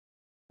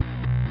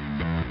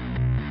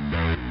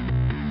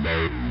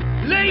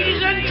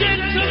Ladies and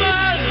gentlemen,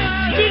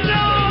 the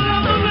Soul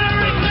of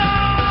America!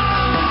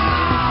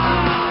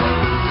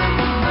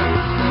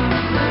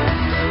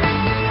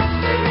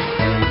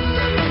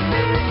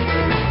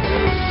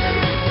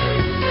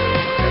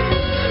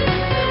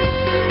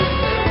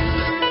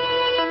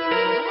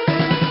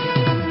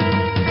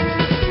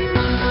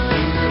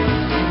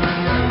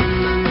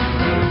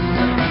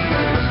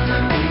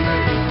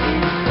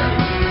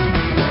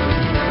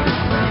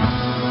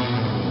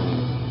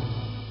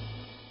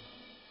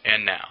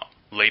 And now,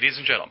 ladies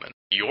and gentlemen,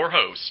 your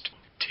host,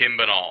 Tim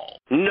Banal.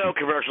 No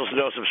commercials,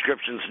 no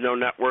subscriptions, no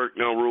network,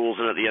 no rules,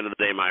 and at the end of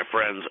the day, my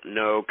friends,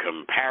 no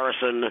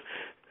comparison.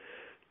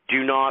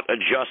 Do not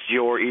adjust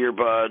your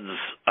earbuds.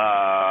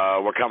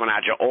 We're coming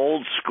at you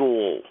old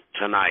school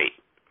tonight.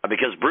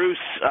 Because Bruce,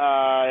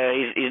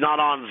 he's not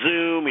on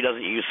Zoom, he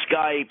doesn't use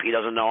Skype, he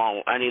doesn't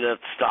know any of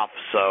that stuff,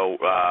 so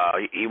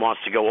he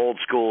wants to go old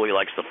school, he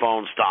likes the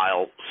phone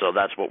style, so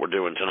that's what we're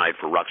doing tonight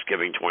for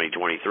Ruxgiving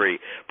 2023.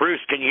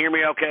 Bruce, can you hear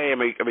me okay?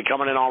 Are we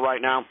coming in all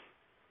right now?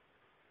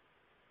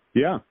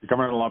 Yeah, you're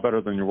coming in a lot better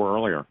than you were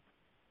earlier.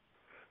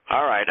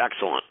 All right,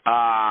 excellent.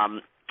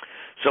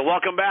 So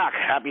welcome back.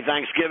 Happy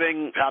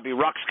Thanksgiving, happy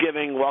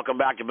Ruxgiving, welcome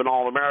back to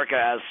Banal America.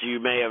 As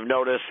you may have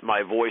noticed,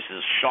 my voice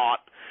is shot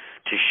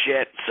to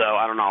shit, so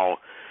I don't know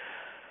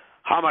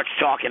how much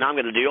talking I'm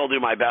going to do. I'll do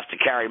my best to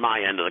carry my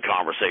end of the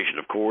conversation,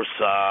 of course,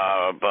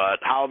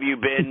 but how have you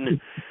been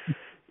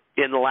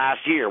in the last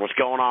year? What's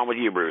going on with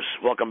you, Bruce?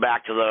 Welcome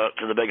back to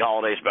the big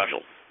holiday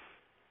special.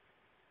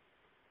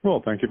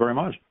 Well, thank you very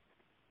much.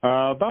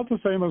 About the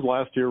same as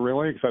last year,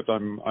 really, except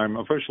I'm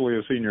officially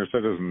a senior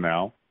citizen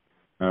now.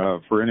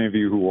 For any of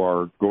you who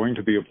are going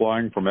to be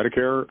applying for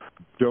Medicare,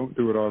 don't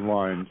do it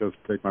online. Just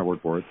take my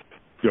word for it.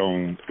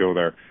 Don't go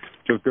there.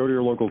 Just go to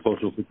your local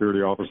Social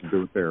Security office and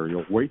do it there.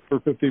 You'll wait for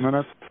 50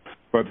 minutes,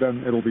 but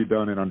then it'll be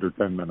done in under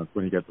 10 minutes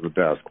when you get to the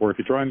desk. Or if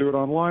you try and do it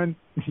online,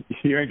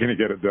 you ain't going to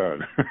get it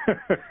done.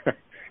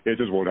 It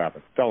just won't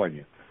happen. I'm telling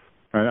you.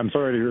 And I'm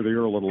sorry to hear that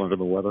you're a little under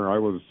the weather. I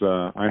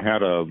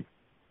had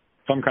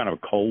some kind of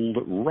cold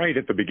right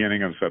at the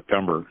beginning of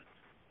September.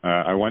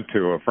 I went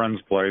to a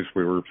friend's place.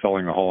 We were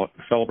celebrating a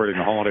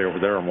holiday over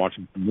there and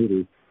watching some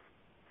movies.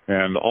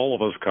 And all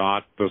of us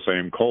caught the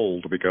same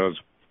cold because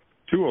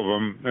two of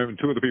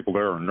the people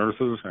there are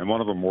nurses, and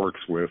one of them works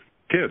with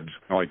kids,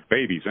 like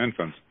babies,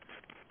 infants.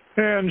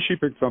 And she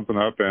picked something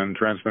up and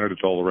transmitted it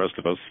to all the rest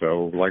of us.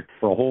 So, like,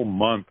 for a whole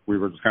month, we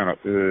were just kind of,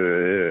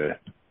 it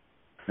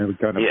would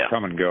kind of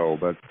come and go,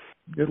 but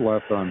it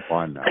left on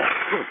fine now.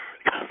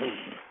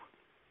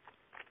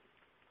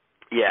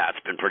 Yeah,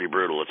 it's been pretty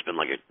brutal. It's been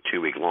like a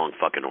 2-week-long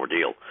fucking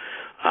ordeal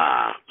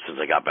since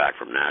I got back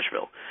from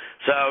Nashville.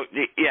 So,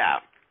 yeah.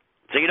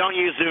 So you don't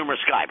use Zoom or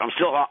Skype. I'm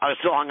still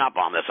hung up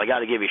on this. I got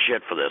to give you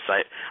shit for this.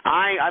 I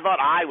thought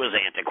I was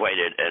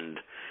antiquated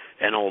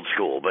and old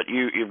school, but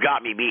you've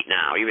got me beat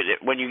now. Even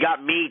when you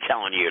got me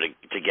telling you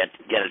to get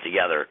it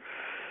together,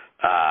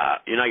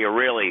 you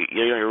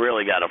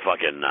really got to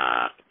fucking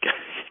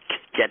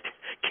get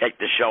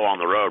the show on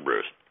the road,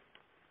 Bruce.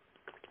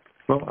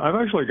 Well, I've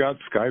actually got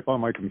Skype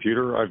on my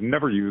computer. I've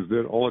never used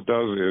it. All it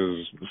does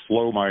is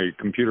slow my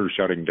computer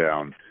shutting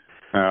down.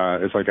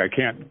 It's like I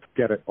can't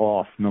get it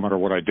off no matter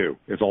what I do.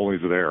 It's always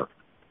there.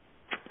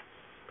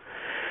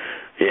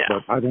 Yeah.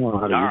 But I don't know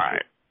how to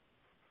use it.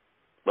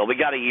 Well, we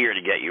got a year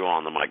to get you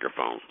on the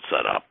microphone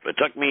set up. It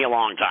took me a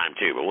long time,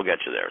 too, but we'll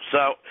get you there.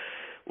 So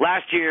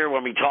last year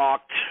when we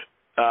talked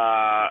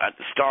at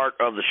the start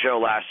of the show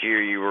last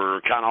year, you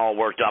were kind of all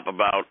worked up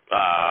about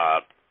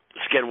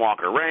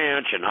Skinwalker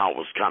Ranch and how it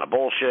was kind of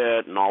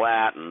bullshit and all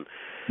that. And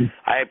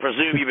I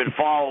presume you've been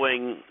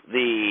following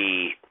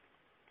the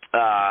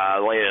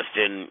latest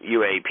in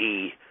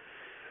UAP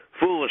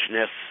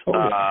foolishness.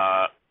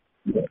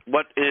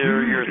 What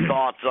are your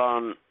thoughts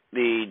on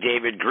the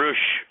David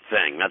Grush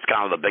thing? That's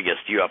kind of the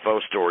biggest UFO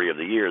story of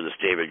the year. This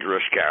David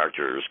Grush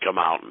character has come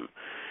out, and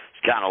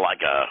it's kind of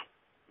like a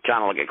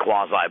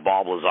quasi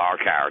Bob Lazar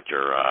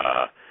character,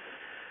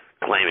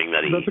 claiming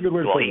that he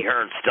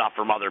heard stuff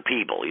from other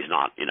people. He's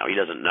not, he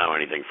doesn't know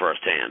anything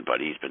firsthand, but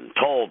he's been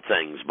told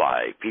things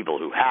by people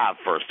who have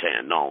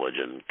firsthand knowledge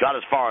and got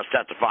as far as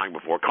testifying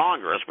before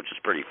Congress, which is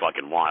pretty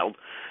fucking wild.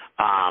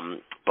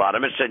 But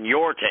I'm interested in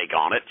your take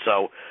on it.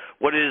 So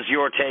what is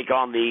your take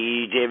on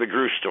the David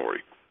Grush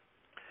story?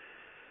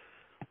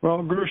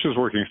 Well, Grush is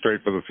working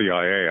straight for the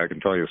CIA, I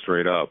can tell you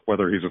straight up.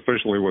 Whether he's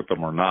officially with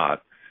them or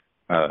not,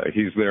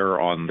 he's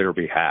there on their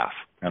behalf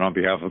and on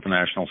behalf of the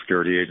National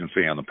Security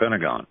Agency and the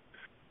Pentagon.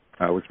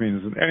 Which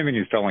means anything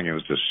he's telling you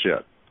is just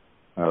shit.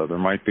 There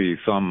might be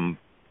some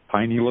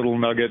tiny little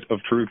nugget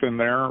of truth in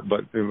there,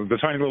 but the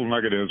tiny little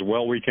nugget is,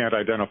 well, we can't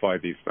identify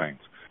these things.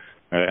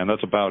 And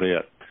that's about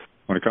it.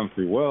 When it comes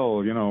to,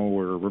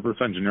 we're reverse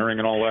engineering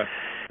and all that,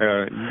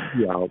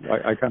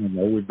 I kind of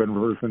know we've been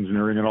reverse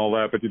engineering and all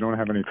that, but you don't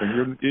have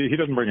anything. He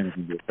doesn't bring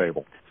anything to the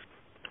table.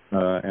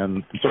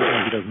 And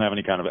certainly he doesn't have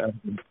any kind of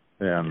evidence.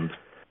 And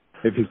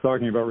if he's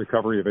talking about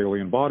recovery of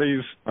alien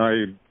bodies,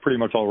 I pretty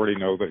much already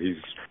know that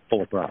he's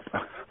full of crap.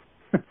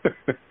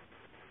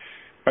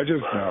 I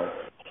just know.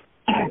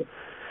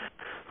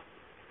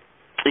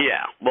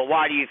 Yeah. Well,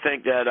 why do you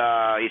think that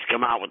he's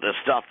come out with this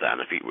stuff then?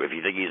 If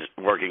you think he's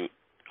working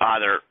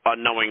either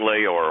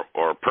unknowingly or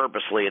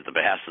purposely at the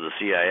behest of the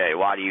CIA,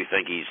 why do you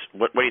think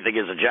what do you think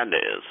his agenda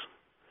is?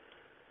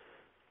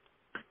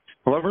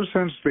 Well, ever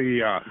since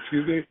the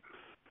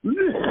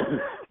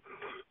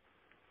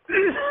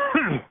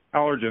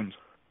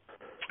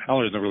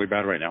allergens are really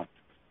bad right now.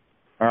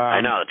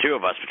 I know,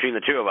 between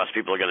the two of us,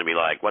 people are going to be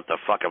like, what the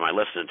fuck am I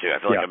listening to? I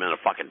feel like I'm in a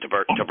fucking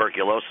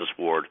tuberculosis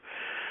ward.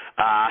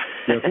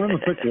 Yeah, we're in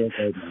the sick ward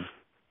right now.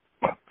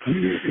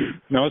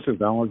 No, it's just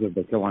allergens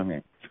that are killing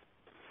me.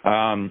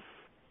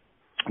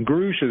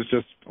 Grush is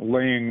just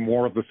laying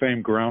more of the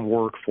same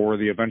groundwork for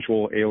the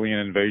eventual alien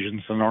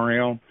invasion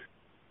scenario.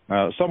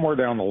 Somewhere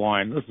down the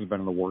line, this has been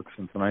in the works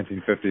since the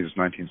 1950s,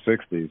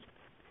 1960s.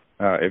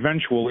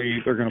 Eventually,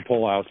 they're going to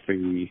pull out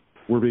the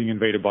 "we're being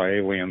invaded by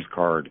aliens"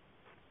 card.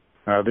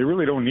 They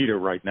really don't need it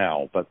right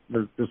now, but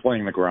they're just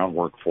laying the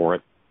groundwork for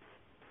it,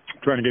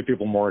 trying to get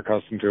people more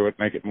accustomed to it,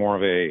 make it more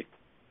of a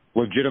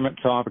legitimate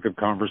topic of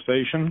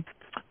conversation.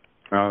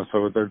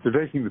 So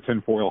they're taking the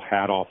tinfoil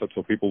hat off it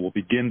so people will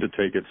begin to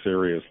take it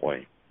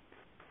seriously,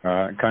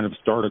 and kind of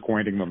start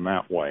acquainting them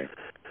that way.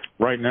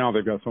 Right now,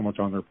 they've got so much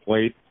on their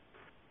plate.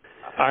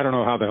 I don't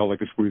know how the hell they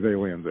could squeeze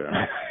aliens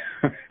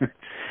in.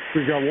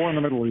 We've got war in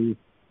the Middle East.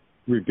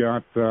 We're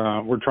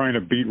trying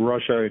to beat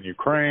Russia and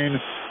Ukraine,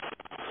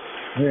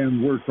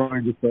 and we're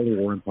trying to start a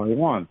war in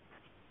Taiwan.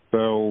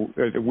 So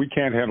we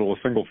can't handle a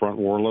single front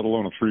war, let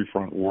alone a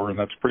three-front war, and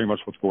that's pretty much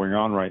what's going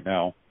on right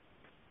now.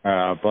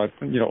 But,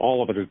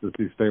 all of it is just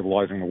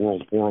destabilizing the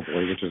world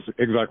horribly, which is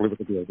exactly what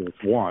the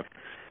globalists want,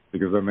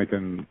 because then they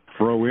can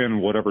throw in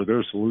whatever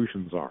their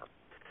solutions are.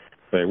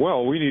 Say,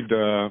 well, we need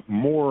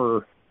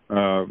more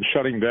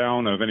shutting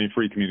down of any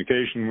free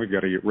communication. We've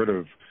got to get rid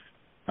of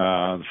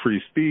free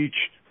speech.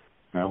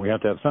 We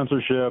have to have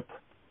censorship.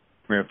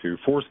 We have to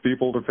force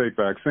people to take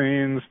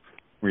vaccines.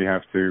 We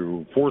have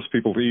to force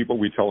people to eat what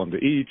we tell them to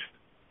eat.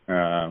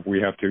 We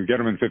have to get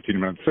them in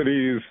 15-minute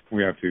cities.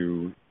 We have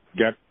to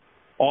get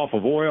off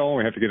of oil.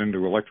 We have to get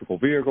into electrical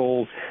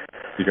vehicles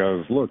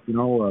because, look,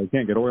 you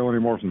can't get oil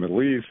anymore from the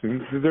Middle East.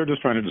 And they're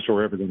just trying to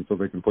destroy everything so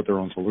they can put their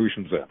own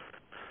solutions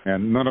in.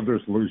 And none of their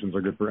solutions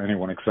are good for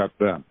anyone except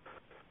them.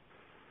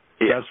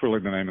 Yeah. That's really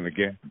the name of the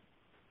game.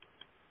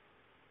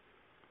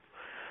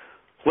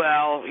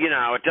 Well,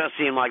 it does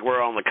seem like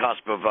we're on the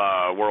cusp of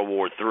World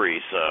War III,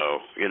 so,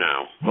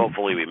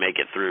 hopefully we make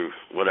it through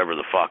whatever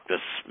the fuck this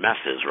mess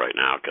is right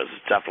now, because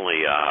it's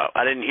definitely,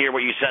 I didn't hear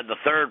what you said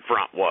the third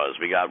front was.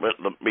 We got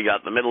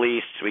the Middle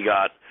East, we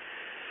got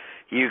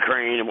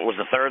Ukraine, and what was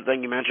the third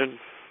thing you mentioned?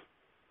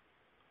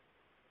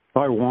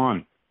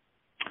 Taiwan.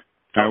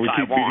 We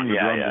keep Taiwan, beating the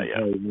drum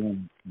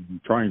in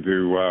Taiwan, trying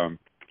to,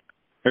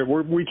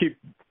 we keep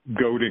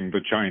goading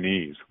the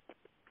Chinese.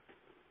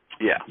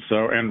 Yeah.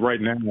 So, and right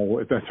now,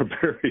 that's a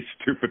very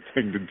stupid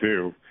thing to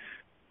do.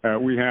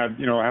 We had,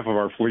 half of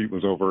our fleet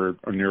was over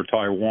near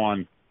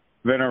Taiwan.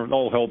 Then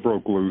all hell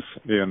broke loose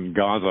in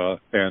Gaza,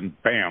 and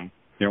bam,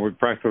 we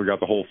practically got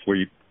the whole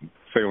fleet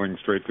sailing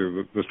straight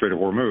to the Strait of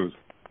Hormuz.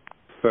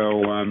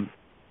 So,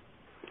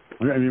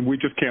 we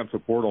just can't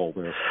support all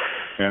this.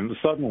 And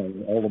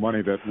suddenly, all the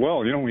money that,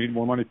 we need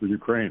more money for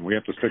Ukraine. We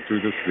have to stick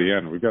through this to the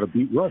end. We've got to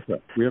beat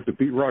Russia. We have to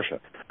beat Russia.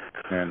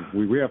 And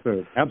we have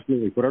to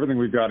absolutely put everything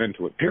we've got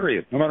into it,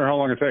 period, no matter how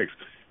long it takes.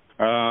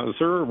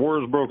 Sir,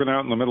 war has broken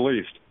out in the Middle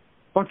East.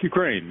 Fuck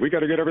Ukraine. We got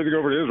to get everything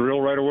over to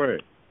Israel right away.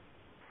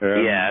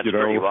 And, it's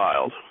pretty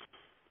wild.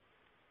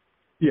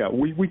 Yeah,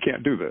 we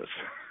can't do this.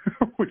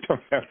 We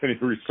don't have any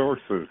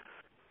resources.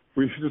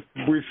 We've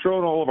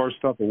thrown all of our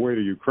stuff away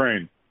to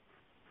Ukraine.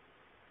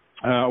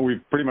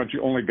 We've pretty much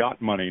only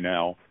got money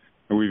now.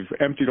 We've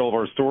emptied all of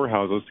our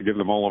storehouses to give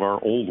them all of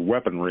our old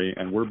weaponry,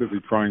 and we're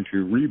busy trying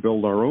to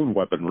rebuild our own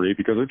weaponry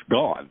because it's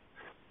gone.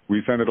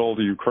 We sent it all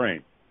to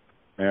Ukraine.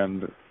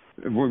 And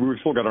we've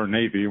still got our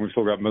Navy, and we've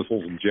still got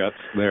missiles and jets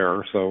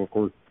there. So, of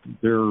course,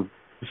 they're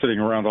sitting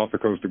around off the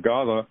coast of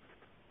Gaza,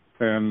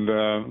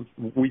 and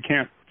we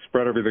can't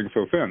spread everything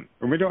so thin.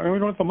 And we don't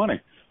have the money.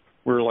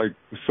 We're,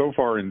 so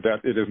far in debt,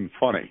 it isn't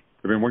funny.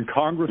 When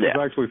Congress is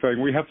actually saying,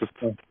 we have to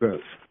stop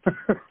this,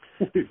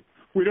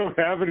 we don't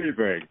have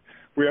anything.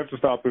 We have to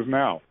stop this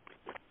now.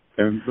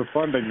 And the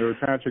funding, they're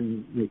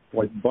attaching,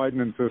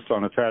 Biden insists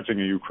on attaching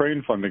a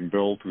Ukraine funding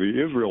bill to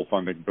the Israel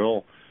funding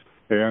bill,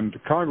 and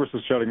Congress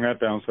is shutting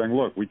that down, saying,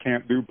 look, we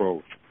can't do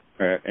both.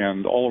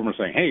 And all of them are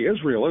saying, hey,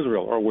 Israel,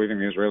 or waving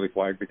the Israeli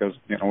flag because,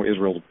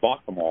 Israel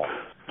bought them all.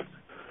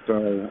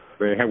 So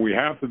we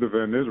have to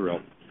defend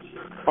Israel.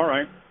 All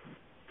right.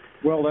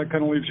 Well, that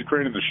kind of leaves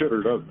Ukraine in the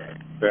shitter, doesn't it?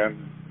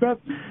 And that's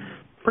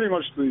pretty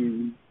much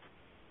the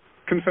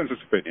consensus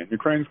opinion.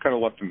 Ukraine's kind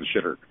of left in the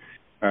shitter.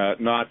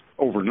 Not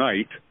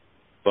overnight,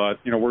 but,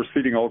 we're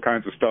seeding all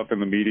kinds of stuff in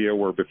the media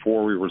where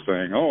before we were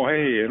saying, oh,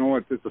 hey,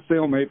 it's a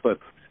stalemate, but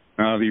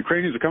the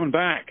Ukrainians are coming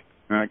back.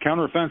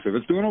 Counteroffensive.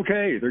 It's doing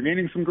okay. They're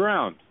gaining some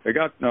ground. They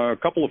got a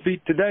couple of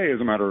feet today,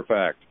 as a matter of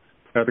fact,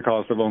 at the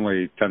cost of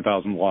only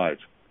 10,000 lives.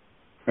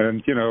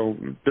 And,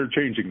 they're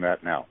changing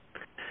that now.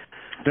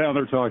 Now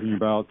they're talking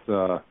about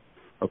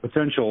a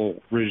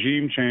potential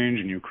regime change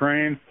in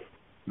Ukraine,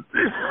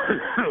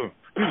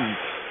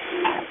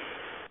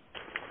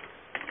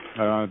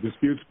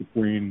 disputes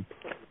between,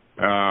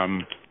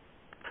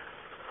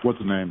 what's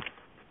his name?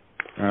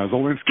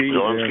 Zelensky.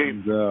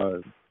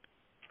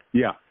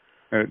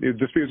 And,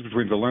 disputes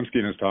between Zelensky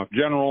and his top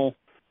general.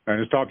 And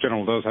his top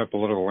general does have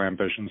political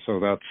ambitions, so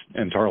that's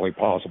entirely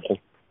possible.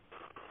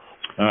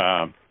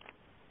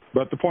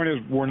 But the point is,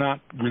 we're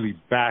not really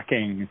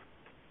backing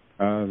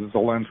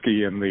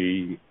Zelensky in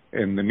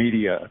the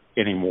media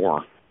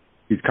anymore.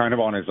 He's kind of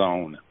on his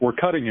own. We're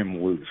cutting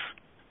him loose.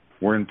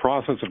 We're in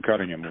process of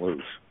cutting him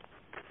loose.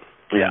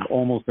 And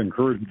almost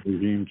encouraging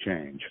regime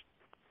change.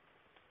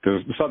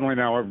 Because suddenly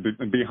now,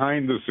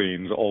 behind the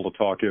scenes, all the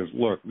talk is,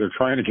 look, they're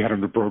trying to get him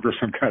to broker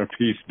some kind of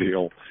peace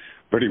deal,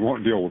 but he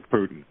won't deal with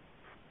Putin.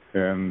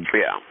 And,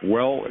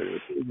 well,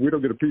 we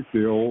don't get a peace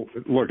deal.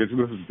 Look, this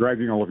is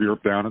dragging all of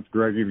Europe down. It's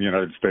dragging the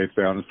United States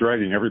down. It's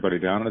dragging everybody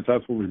down. And it's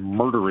absolutely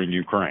murdering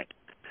Ukraine.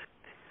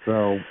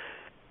 So,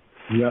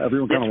 yeah,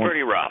 everyone kind of wants... It's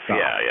pretty rough,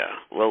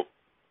 Well,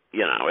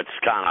 it's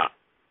kind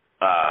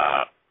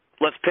of...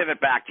 let's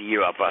pivot back to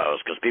UFOs,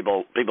 because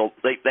people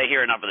they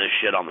hear enough of this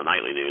shit on the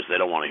nightly news. They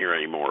don't want to hear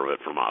any more of it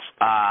from us.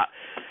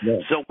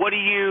 So what do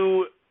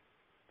you...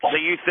 So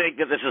you think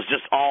that this is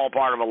just all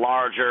part of a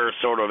larger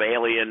sort of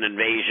alien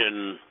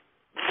invasion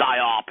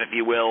psyop, if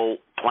you will,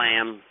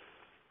 plan?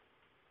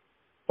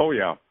 Oh,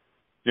 yeah.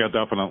 Yeah,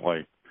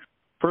 definitely.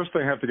 First,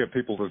 they have to get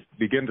people to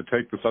begin to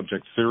take the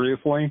subject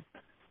seriously.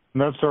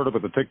 And that started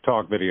with the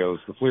TikTok videos,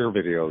 the FLIR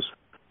videos.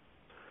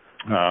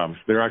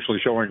 They're actually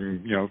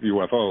showing,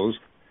 UFOs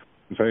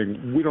and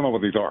saying, we don't know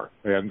what these are.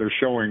 And they're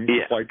showing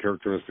the flight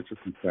characteristics of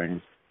these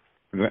things.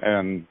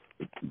 And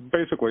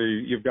basically,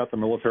 you've got the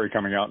military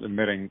coming out and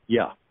admitting,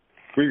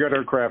 we got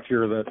aircraft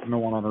here that no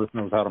one on Earth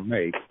knows how to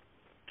make,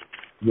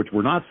 which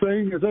we're not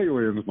saying is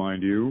aliens,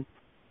 mind you,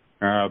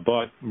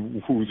 but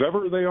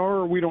whoever they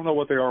are, we don't know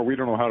what they are, we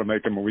don't know how to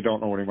make them, and we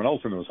don't know anyone else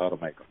who knows how to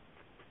make them.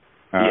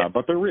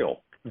 But they're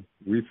real.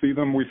 We see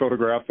them, we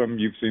photograph them,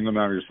 you've seen them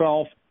now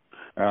yourself.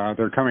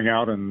 They're coming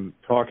out and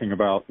talking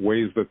about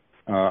ways that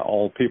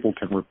all people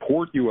can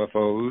report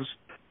UFOs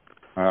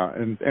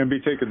and be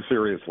taken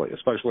seriously,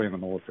 especially in the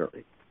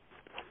military,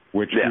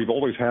 which we've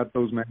always had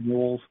those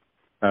manuals.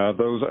 All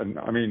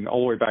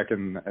the way back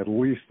in at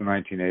least the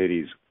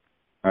 1980s.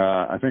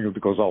 I think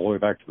it goes all the way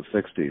back to the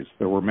 60s.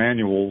 There were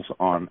manuals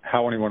on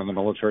how anyone in the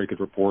military could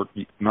report,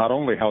 not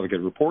only how they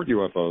could report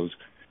UFOs,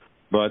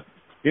 but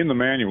in the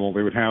manual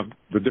they would have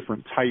the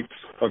different types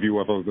of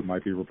UFOs that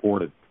might be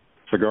reported.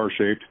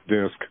 Cigar-shaped,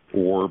 disc,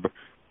 orb,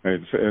 they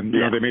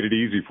made it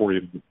easy for you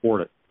to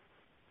report it.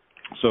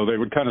 So they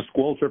would kind of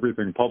squelch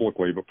everything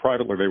publicly, but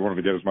privately they wanted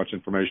to get as much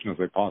information as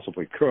they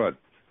possibly could.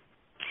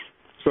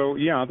 So,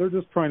 they're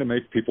just trying to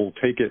make people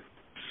take it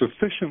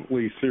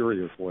sufficiently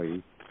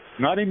seriously,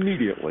 not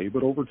immediately,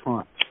 but over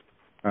time.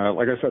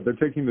 Like I said, they're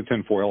taking the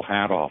tinfoil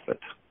hat off it.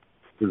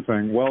 They're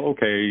saying, well,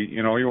 okay,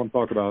 you want to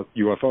talk about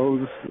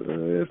UFOs?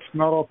 It's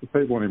not off the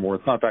table anymore.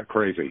 It's not that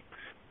crazy.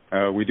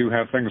 We do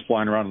have things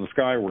flying around in the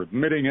sky. We're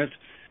admitting it.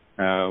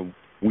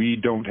 We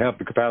don't have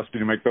the capacity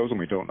to make those, and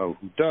we don't know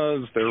who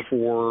does.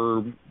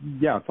 Therefore,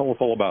 tell us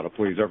all about it,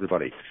 please,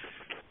 everybody.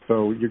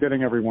 So you're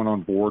getting everyone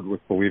on board with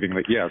believing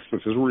that, yes,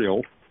 this is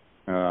real.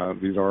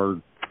 These are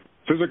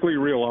physically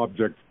real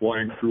objects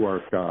flying through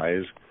our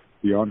skies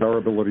beyond our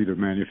ability to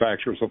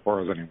manufacture so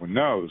far as anyone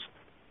knows.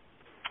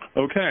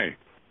 Okay.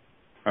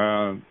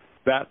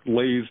 That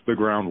lays the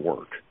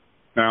groundwork.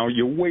 Now,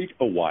 you wait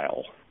a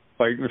while.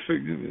 Like,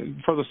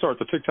 for the start,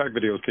 the TikTok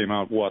videos came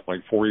out,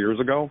 4 years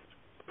ago?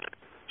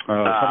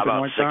 About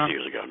like 6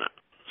 years ago now.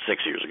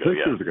 6 years ago, 6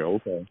 years ago,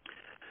 okay.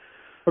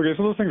 Okay,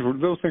 so those things have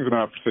been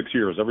out for 6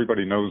 years.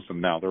 Everybody knows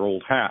them now. They're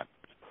old hat.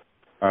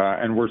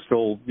 And we're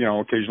still,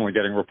 occasionally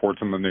getting reports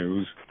in the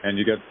news, and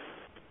you get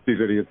these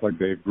idiots like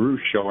Dave Grush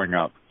showing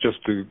up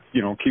just to,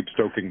 keep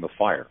stoking the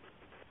fire.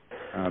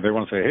 They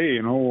want to say, hey,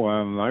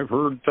 I've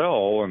heard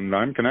tell, and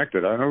I'm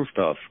connected. I know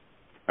stuff.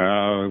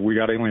 We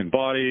got alien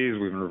bodies.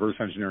 We've been reverse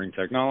engineering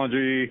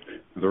technology.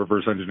 The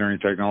reverse engineering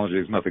technology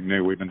is nothing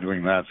new. We've been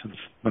doing that since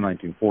the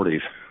 1940s.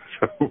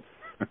 So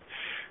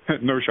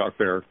no shock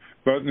there.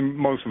 But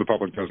most of the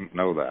public doesn't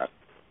know that.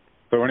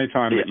 So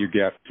anytime that you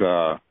get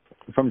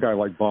some guy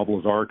like Bob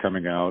Lazar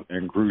coming out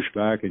and Grush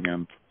backing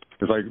him,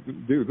 it's like,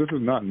 dude, this is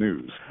not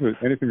news.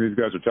 Anything these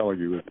guys are telling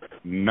you is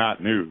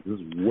not news. This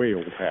is way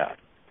old hat.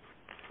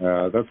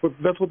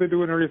 That's what they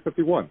do in Area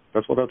 51.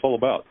 That's what that's all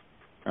about.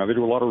 They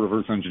do a lot of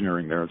reverse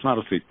engineering there. It's not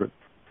a secret.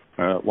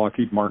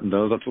 Lockheed Martin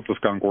does. That's what the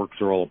skunk works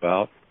are all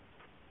about.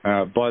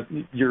 But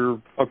you're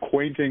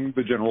acquainting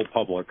the general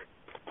public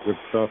with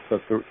stuff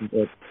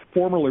that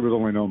formerly was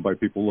only known by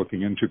people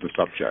looking into the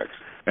subject,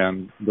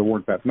 and there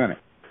weren't that many.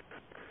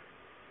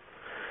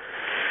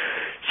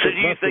 So do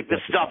you think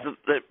the stuff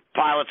that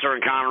pilots are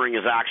encountering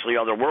is actually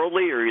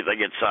otherworldly, or you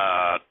think it's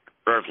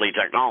earthly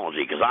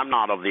technology? Because I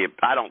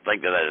don't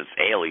think that it's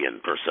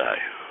alien per se.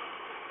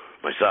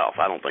 Myself,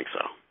 I don't think so.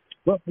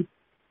 Well,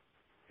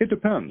 it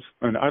depends.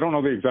 And I don't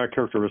know the exact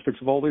characteristics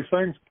of all these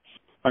things.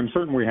 I'm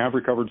certain we have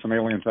recovered some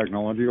alien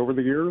technology over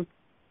the years.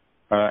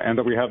 and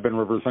that we have been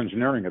reverse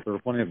engineering it. There are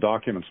plenty of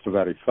documents to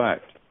that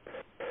effect.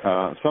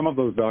 Some of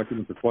those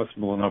documents are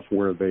questionable enough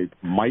where they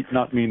might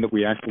not mean that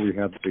we actually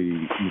had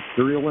the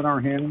material in our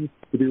hands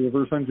to do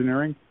reverse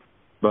engineering,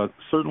 but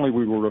certainly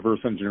we were reverse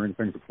engineering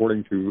things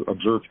according to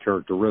observed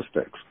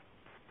characteristics.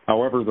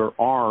 However, there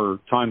are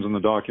times in the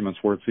documents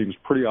where it seems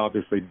pretty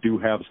obvious they do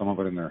have some of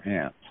it in their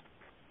hands,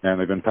 and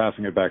they've been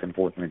passing it back and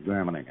forth and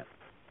examining it.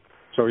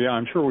 So, yeah,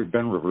 I'm sure we've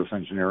been reverse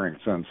engineering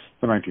since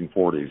the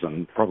 1940s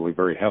and probably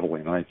very heavily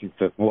in the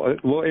 1950s.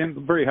 Well,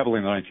 and very heavily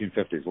in the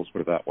 1950s, let's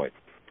put it that way.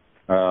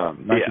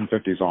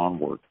 1950s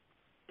onward.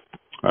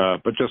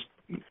 But just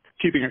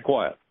keeping it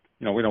quiet.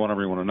 We don't want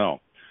everyone to know.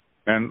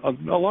 And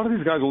a lot of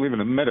these guys will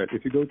even admit it.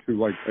 If you go to,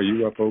 like, a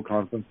UFO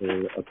conference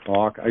or a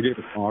talk, I gave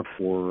a talk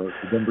for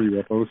the Denver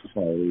UFO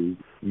Society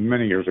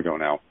many years ago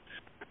now.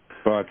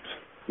 But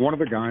one of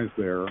the guys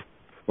there,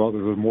 well,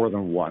 there was more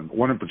than one.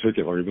 One in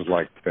particular, he was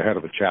like the head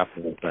of the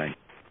chapter thing.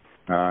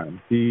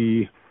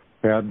 He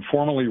had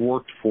formerly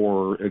worked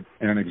for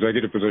an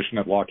executive position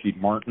at Lockheed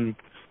Martin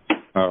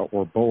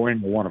or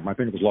Boeing, or one of them. I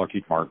think it was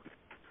Lockheed Martin.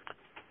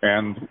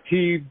 And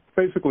he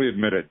basically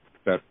admitted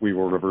that we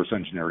were reverse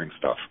engineering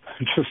stuff,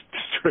 just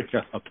straight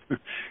up.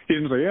 He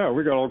didn't say, yeah,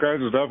 we got all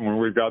kinds of stuff, and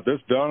we've got this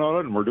done on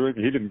it, and we're doing.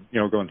 He didn't,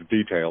 go into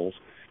details,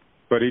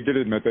 but he did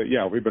admit that,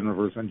 yeah, we've been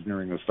reverse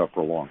engineering this stuff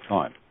for a long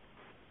time.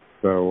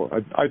 So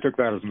I took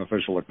that as an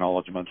official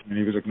acknowledgement, and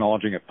he was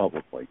acknowledging it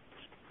publicly.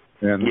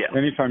 And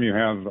anytime you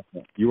have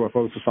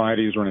UFO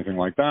societies or anything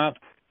like that,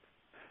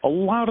 a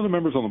lot of the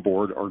members on the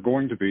board are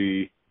going to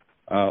be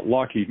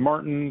Lockheed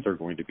Martin, they're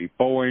going to be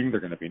Boeing, they're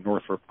going to be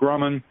Northrop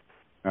Grumman,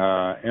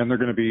 and they're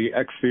going to be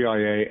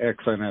ex-CIA,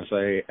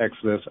 ex-NSA,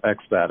 ex-this,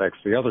 ex-that,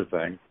 ex-the other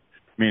thing,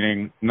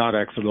 meaning not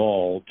ex at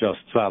all, just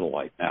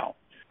satellite now,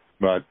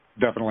 but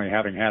definitely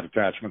having had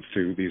attachments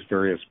to these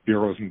various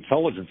bureaus and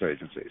intelligence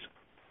agencies.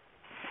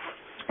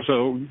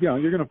 So, yeah,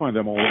 you're going to find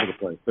them all over the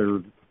place.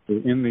 They're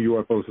in the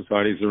UFO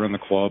societies, they're in the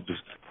clubs,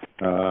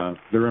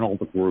 they're in all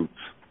the groups.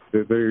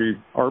 They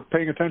are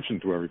paying attention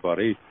to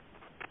everybody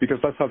because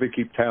that's how they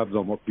keep tabs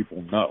on what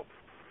people know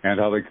and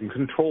how they can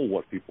control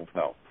what people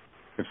know.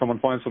 If someone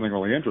finds something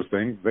really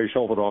interesting, they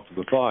shelve it off to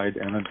the side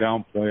and then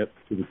downplay it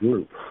to the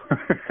group.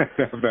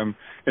 Have them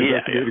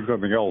investigating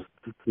something else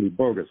pretty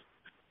bogus.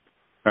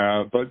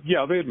 But,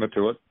 yeah, they admit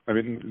to it. I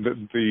mean,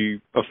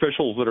 the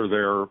officials that are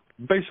there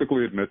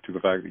basically admit to the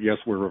fact that, yes,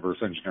 we're reverse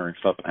engineering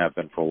stuff and have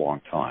been for a long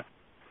time.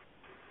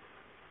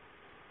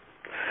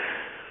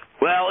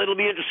 Well, it'll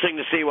be interesting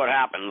to see what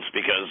happens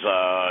because,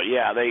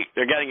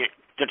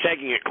 they're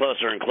taking it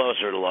closer and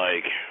closer to,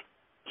 like,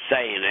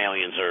 saying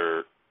aliens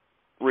are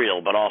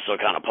real, but also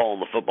kind of pulling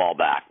the football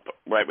back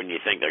right when you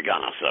think they're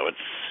gonna. So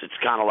it's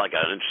kind of like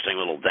an interesting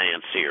little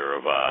dance here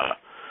of,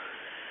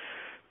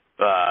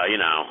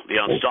 the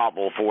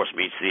unstoppable force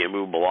meets the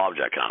immovable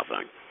object kind of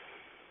thing.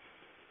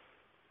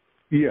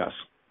 Yes.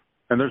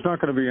 And there's not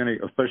going to be any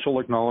official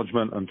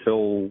acknowledgement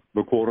until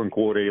the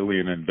quote-unquote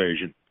alien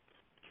invasion.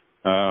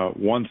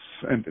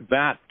 And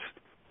that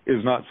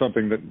is not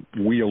something that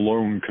we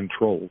alone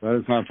control. That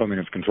is not something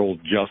that's controlled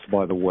just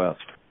by the West.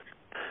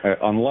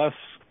 Unless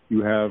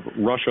you have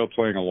Russia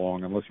playing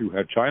along, unless you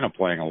have China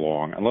playing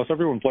along, unless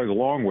everyone plays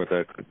along with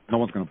it, no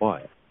one's going to buy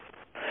it.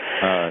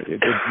 It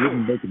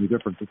wouldn't make any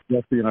difference if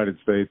just the United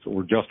States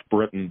or just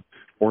Britain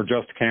or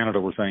just Canada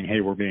were saying,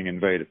 hey, we're being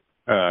invaded,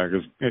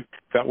 because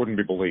that wouldn't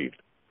be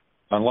believed.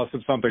 Unless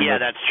it's something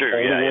that's true.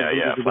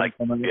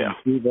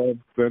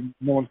 Then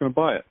no one's going to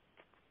buy it.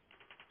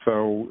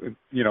 So,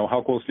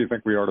 how close do you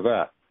think we are to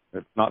that?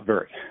 It's not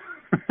very.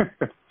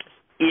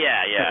 We'd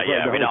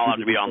all have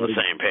to be on the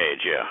same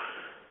page,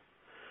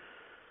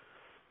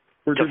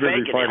 We're too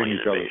busy fighting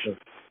each other.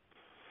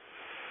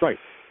 Right.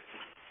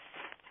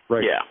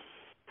 Yeah.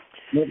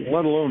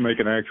 Let alone make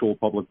an actual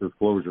public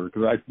disclosure,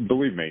 because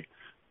believe me,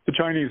 the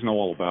Chinese know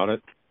all about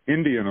it.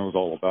 India knows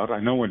all about it. I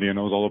know India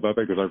knows all about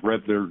it because I've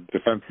read their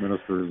defense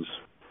minister's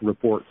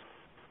reports.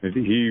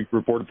 He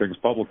reported things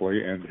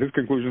publicly, and his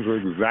conclusions were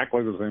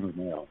exactly the same as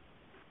my own.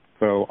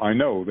 So I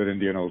know that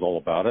India knows all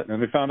about it,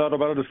 and they found out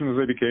about it as soon as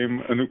they became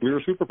a nuclear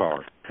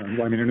superpower. I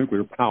mean, a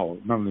nuclear power,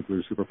 not a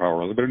nuclear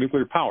superpower, but a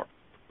nuclear power.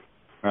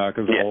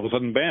 Because all of a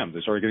sudden, bam,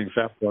 they started getting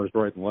sabotaged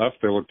right and left.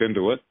 They looked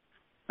into it,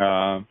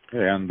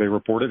 and they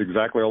reported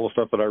exactly all the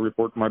stuff that I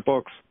report in my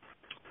books.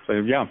 So,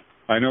 yeah,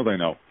 I know they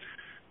know.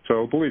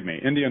 So believe me,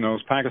 India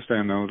knows,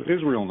 Pakistan knows,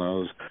 Israel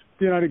knows,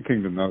 the United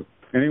Kingdom knows.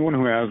 Anyone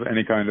who has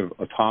any kind of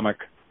atomic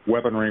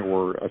weaponry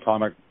or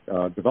atomic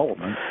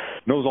development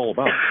knows all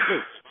about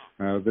it.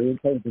 The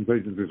intelligence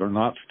agencies are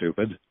not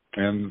stupid,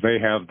 and they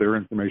have their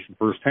information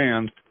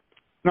firsthand.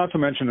 Not to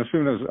mention, as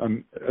soon as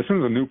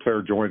a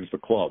nuclear joins the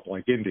club,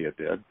 like India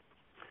did,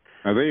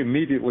 they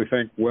immediately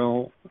think,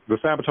 well, the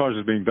sabotage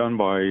is being done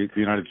by the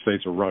United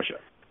States or Russia.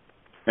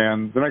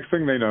 And the next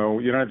thing they know,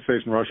 the United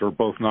States and Russia are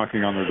both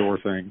knocking on their door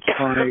saying,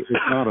 hi, it's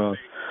not us.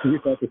 We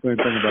thought the same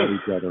thing about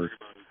each other.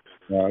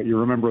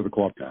 You're a member of the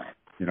club now.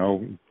 Now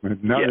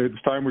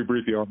it's time we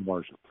brief you on the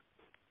Martians.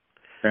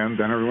 And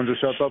then everyone just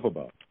shuts up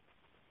about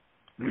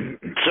it.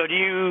 So do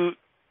you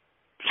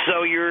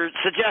So you're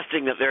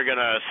suggesting that they're going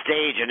to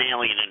stage an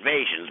alien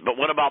invasion, but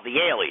what about the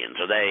aliens?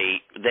 Are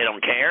they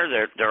don't care?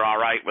 They're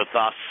all right with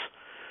us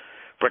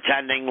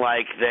pretending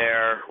like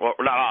they're, well,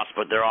 not us,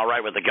 but they're all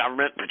right with the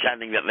government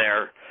pretending that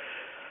they're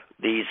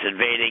these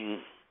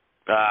invading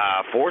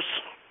force?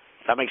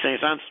 That makes any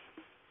sense?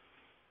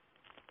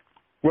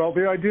 Well,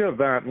 the idea of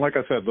that, and like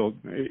I said, though,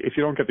 if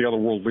you don't get the other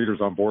world leaders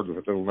on board with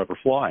it, it'll never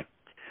fly.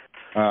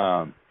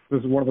 This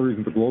is one of the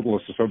reasons the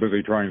globalists are so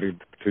busy trying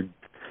to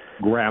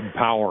grab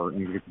power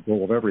and get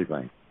control of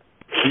everything.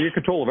 If you get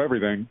control of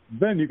everything,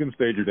 then you can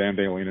stage your damned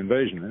alien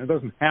invasion, and it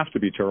doesn't have to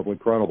be terribly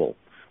credible.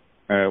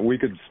 We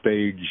could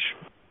stage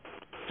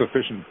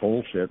sufficient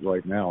bullshit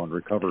right now and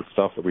recover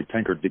stuff that we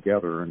tinkered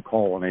together and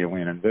call an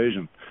alien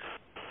invasion.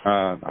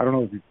 I don't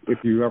know if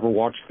you ever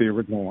watched the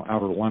original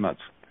Outer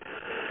Limits.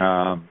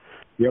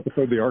 The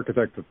episode The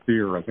Architect of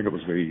Fear, I think it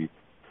was the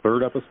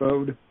third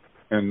episode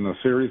in the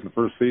series, in the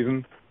first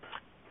season,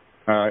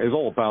 is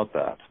all about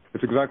that.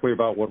 It's exactly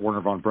about what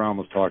Werner von Braun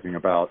was talking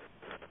about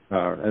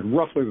at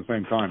roughly the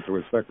same time to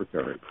his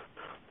secretary,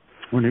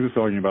 when he was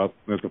talking about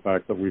the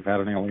fact that we've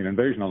had an alien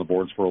invasion on the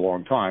boards for a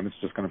long time. It's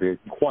just going to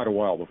be quite a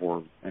while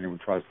before anyone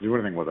tries to do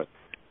anything with it.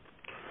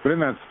 But in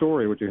that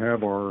story, what you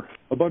have are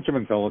a bunch of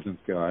intelligence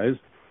guys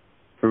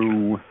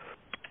who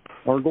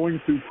are going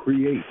to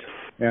create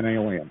an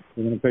alien.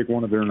 They're going to take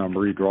one of their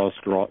number, he draws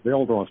straw, they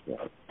all draw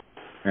straw.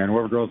 And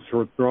whoever draws the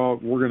short straw,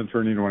 we're going to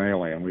turn into an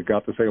alien. We've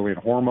got this alien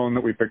hormone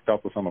that we picked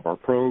up with some of our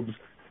probes.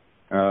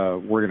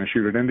 We're going to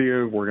shoot it into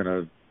you. We're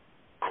going to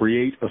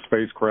create a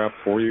spacecraft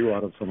for you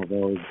out of some of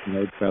our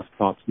best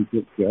top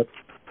secret jets.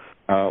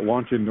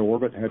 Launch into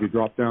orbit, have you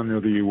drop down near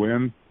the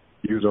UN,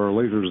 use our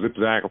laser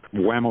zip-zack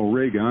whammo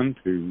ray gun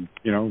to,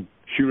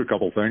 shoot a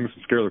couple things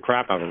and scare the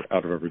crap out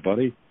of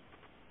everybody.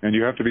 And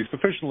you have to be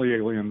sufficiently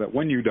alien that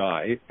when you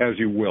die, as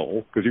you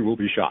will, because you will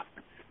be shot,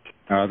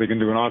 they can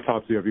do an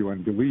autopsy of you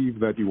and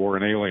believe that you are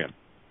an alien.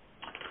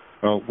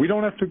 We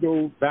don't have to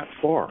go that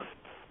far.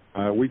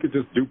 We could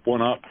just dupe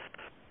one up.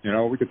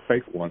 We could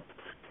fake one.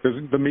 Because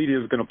the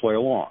media is going to play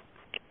along.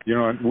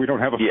 And we don't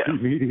have a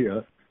free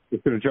media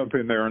that's going to jump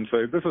in there and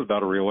say, this is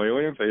not a real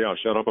alien. Say, yeah,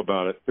 shut up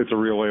about it. It's a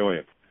real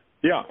alien.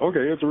 Yeah, okay,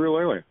 it's a real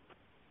alien.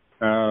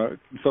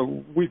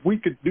 So we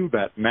could do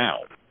that now.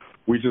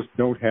 We just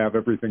don't have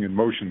everything in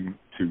motion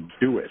to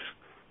do it.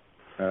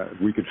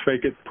 We could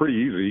fake it pretty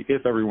easy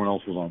if everyone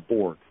else was on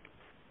board.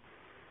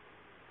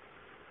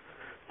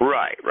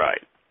 Right.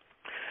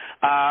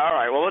 All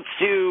right, well,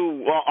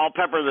 I'll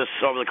pepper this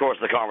over the course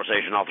of the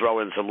conversation. I'll throw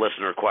in some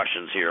listener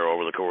questions here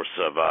over the course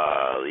of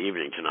the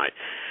evening tonight.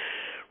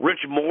 Rich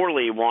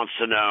Morley wants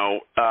to know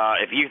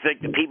if you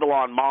think the people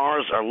on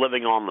Mars are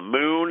living on the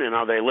moon, and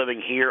are they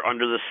living here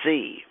under the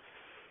sea?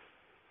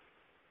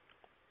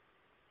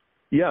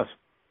 Yes,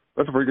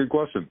 that's a very good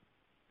question.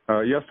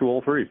 Yes to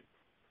all three.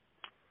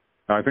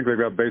 I think they've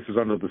got bases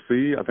under the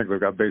sea. I think they've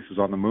got bases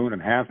on the moon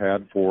and have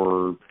had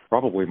for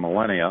probably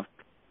millennia.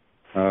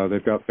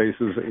 They've got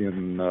bases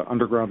in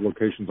underground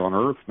locations on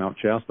Earth, Mount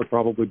Shasta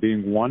probably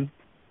being one.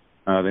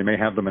 They may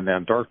have them in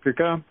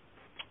Antarctica.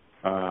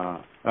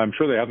 I'm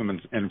sure they have them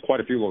in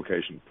quite a few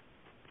locations,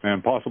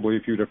 and possibly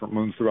a few different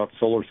moons throughout the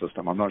solar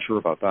system. I'm not sure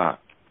about that.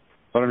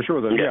 But I'm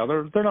sure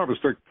that, they're not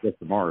restricted just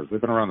to Mars.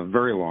 They've been around a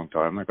very long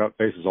time. They've got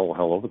bases all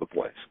hell over the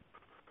place.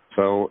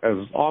 So as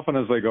often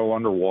as they go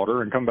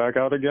underwater and come back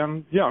out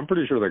again, I'm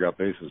pretty sure they got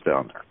bases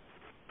down there.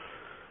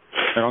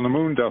 And on the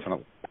moon,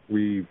 definitely.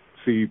 We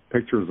see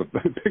pictures of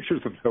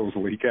those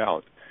leak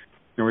out.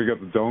 We got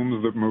the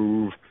domes that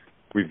move.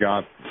 We've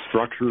got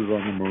structures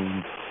on the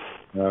moon.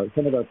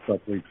 Some of that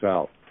stuff leaks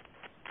out.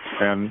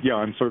 And,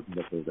 I'm certain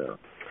that they're there.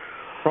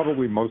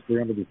 Probably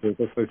mostly under the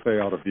surface. They stay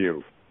out of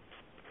view.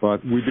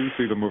 But we do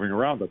see them moving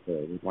around up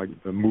there, like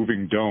the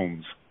moving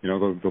domes.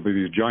 There'll be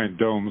these giant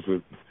domes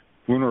that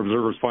lunar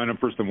observers find them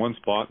first in one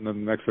spot, and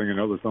then the next thing you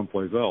know, they're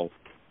someplace else.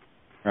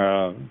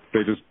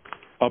 They just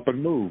up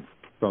and move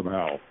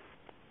somehow.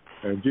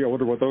 And, I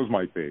wonder what those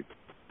might be.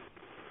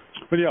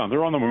 But,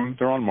 they're on the moon.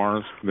 They're on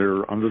Mars.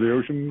 They're under the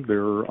ocean.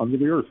 They're under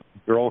the Earth.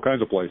 They're all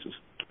kinds of places.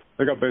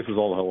 They got bases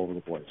all the hell over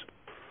the place.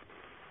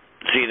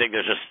 So you think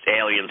there's just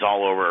aliens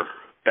all over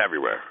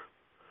everywhere?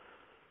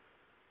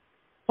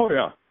 Oh,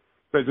 yeah.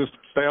 They just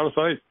stay out of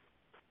sight.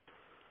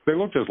 They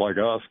look just like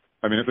us.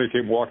 I mean, if they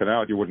came walking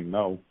out, you wouldn't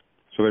know.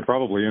 So they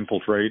probably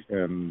infiltrate,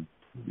 and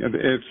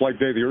it's like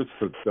Day the Earth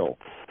stood still.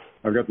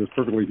 I've got this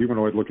perfectly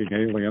humanoid-looking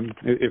alien.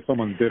 If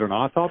someone did an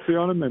autopsy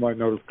on him, they might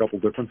notice a couple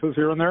differences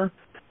here and there,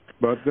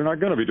 but they're not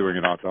going to be doing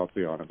an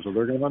autopsy on him, so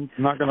they're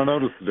not going to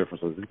notice the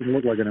differences. He can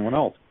look like anyone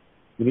else.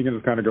 And he can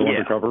just kind of go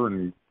undercover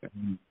and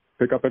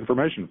pick up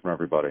information from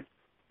everybody.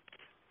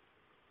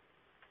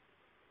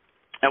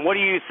 And what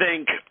do you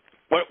think?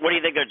 What do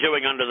you think they're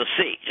doing under the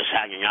sea? Just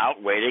hanging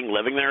out, waiting,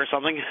 living there, or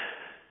something?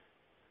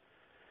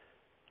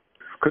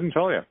 Couldn't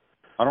tell you.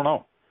 I don't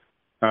know.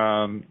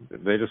 I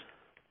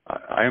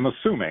am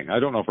assuming. I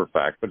don't know for a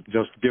fact, but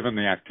just given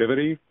the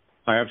activity,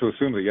 I have to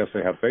assume that yes,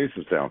 they have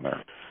bases down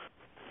there.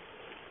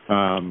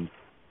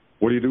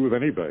 What do you do with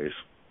any base?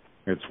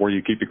 It's where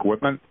you keep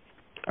equipment.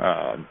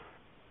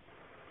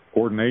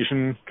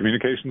 coordination,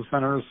 communication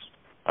centers.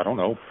 I don't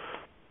know.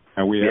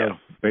 And we have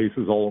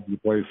bases all over the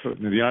place.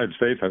 The United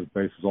States has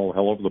bases all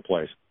hell over the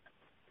place.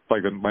 It's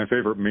like my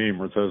favorite meme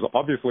where it says,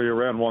 obviously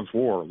Iran wants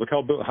war. Look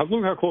how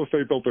close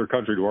they built their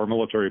country to our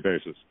military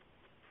bases.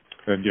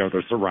 And,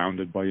 they're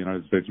surrounded by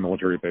United States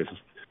military bases.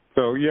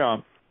 So,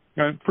 yeah,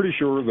 I'm pretty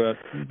sure that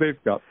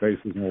they've got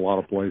bases in a lot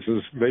of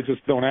places. They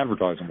just don't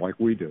advertise them like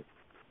we do.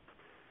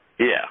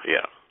 Yeah.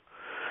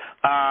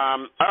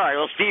 All right,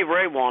 well, Steve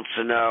Ray wants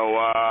to know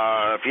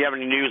if you have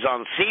any news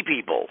on Sea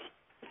People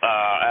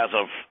as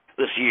of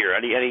this year.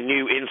 Any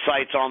new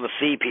insights on the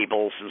Sea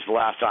People since the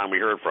last time we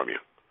heard from you?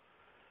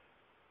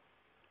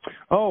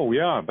 Oh,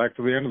 yeah, back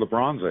to the end of the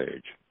Bronze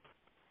Age.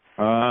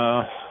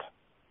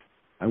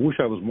 I wish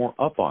I was more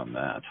up on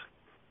that.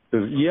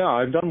 'Cause,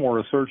 I've done more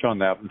research on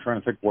that. I'm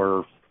trying to think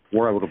where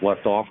I would have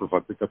left off or if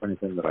I picked up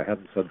anything that I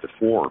hadn't said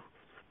before.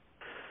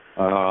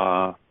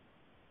 I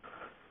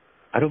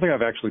don't think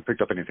I've actually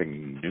picked up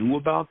anything new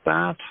about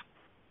that.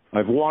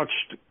 I've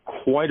watched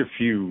quite a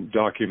few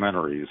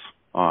documentaries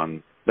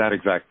on that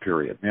exact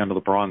period, the end of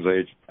the Bronze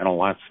Age and all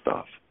that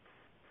stuff.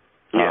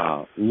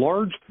 Yeah.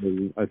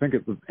 Largely, I think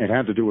it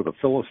had to do with the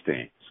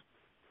Philistines,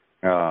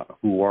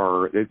 who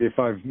are, if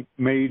I've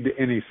made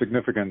any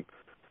significant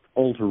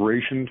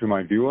alteration to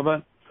my view of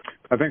it,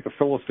 I think the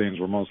Philistines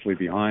were mostly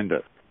behind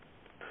it,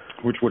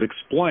 which would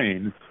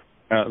explain,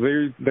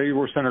 they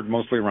were centered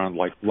mostly around,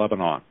 like,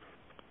 Lebanon.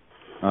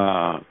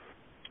 And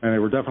they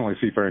were definitely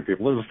seafaring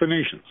people. There were the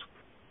Phoenicians,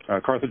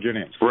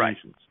 Carthaginians,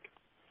 Phoenicians.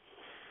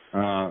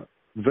 Right.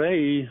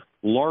 They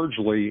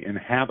largely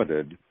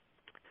inhabited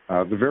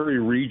the very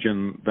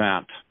region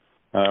that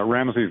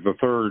Ramesses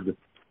III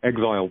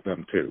exiled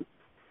them to.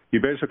 He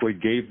basically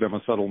gave them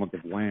a settlement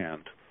of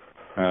land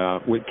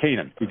with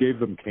Canaan. He gave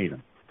them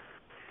Canaan,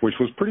 which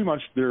was pretty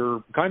much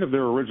their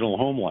original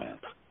homeland.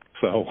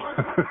 So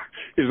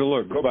he said,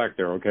 look, go back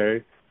there,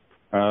 okay?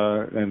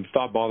 And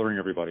stop bothering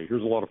everybody.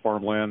 Here's a lot of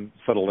farmland,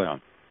 settle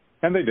down.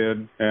 And they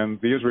did, and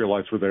the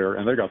Israelites were there,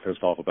 and they got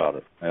pissed off about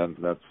it. And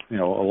that's, a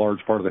large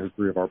part of the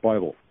history of our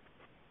Bible.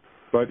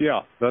 But,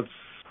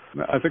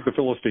 I think the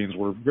Philistines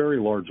were very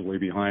largely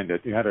behind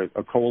it. You had a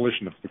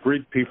coalition of the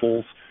Greek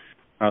peoples.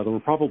 There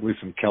were probably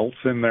some Celts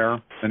in there.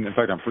 And, in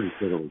fact, I'm pretty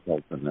sure there were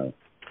Celts in there.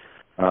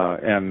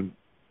 And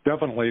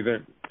definitely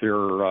their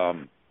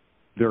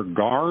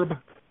garb,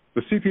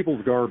 the Sea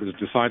People's garb is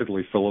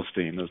decidedly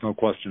Philistine. There's no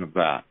question of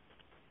that.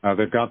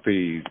 They've got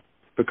the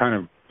kind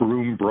of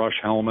broom brush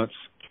helmets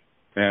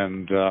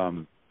and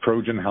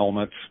Trojan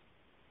helmets.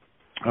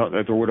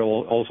 There would have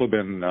also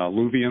been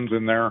Luvians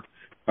in there,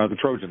 the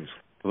Trojans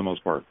for the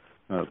most part,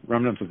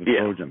 remnants of the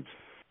Trojans.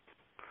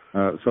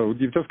 So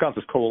you've just got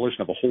this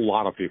coalition of a whole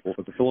lot of people,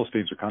 but the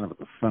Philistines are kind of at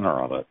the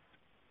center of it,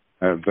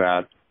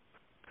 that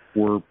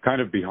were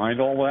kind of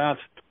behind all that.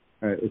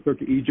 It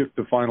took Egypt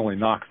to finally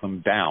knock them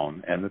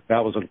down, and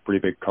that was at a pretty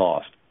big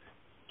cost.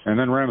 And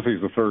then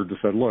Ramesses III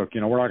just said, look,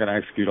 we're not going to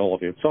execute all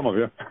of you. Some of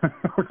you.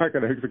 We're not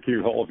going to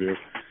execute all of you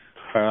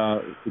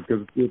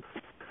because it's,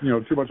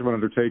 too much of an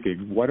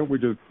undertaking. Why don't we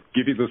just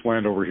give you this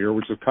land over here,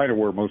 which is kind of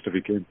where most of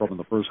you came from in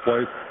the first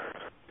place.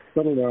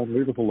 Settle down,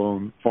 leave us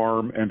alone,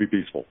 farm, and be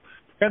peaceful.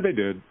 And they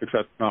did,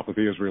 except not with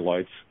the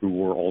Israelites, who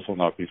were also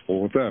not peaceful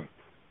with them,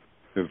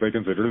 because they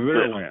considered it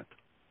their land.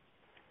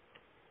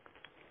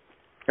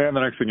 And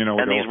the next thing you know...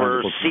 And these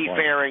were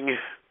seafaring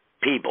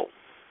people.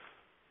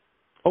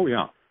 Oh,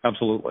 yeah.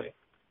 Absolutely.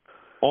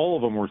 All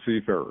of them were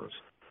seafarers.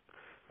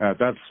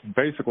 That's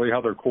basically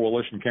how their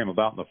coalition came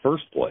about in the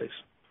first place.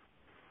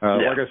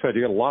 Like I said,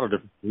 you had a lot of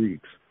different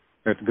Greeks.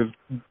 Because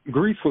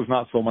Greece was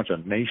not so much a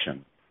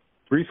nation.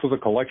 Greece was a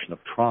collection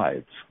of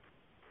tribes.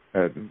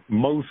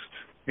 Most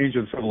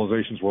ancient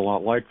civilizations were a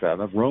lot like that.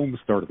 Rome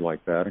started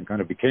like that and kind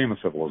of became a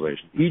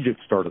civilization.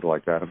 Egypt started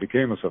like that and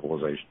became a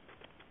civilization.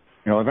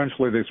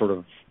 Eventually they sort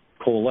of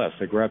coalesce.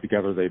 They grab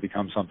together. They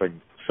become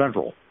something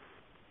central.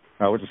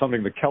 Which is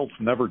something the Celts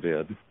never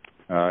did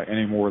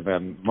any more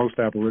than most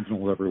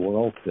Aboriginals everywhere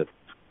else did.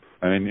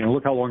 I mean,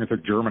 look how long it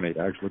took Germany to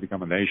actually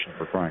become a nation,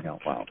 for crying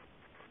out loud.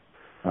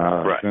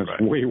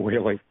 It's way, way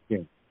late.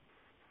 Yeah.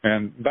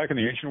 And back in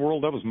the ancient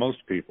world, that was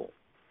most people.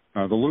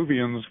 The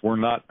Luvians were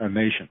not a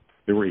nation.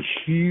 They were a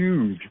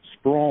huge,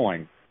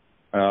 sprawling,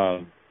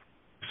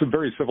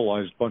 very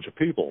civilized bunch of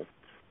people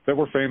that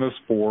were famous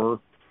for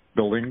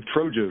building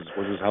Trojas,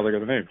 which is how they got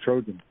the name,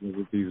 Trojans.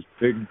 With these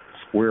big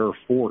square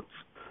forts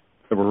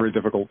that were very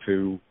difficult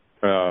to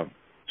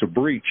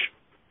breach.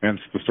 Hence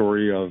the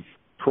story of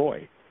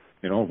Troy,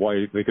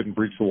 why they couldn't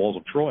breach the walls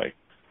of Troy.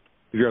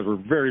 These guys were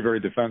very, very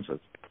defensive.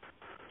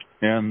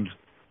 And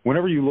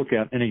whenever you look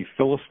at any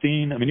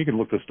Philistine, you can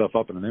look this stuff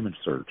up in an image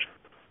search.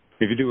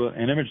 If you do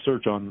an image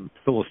search on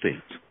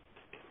Philistines,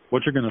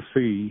 what you're going to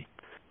see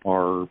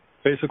are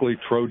basically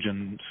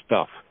Trojan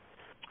stuff.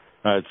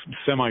 It's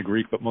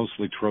semi-Greek, but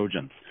mostly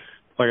Trojan.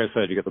 Like I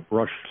said, you get the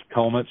brushed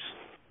helmets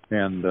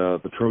and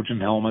the Trojan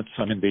helmets.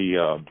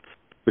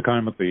 The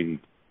kind with the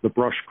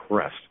brush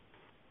crest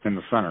in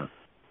the center.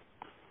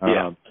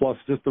 Plus,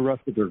 just the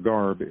rest of their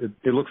garb.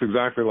 It looks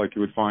exactly like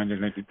you would find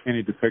in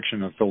any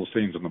depiction of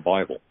Philistines in the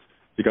Bible.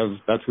 because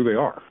that's who they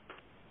are.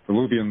 The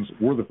Luvians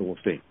were the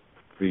Philistines.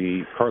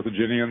 The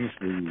Carthaginians,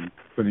 the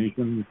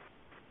Phoenicians,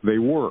 they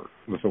were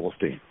the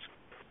Philistines.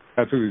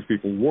 That's who these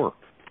people were.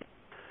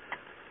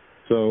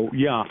 So,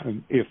 yeah,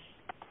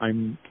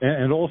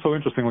 and also,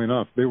 interestingly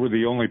enough, they were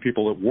the only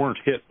people that weren't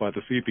hit by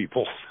the sea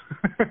people.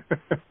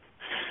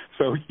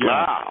 So, yeah,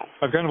 wow.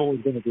 I've kind of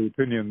always been of the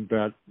opinion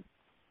that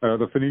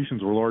the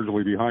Phoenicians were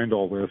largely behind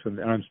all this, and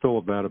I'm still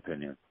of that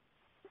opinion.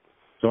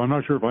 So I'm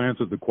not sure if I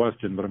answered the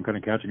question, but I'm kind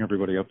of catching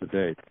everybody up to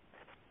date.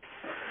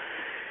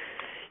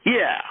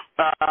 Yeah.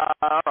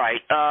 All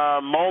right.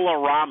 Mola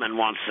Raman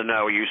wants to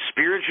know: are you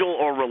spiritual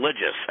or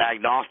religious,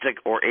 agnostic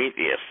or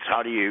atheist?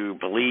 How do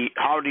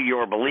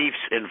your beliefs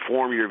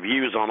inform your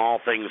views on all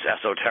things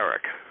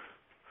esoteric?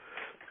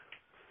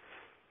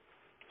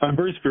 I'm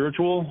very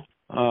spiritual.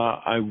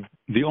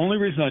 The only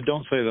reason I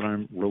don't say that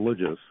I'm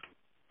religious,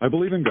 I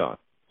believe in God.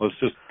 Let's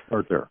just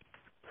start there.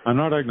 I'm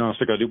not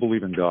agnostic. I do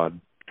believe in God.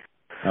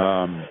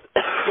 I'm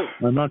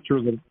not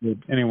sure that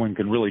anyone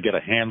can really get a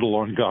handle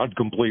on God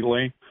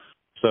completely.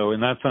 So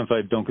in that sense,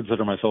 I don't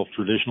consider myself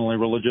traditionally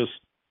religious.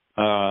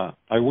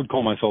 I would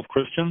call myself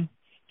Christian,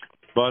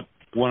 but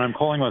when I'm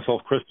calling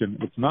myself Christian,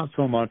 it's not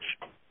so much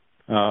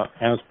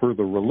as per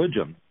the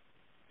religion,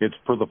 it's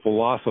per the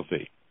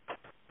philosophy.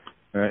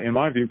 In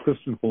my view,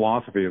 Christian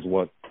philosophy is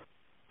what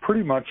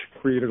pretty much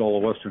created all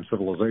of Western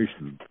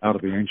civilization out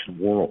of the ancient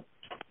world.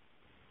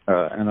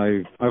 And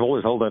I've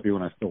always held that view,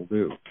 and I still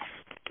do.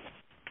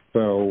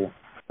 So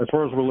as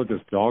far as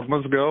religious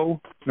dogmas go,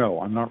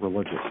 no, I'm not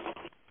religious.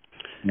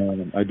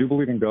 I do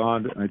believe in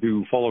God, and I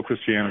do follow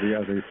Christianity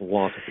as a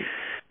philosophy.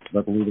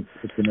 I believe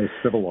it's the most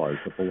civilized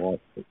of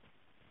philosophy.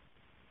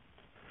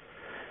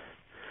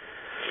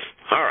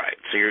 All right,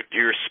 so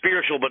you're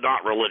spiritual but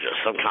not religious.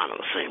 I'm kind of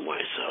the same way,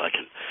 so I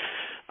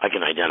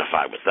can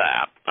identify with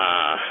that.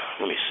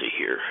 Let me see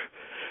here.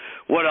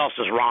 What else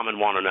does Raman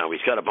want to know?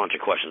 He's got a bunch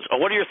of questions.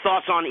 What are your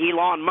thoughts on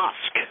Elon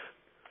Musk?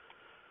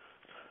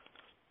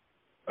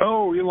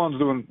 Oh, Elon's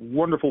doing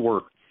wonderful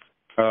work.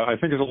 I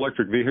think his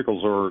electric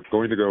vehicles are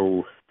going to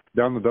go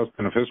down the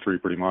dustbin of history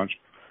pretty much.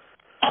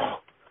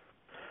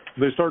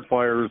 They start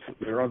fires.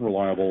 They're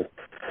unreliable.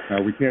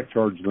 We can't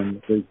charge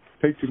them. They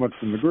take too much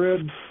from the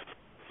grid.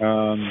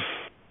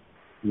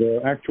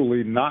 They're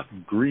actually not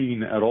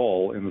green at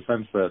all in the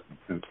sense that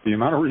the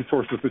amount of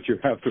resources that you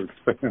have to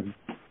expend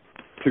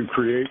to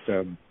create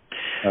them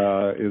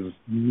is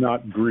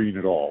not green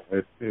at all.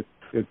 It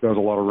does a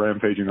lot of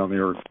rampaging on the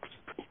earth.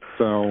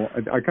 So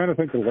I kind of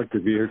think that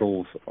electric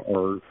vehicles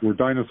were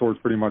dinosaurs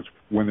pretty much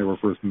when they were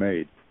first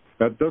made.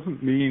 That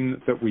doesn't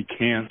mean that we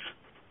can't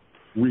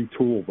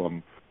retool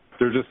them.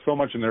 They're just so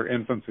much in their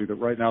infancy that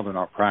right now they're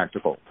not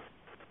practical.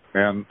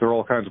 And there are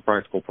all kinds of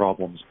practical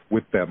problems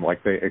with them,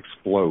 like they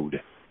explode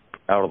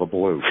out of the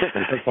blue.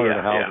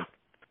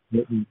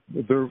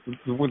 There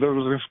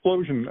was an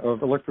explosion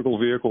of electrical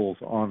vehicles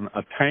on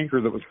a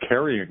tanker that was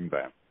carrying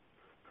them.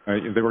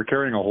 They were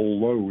carrying a whole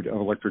load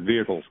of electric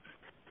vehicles.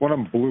 One of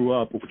them blew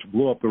up, which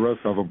blew up the rest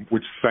of them,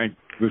 which sank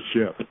the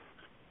ship.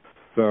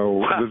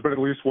 So there's been at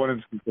least one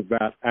instance of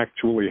that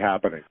actually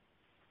happening.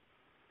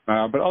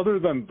 But other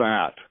than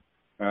that,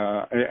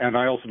 and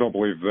I also don't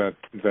believe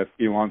that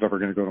Elon's ever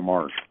going to go to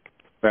Mars.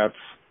 That's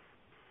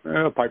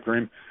a pipe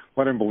dream.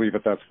 Let him believe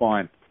it, that's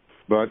fine.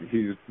 But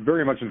he's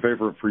very much in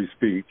favor of free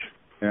speech,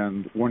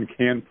 and one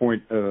can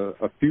point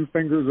a few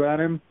fingers at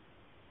him.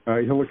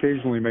 He'll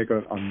occasionally make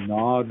a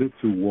nod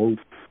to woke,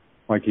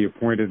 like he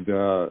appointed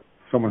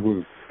someone who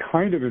is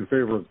kind of in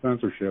favor of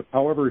censorship.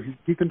 However,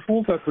 he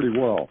controls that pretty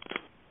well.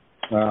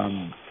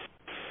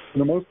 For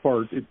the most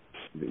part,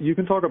 you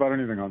can talk about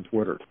anything on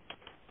Twitter.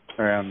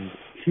 And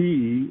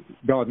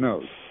God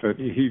knows, that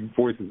he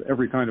voices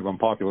every kind of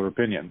unpopular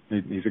opinion.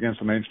 He's against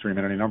the mainstream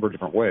in any number of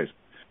different ways.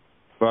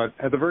 But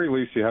at the very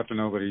least, you have to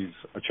know that he's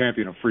a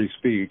champion of free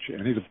speech,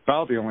 and he's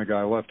about the only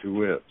guy left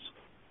who is.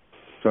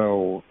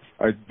 So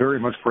I very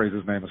much praise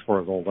his name as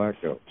far as all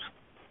that goes.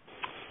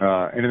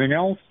 Anything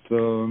else?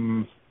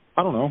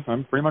 I don't know.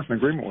 I'm pretty much in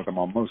agreement with him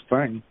on most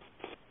things.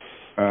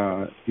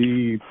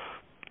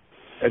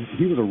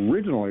 He was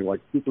originally like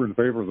super in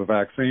favor of the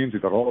vaccines. He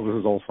thought, oh, this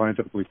is all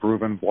scientifically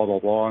proven, blah, blah,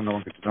 blah, no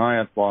one can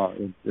deny it, blah,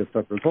 et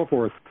cetera, and so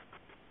forth.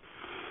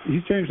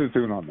 He's changed his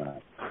tune on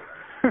that.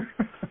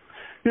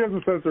 He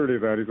hasn't censored any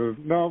of that. He says,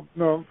 no,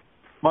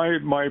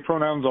 my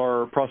pronouns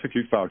are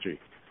prosecute Fauci.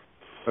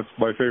 That's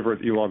my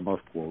favorite Elon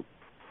Musk quote.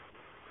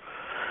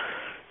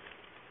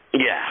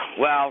 Yeah,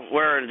 well,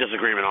 we're in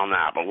disagreement on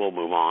that, but we'll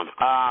move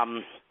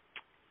on.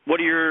 What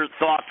are your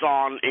thoughts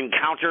on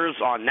Encounters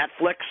on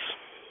Netflix?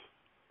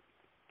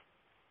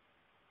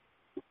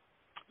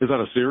 Is that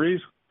a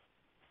series?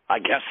 I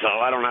guess so.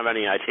 I don't have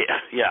any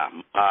idea. Yeah,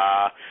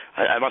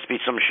 it must be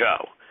some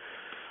show.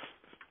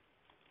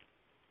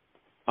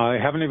 I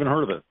haven't even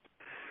heard of it.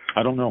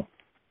 I don't know.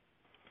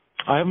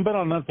 I haven't been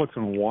on Netflix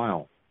in a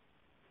while.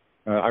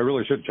 I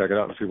really should check it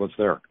out and see what's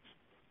there.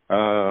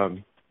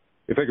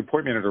 If they could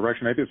point me in a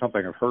direction, maybe it's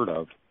something I've heard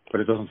of, but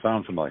it doesn't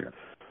sound familiar.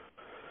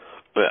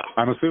 Yeah.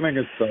 I'm assuming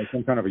it's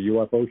some kind of a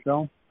UFO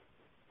show?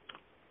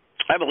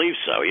 I believe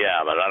so,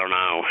 yeah, but I don't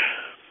know.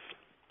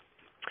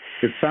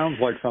 It sounds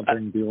like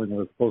something dealing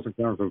with close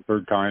encounters of the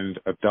third kind,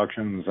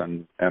 abductions,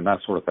 and that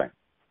sort of thing.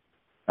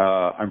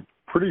 I'm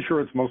pretty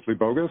sure it's mostly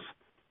bogus,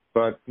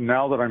 but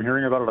now that I'm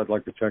hearing about it, I'd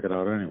like to check it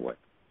out anyway.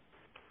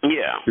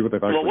 Yeah. See what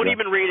they've Well, what have done. you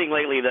been reading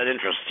lately that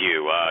interests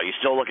you? You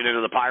still looking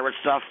into the pirate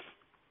stuff?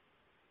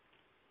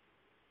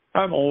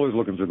 I'm always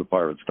looking through the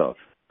pirate stuff.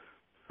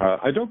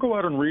 I don't go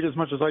out and read as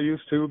much as I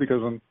used to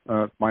because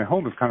my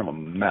home is kind of a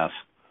mess.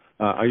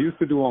 I used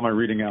to do all my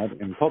reading out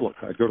in public.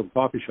 I'd go to the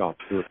coffee shop,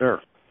 do it there.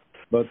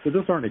 But there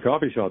just aren't any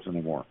coffee shops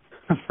anymore.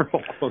 They're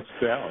all closed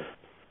down.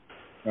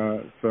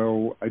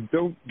 So I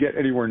don't get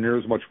anywhere near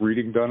as much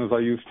reading done as I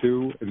used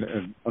to.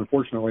 And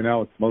unfortunately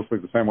now it's mostly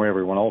the same way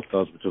everyone else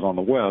does, which is on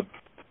the web.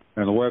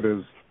 And the web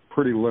is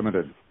pretty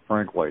limited,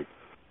 frankly.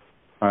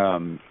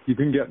 You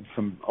can get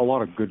a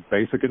lot of good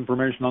basic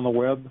information on the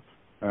web,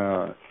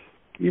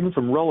 even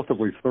some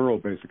relatively thorough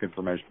basic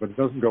information, but it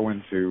doesn't go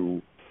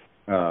into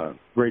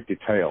great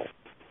detail.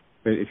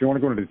 If you want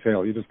to go into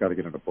detail, you just got to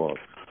get into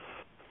books.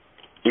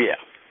 Yeah.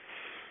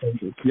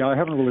 Yeah, I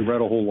haven't really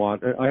read a whole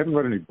lot. I haven't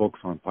read any books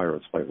on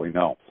pirates lately,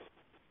 no.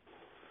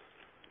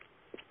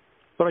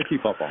 But I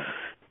keep up on it.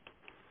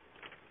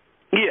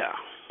 Yeah.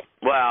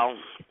 Well,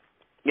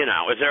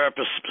 is there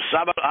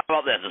how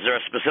about this? Is there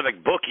a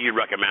specific book you'd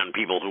recommend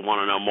people who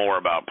want to know more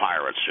about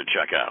pirates should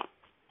check out?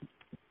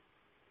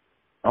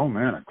 Oh,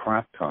 man, a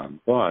crap ton.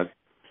 But,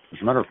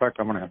 as a matter of fact,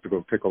 I'm going to have to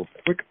go take a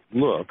quick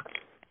look.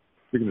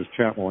 You can just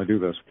chat while I do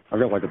this. I've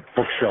got like a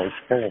bookshelf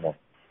full of them.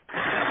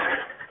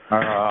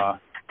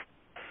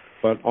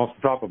 But off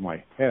the top of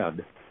my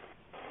head,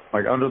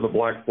 like Under the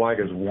Black Flag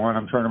is one.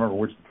 I'm trying to remember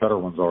which the better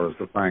ones are is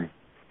the thing.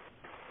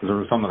 Because there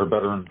are some that are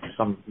better and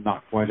some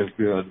not quite as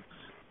good.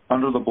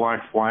 Under the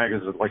Black Flag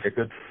is like a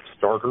good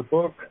starter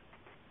book.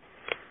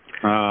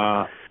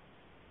 Hold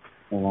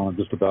on, I'm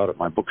just about at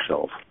my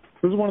bookshelf.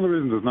 This is one of the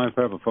reasons it's nice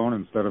to have a phone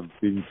instead of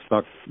being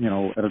stuck,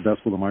 at a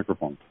desk with a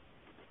microphone.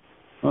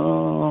 Where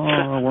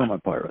are my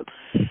pirates?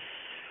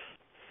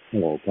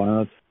 Hello,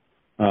 pirates.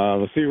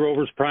 The Sea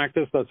Rovers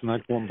Practice, that's an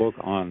excellent book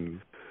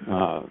on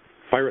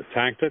pirate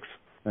tactics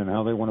and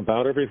how they went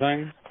about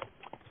everything.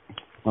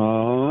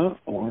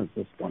 Where is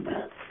this one?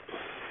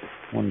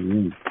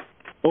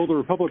 Oh, The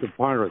Republic of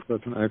Pirates,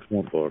 that's an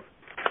excellent book.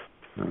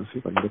 Let's see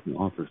if I can get the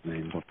author's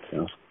name.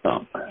 I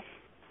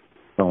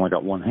only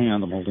got one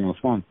hand, I'm holding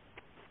this one.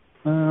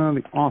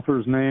 The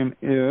author's name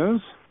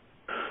is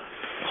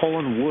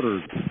Colin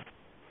Woodard.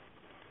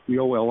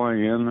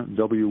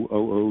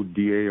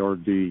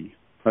 ColinWoodard.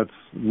 That's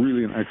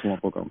really an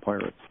excellent book on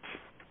pirates.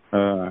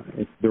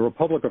 The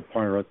Republic of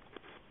Pirates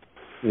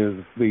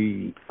is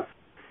the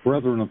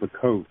Brethren of the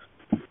Coast,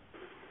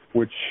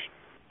 which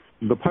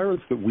the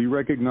pirates that we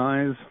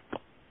recognize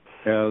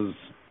as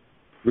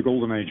the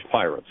Golden Age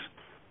pirates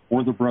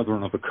were the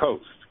Brethren of the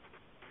Coast.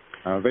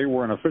 They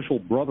were an official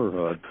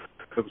brotherhood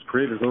that was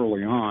created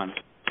early on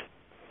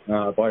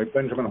by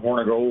Benjamin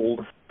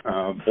Hornigold,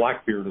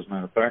 Blackbeard, as a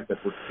matter of fact,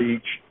 Edward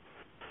Teach,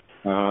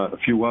 a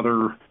few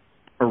other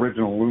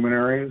original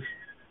luminaries.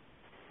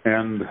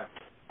 And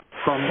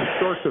from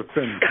start to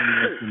finish,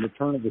 from the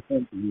turn of the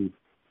century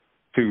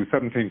to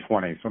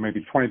 1720, so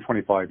maybe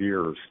 25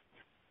 years,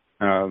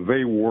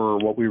 they were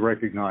what we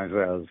recognize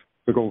as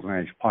the Golden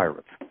Age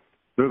pirates.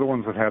 They're the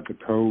ones that had the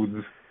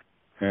codes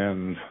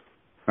and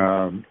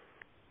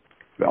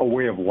a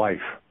way of life.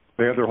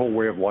 They had their whole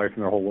way of life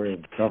and their whole way of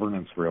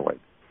governance, really.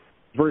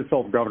 It's very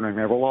self-governing.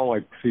 They have a lot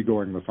like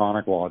seagoing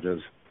Masonic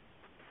lodges.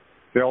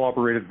 They all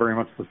operated very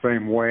much the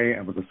same way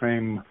and with the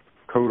same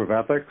code of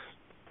ethics,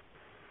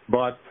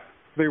 but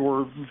they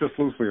were just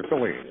loosely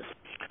affiliated.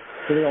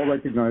 So they all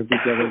recognized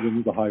each other. They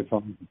knew the high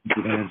times,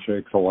 the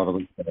handshakes, a lot of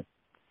them.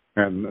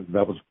 And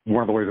that was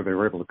one of the ways that they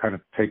were able to kind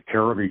of take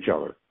care of each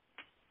other.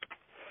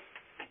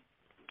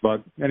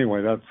 But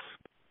anyway, that's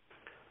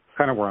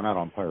kind of where I'm at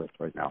on pirates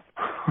right now.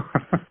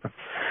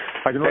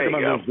 I can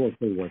recommend those books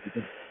anyway.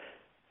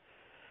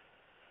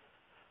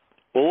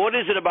 Well, what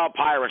is it about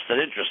pirates that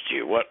interests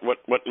you?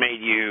 What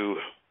made you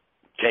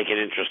take an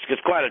interest?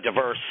 It's quite a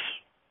diverse,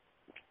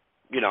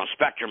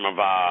 spectrum of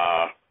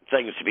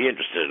things to be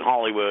interested in.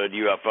 Hollywood,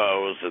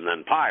 UFOs, and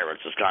then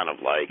pirates is kind of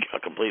like a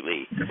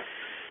completely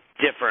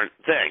different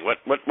thing. What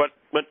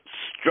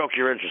stroked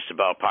your interest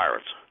about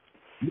pirates?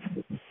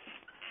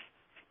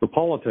 The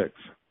politics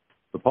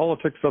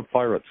of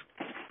pirates.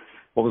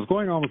 What was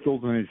going on with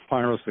Golden Age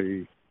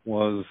piracy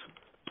was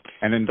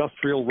an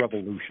industrial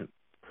revolution.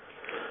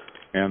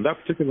 And that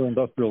particular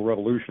industrial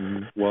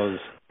revolution was,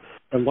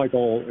 like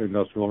all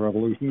industrial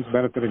revolutions,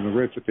 benefiting the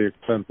rich at the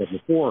expense of the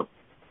poor.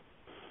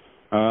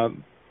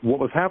 What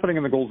was happening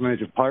in the Golden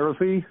Age of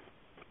piracy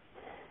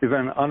is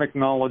an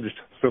unacknowledged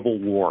civil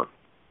war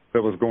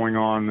that was going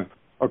on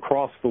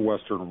across the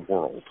Western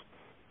world.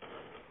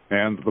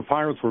 And the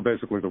pirates were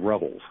basically the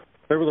rebels.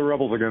 They were the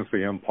rebels against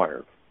the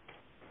empire.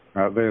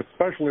 They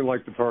especially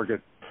liked to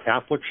target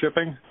Catholic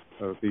shipping,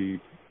 the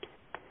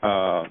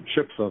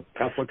ships of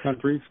Catholic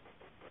countries.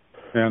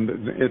 And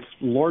it's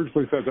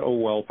largely said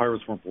that,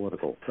 pirates weren't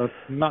political. That's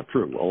not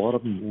true. A lot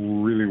of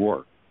them really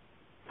were.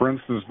 For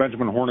instance,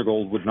 Benjamin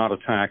Hornigold would not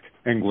attack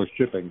English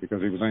shipping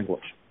because he was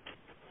English.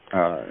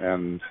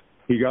 and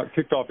he got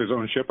kicked off his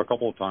own ship a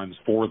couple of times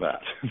for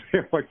that. They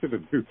elected a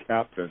new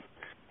captain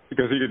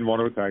because he didn't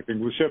want to attack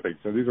English shipping.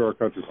 So these are our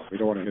countries. We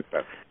don't want to hit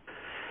that.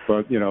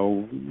 But, a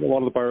lot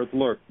of the pirates,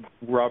 look,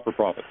 we're out for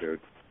profit, dude.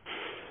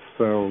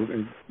 So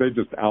they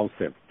just oust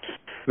him.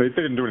 They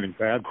didn't do anything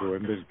bad to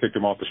him. They just kicked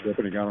him off the ship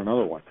and he got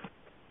another one.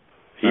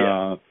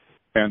 Yeah.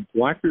 And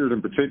Blackbeard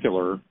in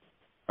particular,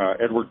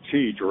 Edward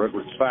Teach or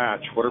Edward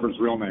Thatch, whatever his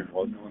real name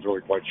was, no one's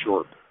really quite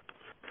sure.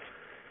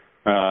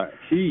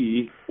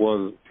 He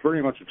was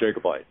very much a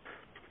Jacobite.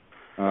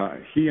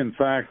 He, in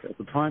fact, at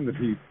the time that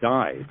he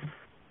died,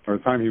 or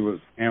the time he was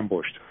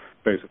ambushed,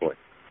 basically,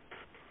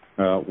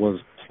 was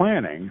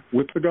planning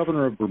with the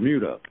governor of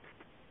Bermuda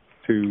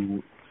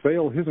to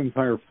sail his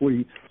entire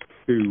fleet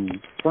to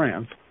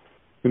France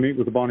to meet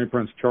with the Bonnie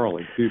Prince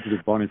Charlie,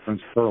 fugitive Bonnie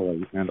Prince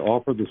Charlie, and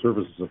offer the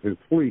services of his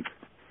fleet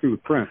to the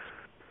prince.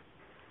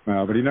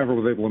 But he never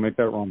was able to make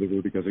that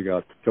rendezvous because he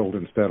got killed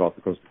instead off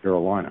the coast of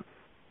Carolina.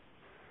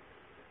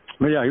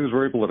 But yeah, he was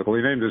very political.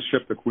 He named his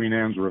ship the Queen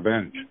Anne's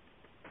Revenge.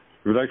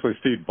 It was actually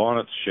Stede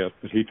Bonnet's ship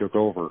that he took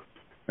over.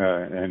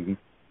 And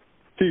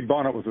Stede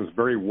Bonnet was this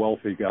very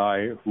wealthy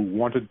guy who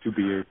wanted to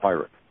be a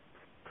pirate.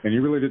 And he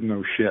really didn't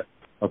know shit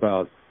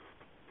about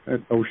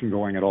ocean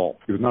going at all.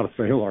 He was not a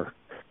sailor.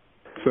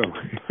 So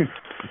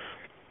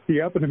he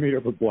happened to meet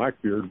up with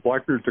Blackbeard.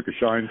 Blackbeard took a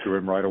shine to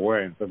him right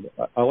away and said,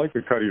 I like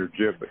the cut of your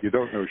jib, but you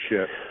don't know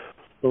shit.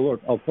 So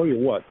look, I'll tell you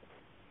what.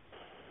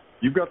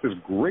 You've got this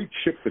great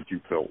ship that you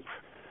built,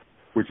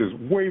 which is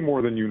way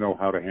more than you know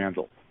how to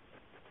handle.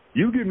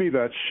 You give me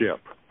that ship,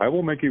 I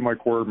will make you my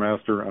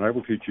quartermaster, and I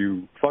will teach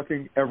you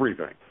fucking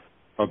everything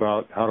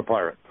about how to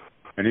pirate.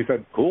 And he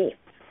said, cool.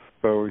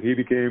 So he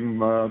became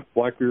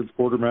Blackbeard's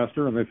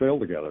quartermaster, and they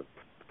sailed together.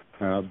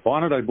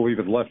 Bonnet, I believe,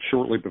 had left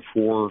shortly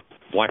before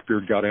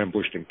Blackbeard got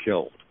ambushed and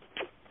killed.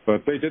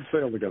 But they did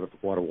sail together for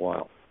quite a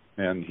while.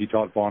 And he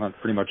taught Bonnet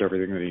pretty much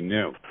everything that he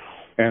knew.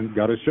 And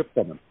got his ship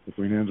from him, the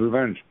Queen Anne's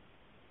Revenge.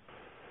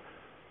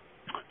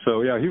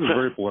 So, yeah, he was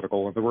very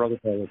political, and there were other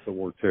pilots that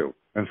were too.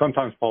 And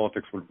sometimes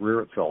politics would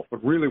rear itself.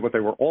 But really what they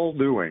were all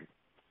doing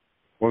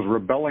was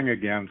rebelling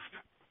against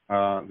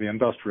the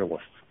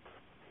industrialists.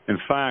 In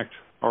fact,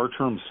 our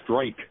term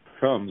strike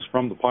comes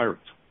from the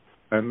pirates.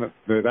 And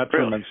that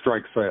term meant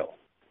strike sail.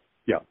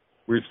 Yeah,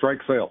 we strike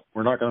sail.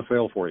 We're not going to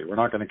sail for you. We're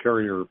not going to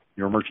carry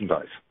your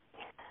merchandise.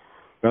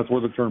 That's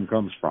where the term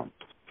comes from.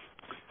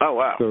 Oh,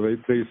 wow. So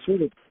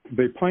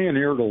they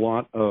pioneered a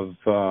lot of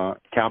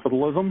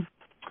capitalism.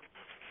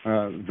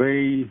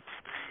 They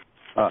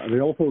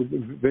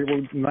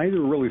were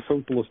neither really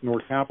socialist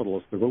nor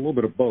capitalist. They were a little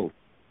bit of both.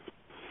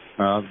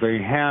 They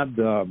had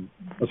a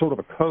sort of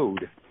a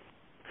code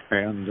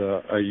and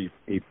a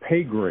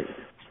pay grade.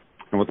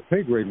 And what the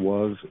pay grade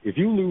was, if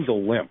you lose a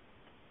limb,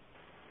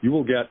 you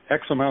will get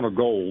X amount of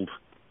gold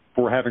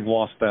for having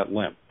lost that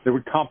limb. They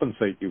would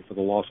compensate you for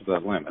the loss of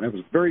that limb. And it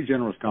was very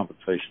generous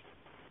compensation.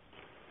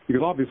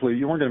 Because obviously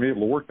you weren't going to be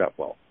able to work that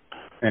well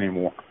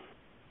anymore.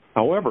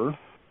 However,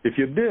 if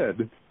you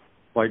did,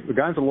 like the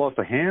guys that lost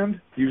a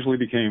hand usually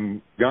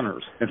became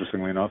gunners,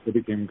 interestingly enough. They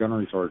became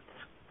gunnery sergeants.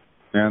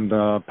 And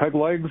peg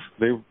legs,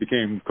 they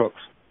became cooks.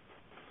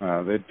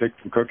 They'd take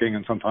some cooking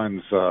and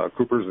sometimes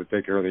coopers would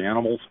take care of the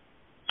animals.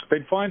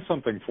 They'd find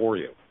something for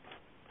you.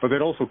 But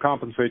they'd also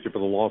compensate you for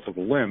the loss of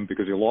the limb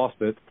because you lost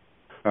it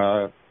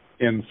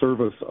in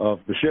service of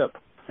the ship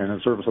and in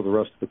service of the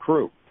rest of the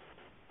crew.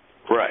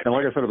 Right. And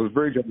like I said, it was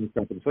very generous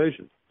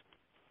compensation.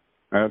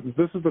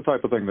 This is the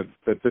type of thing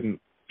that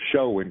didn't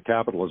show in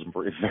capitalism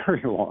for a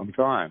very long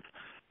time.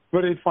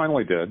 But it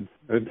finally did.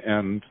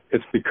 And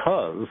it's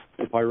because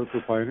the pirates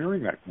were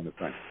pioneering that kind of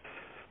thing.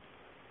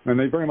 And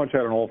they very much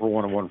had an all for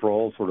one and one for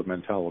all sort of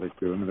mentality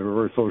to them. And they were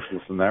very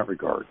socialist in that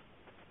regard.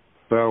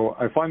 So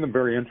I find them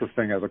very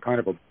interesting as a kind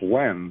of a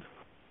blend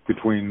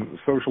between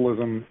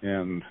socialism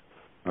and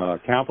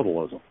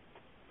capitalism.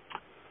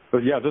 But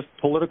yeah, just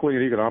politically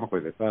and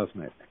economically, they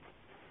fascinate me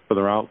for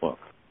their outlook.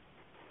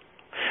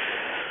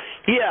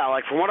 Yeah,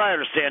 like from what I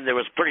understand, it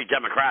was pretty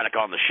democratic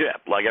on the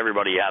ship. Like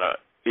everybody had an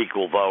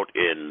equal vote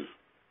in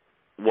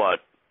what,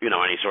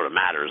 any sort of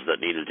matters that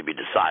needed to be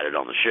decided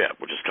on the ship,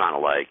 which is kind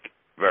of like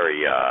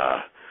very,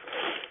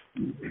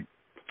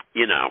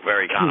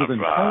 very kind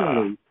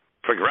of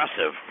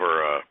progressive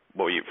for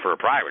a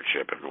private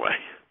ship in a way.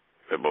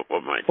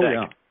 What might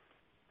think?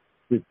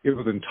 Yeah. It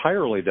was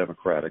entirely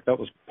democratic. That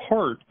was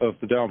part of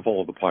the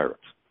downfall of the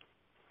pirates.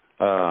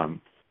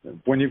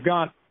 When you've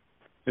got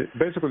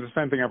basically the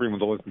same thing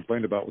everyone's always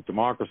complained about with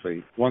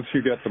democracy, once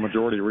you get the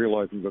majority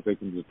realizing that they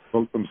can just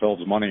vote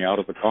themselves money out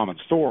of the common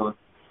store,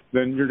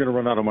 then you're going to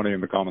run out of money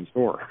in the common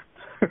store.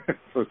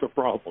 So it's a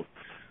problem.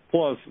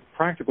 Plus,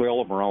 practically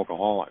all of them are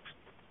alcoholics.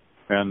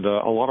 And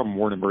a lot of them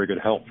weren't in very good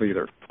health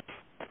either.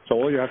 So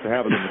all you have to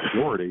have is a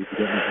majority to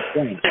get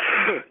them to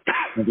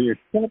and the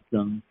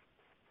exception,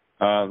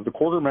 the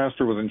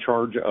quartermaster was in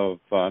charge of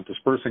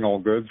dispersing all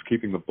goods,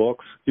 keeping the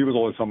books. He was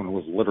always someone who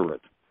was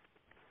literate.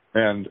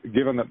 And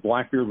given that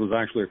Blackbeard was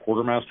actually a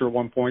quartermaster at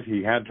one point,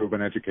 he had to have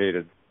been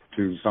educated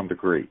to some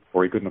degree,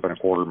 or he couldn't have been a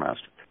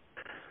quartermaster.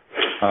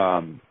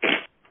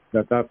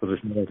 that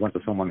position always went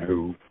to someone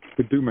who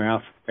could do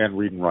math and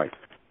read and write.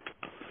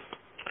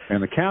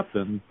 And the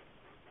captain's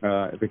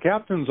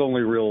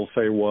only real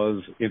say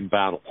was in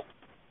battle.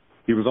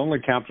 He was only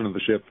captain of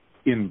the ship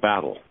in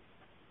battle.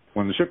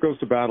 When the ship goes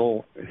to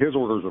battle, his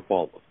orders are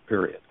followed,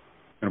 period.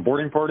 In a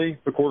boarding party,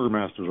 the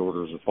quartermaster's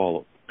orders are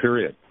followed,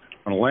 period.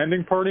 On a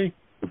landing party,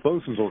 the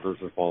bosun's orders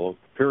are followed,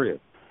 period.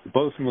 The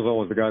bosun was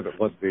always the guy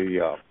that led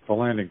the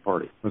landing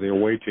party, or the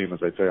away team, as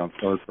they say on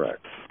Star Trek.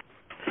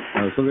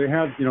 So they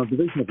had,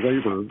 division of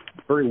labor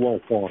very well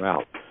thought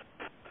out.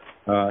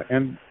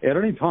 And at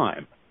any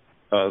time,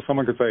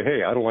 someone could say,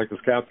 hey, I don't like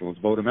this captain, let's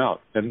vote him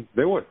out. And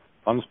they would,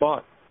 on the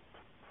spot.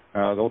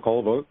 They'll call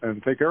a vote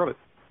and take care of it.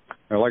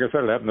 Like I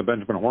said, it happened to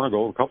Benjamin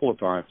Hornigold a couple of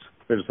times.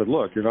 They just said,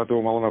 look, you're not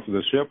doing well enough for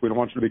this ship. We don't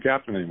want you to be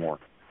captain anymore.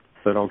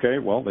 Said, okay,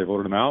 well, they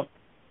voted him out.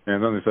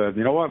 And then they said,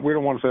 you know what, we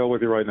don't want to sail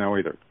with you right now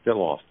either. Get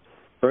lost.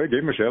 So they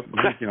gave him a ship, and,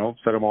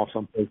 set him off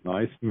someplace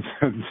nice, and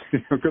said,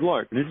 good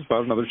luck. And he just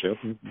found another ship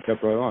and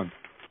kept right on.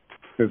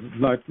 It's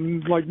not,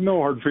 like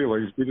no hard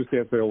feelings. We just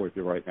can't sail with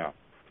you right now.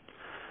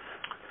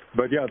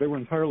 But, yeah, they were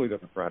entirely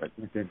democratic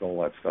when it came to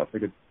all that stuff. They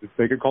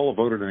could call a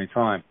vote at any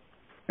time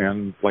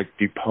and,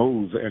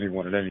 depose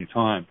anyone at any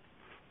time,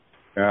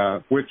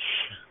 which,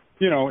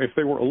 if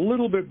they were a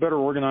little bit better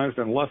organized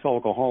and less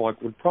alcoholic,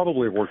 would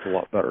probably have worked a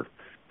lot better.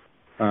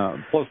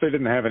 Plus, they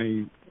didn't have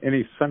any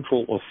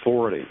central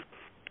authority.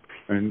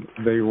 And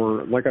they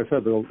were, like I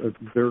said,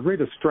 their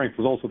greatest strength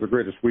was also their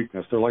greatest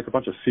weakness. They're like a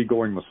bunch of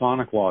seagoing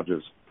Masonic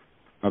lodges.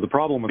 Now, the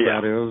problem with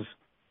that is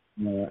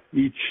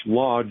each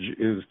lodge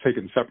is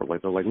taken separately.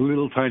 They're like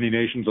little tiny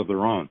nations of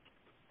their own.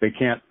 They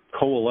can't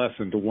coalesce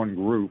into one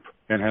group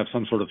and have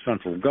some sort of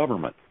central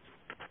government.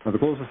 Now, the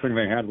closest thing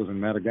they had was in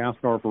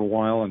Madagascar for a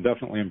while and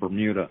definitely in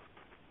Bermuda,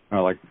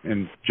 like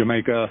in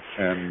Jamaica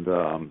and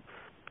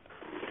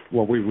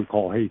what we would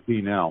call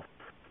Haiti now.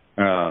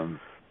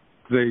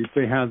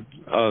 They had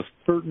a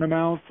certain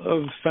amount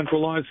of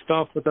centralized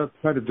stuff, but that's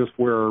kind of just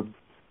where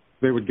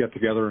they would get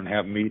together and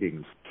have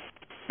meetings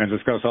and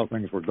discuss how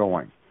things were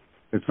going.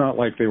 It's not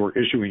like they were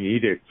issuing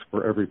edicts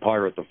for every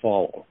pirate to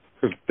follow,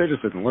 because they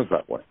just didn't live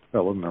that way.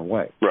 That wasn't their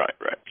way. Right.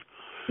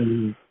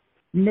 And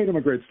it made them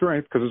a great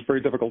strength because it's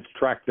very difficult to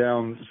track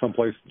down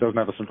someplace that doesn't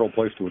have a central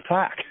place to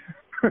attack.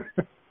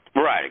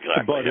 Right,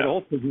 exactly. But it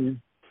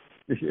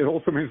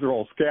also means they're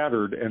all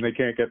scattered and they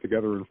can't get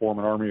together and form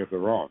an army of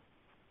their own.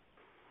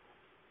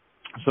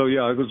 So,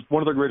 yeah, it was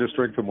one of their greatest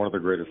strengths and one of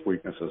their greatest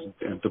weaknesses,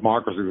 and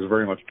democracy was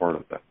very much part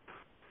of that.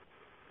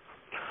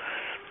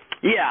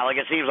 Yeah,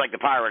 it seems like the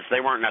pirates,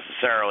 they weren't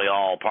necessarily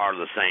all part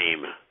of the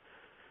same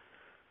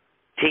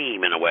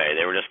team in a way.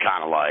 They were just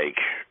kind of like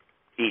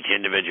each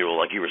individual,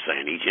 like you were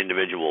saying, each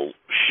individual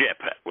ship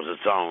was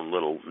its own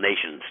little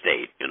nation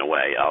state in a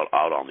way out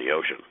on the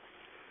ocean.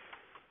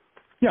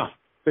 Yeah,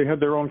 they had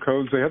their own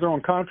codes. They had their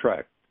own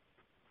contract.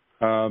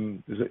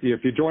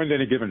 If you joined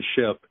any given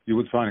ship, you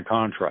would sign a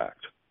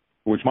contract,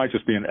 which might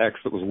just be an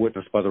X that was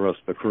witnessed by the rest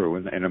of the crew,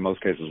 and in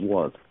most cases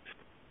was.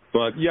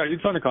 But, yeah,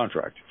 you'd sign a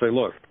contract. You'd say,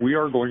 look, we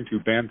are going to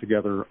band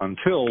together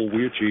until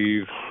we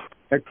achieve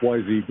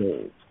XYZ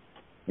goals.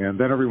 And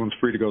then everyone's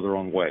free to go their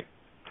own way.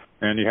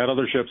 And you had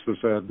other ships that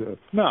said,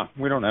 no,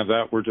 we don't have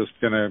that. We're just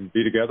going to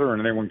be together,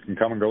 and anyone can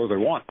come and go as they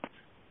want.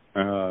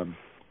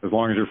 As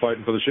long as you're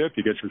fighting for the ship,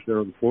 you get your share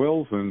of the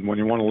spoils, and when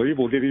you want to leave,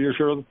 we'll give you your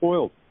share of the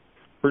spoils.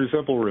 Pretty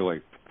simple,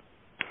 really.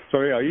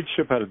 So, yeah, each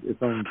ship had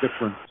its own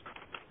different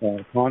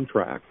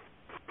contract,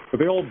 but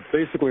they all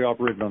basically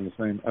operated on the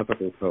same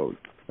ethical code,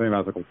 same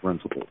ethical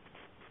principles.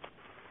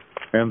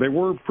 And they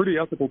were pretty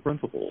ethical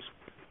principles.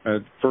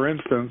 For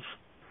instance,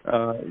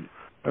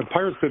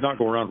 pirates did not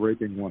go around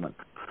raping women.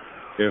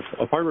 If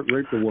a pirate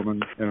raped a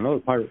woman and another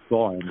pirate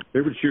saw him,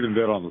 they would shoot him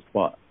dead on the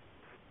spot.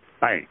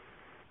 Bang.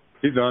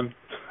 He's done.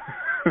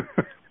 It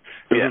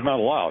was not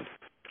allowed.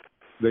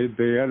 They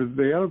had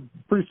a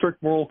pretty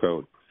strict moral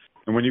code.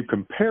 And when you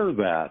compare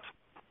that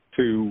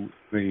to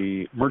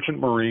the Merchant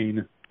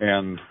Marine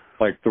and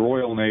the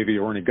Royal Navy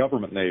or any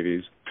government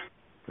navies,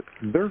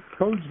 their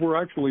codes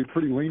were actually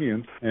pretty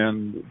lenient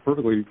and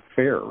perfectly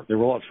fair. They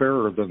were a lot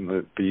fairer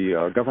than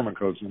the government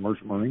codes and the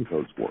Merchant Marine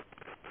codes were.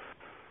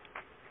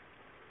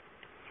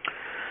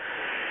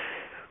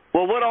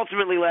 Well, what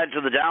ultimately led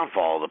to the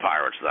downfall of the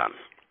pirates then?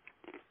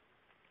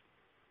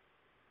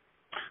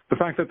 The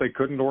fact that they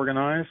couldn't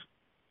organize,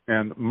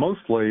 and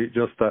mostly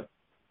just that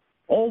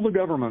all the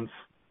governments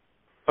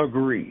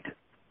agreed.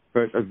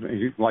 But,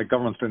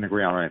 governments didn't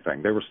agree on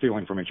anything. They were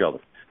stealing from each other.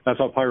 That's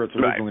how pirates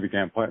originally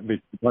became pirates.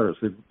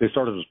 They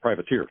started as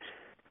privateers.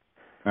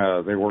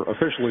 They were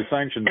officially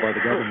sanctioned by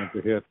the government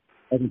to hit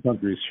other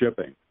countries'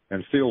 shipping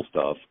and steal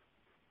stuff.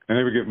 And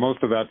they would give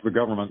most of that to the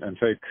government and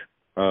take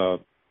a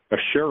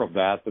share of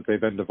that they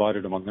then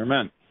divided among their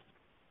men.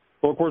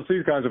 Well, of course,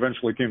 these guys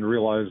eventually came to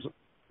realize,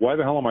 why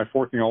the hell am I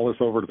forking all this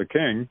over to the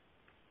king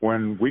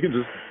when we can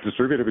just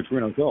distribute it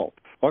between ourselves?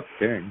 Fuck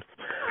king.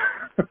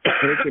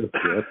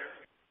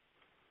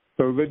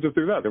 So they just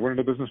do that. They went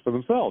into business for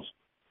themselves.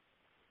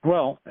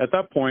 Well, at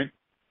that point,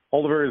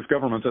 all the various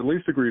governments at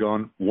least agreed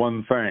on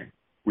one thing.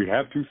 We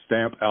have to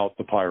stamp out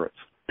the pirates,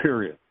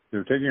 period.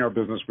 They're taking our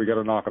business. We got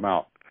to knock them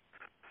out.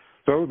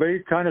 So they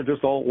kind of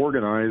just all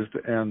organized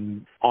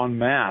and en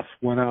masse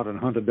went out and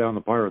hunted down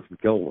the pirates and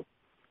killed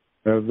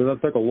them. That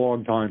took a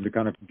long time to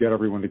kind of get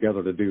everyone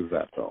together to do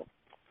that, though.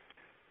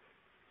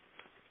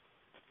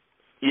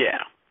 Yeah.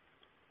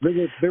 Well,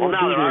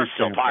 now there are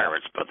still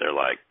pirates, but they're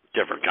like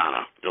different kind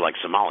of. They're like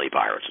Somali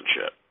pirates and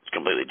shit. It's a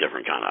completely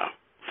different kind of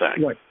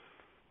thing. Right.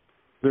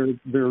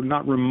 They're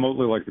not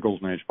remotely like the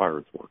Golden Age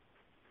pirates were.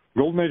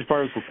 Golden Age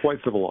pirates were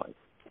quite civilized.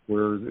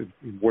 When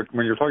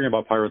you're talking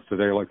about pirates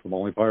today, like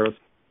Somali pirates,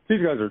 these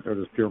guys are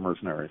just pure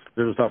mercenaries.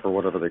 They're just out for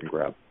whatever they can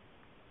grab.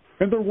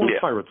 And there were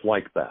pirates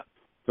like that.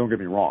 Don't get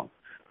me wrong.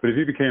 But if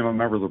you became a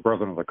member of the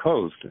Brethren of the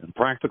Coast, and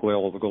practically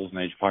all of the Golden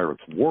Age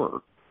pirates were,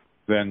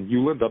 then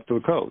you lived up to the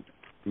code.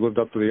 You lived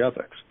up to the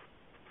ethics.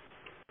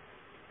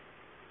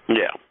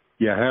 Yeah.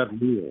 You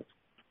had rules.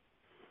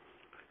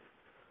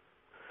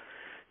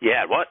 You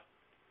had what?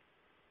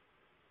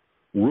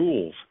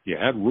 Rules. You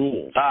had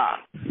rules. Ah.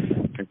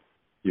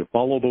 You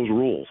follow those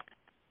rules.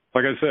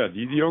 Like I said,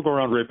 you don't go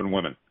around raping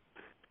women.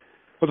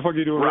 What the fuck are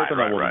you doing raping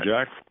that woman,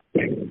 Jack?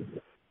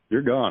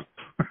 You're gone.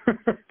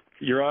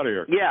 You're out of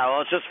here. Yeah,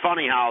 well, it's just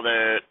funny how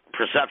the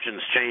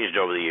perception's changed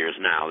over the years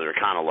now. They're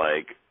kind of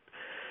like,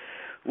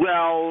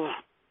 well,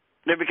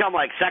 they've become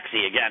like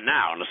sexy again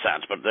now in a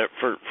sense, but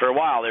for a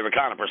while they were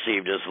kind of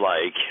perceived as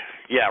like,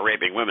 yeah,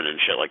 raping women and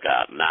shit like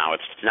that. And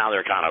now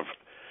they're kind of,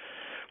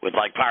 with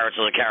like Pirates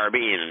of the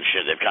Caribbean and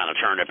shit, they've kind of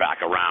turned it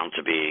back around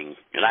to being,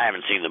 and I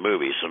haven't seen the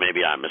movie, so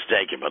maybe I'm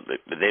mistaken, but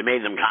they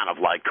made them kind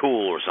of like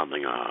cool or something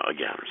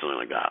again, or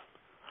something like that.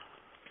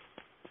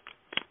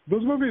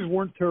 Those movies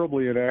weren't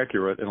terribly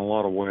inaccurate in a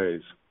lot of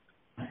ways.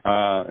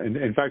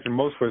 In fact, in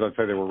most ways, I'd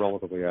say they were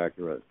relatively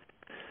accurate.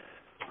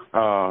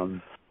 And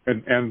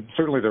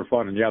certainly they're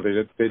fun, and yeah,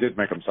 they did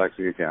make them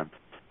sexy again.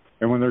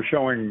 And when they're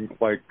showing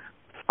like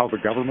how the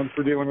governments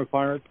were dealing with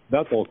pirates,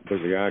 that's all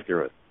completely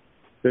accurate.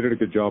 They did a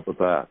good job with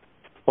that.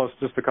 Plus,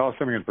 just the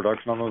costuming and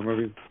production on those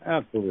movies,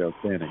 absolutely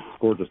outstanding.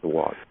 It's gorgeous to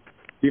watch.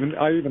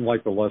 I even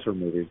like the lesser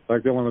movies.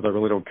 Like the only ones I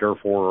really don't care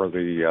for are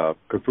the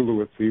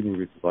Cthulhu at Sea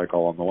movies, as I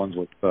call them, the ones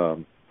with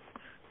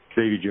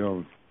Davy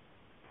Jones.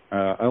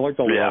 I liked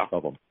all the rest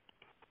of them.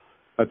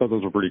 I thought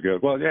those were pretty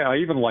good. Well, yeah, I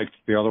even liked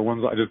the other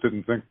ones. I just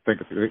didn't think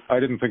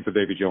the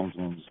Davy Jones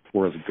ones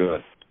were as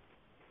good.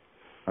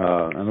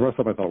 And the rest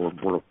of them I thought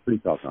were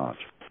pretty top notch.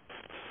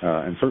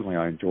 And certainly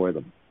I enjoy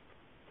them.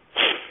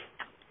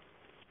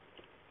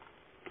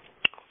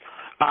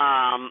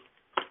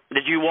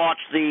 Did you watch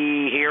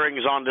the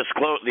hearings on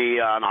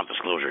not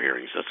disclosure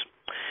hearings?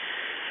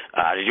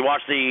 Did you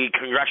watch the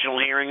congressional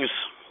hearings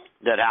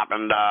that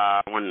happened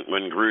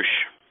when Grush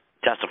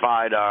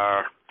testified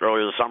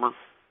earlier this summer?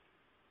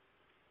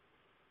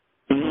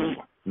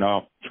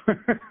 No,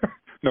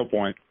 no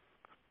point.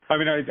 I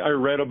mean, I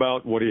read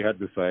about what he had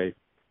to say.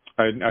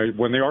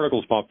 When the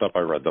articles popped up, I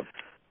read them.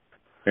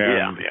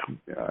 And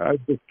I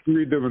just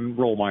read them and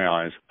roll my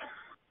eyes.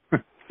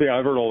 Yeah,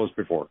 I've heard all this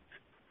before.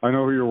 I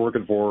know who you're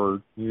working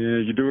for.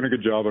 Yeah, you're doing a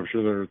good job. I'm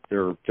sure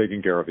they're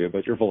taking care of you,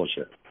 but you're full of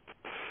shit.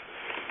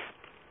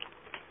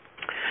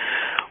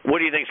 What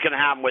do you think's going to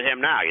happen with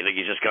him now? You think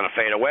he's just going to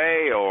fade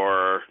away,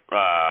 or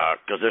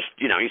because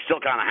he's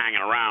still kind of hanging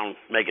around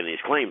making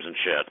these claims and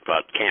shit,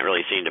 but can't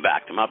really seem to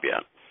back them up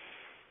yet.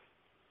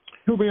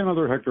 He'll be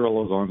another Hector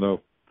Elizondo.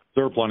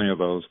 There are plenty of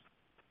those.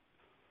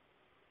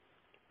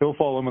 He'll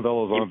fall in with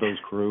Elizondo's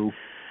crew.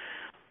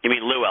 You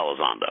mean Lou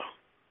Elizondo?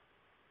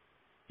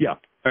 Yeah.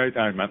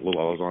 I meant Lou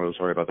Elizondo.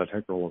 Sorry about that.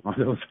 Hector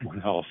Elizondo is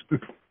someone else.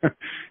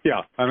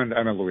 Yeah, I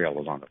meant Louis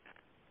Elizondo.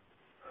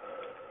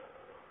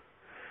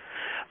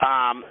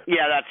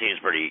 Yeah, that seems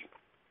pretty.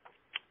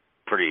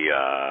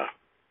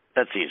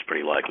 That seems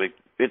pretty likely.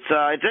 It's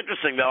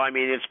interesting though. I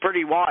mean, it's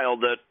pretty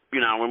wild that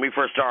when we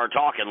first started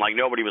talking, like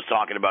nobody was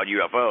talking about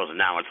UFOs, and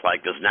now it's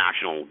like this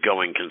national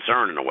going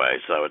concern in a way.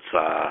 So it's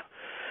the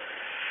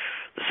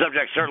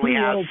subject certainly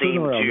has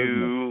seemed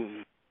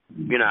to,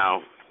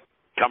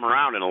 come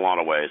around in a lot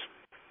of ways.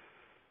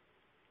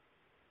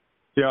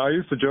 Yeah, I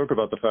used to joke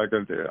about the fact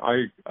that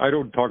I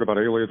don't talk about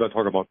aliens, I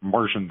talk about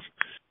Martians.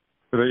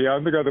 Yeah,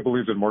 I'm the guy that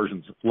believes in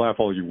Martians. Laugh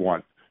all you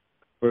want.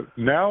 But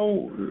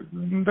now,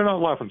 they're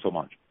not laughing so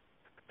much.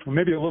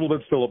 Maybe a little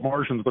bit still at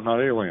Martians, but not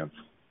aliens.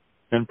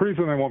 And pretty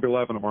soon they won't be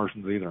laughing at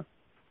Martians either.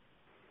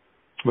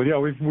 But yeah,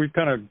 we've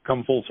kind of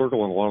come full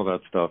circle in a lot of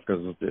that stuff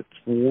because it's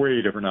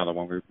way different now than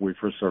when we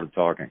first started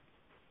talking.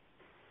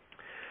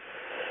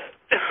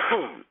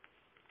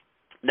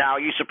 Now, are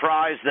you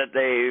surprised that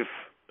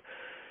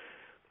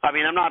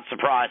I'm not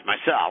surprised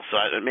myself, so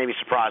maybe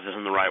surprised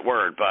isn't the right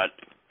word, but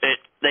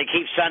they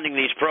keep sending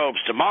these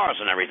probes to Mars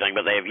and everything,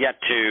 but they've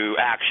yet to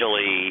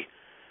actually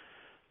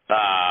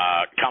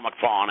come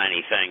upon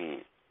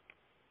anything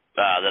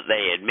that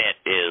they admit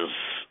is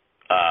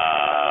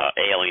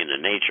alien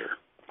in nature.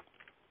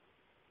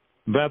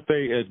 That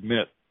they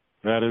admit.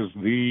 That is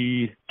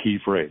the key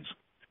phrase.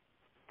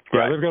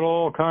 Yeah, they've got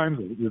all kinds.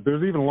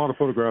 There's even a lot of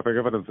photographic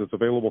evidence that's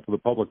available for the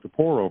public to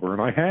pore over,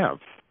 and I have.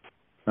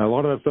 Now, a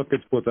lot of that stuff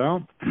gets put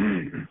down,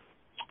 and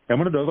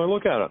when it does, I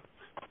look at it.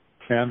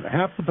 And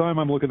half the time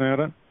I'm looking at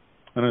it,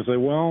 And I say,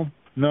 well,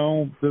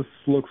 no, this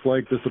looks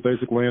like this is a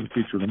basic land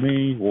feature to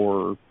me,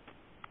 or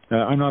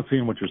I'm not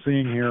seeing what you're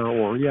seeing here,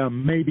 or yeah,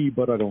 maybe,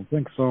 but I don't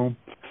think so.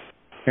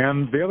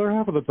 And the other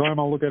half of the time,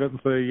 I'll look at it and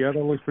say, yeah,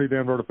 that looks pretty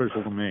damn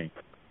artificial to me.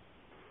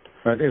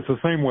 It's the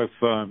same with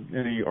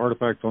any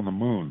artifacts on the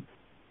moon.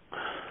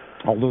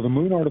 Although the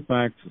moon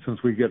artifacts,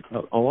 since we get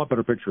a lot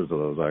better pictures of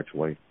those,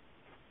 actually,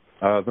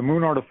 the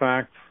moon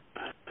artifacts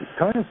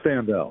kind of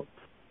stand out.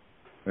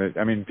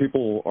 I mean,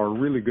 people are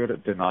really good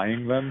at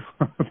denying them,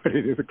 but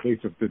it is a case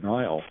of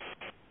denial.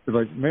 It's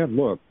like, man,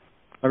 look,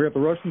 I've got the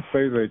Russian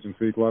Space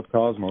Agency,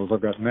 Cosmos,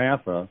 I've got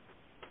NASA,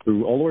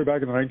 who all the way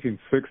back in the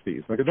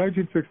 1960s, like in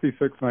 1966,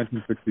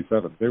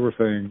 1967, they were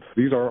saying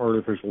these are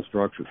artificial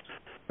structures.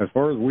 As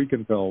far as we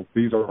can tell,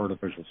 these are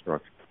artificial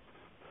structures.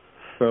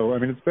 So, I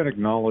mean, it's been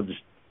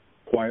acknowledged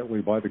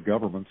quietly by the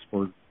governments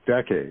for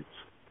decades.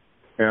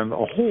 And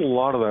a whole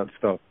lot of that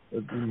stuff,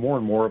 more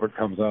and more of it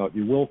comes out.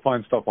 You will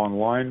find stuff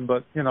online,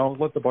 but, you know,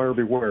 let the buyer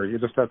beware. You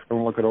just have to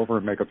go look it over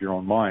and make up your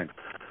own mind.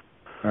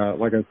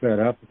 Like I said,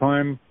 half the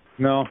time,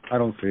 no, I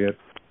don't see it.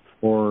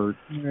 Or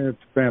it's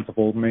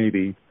fanciful,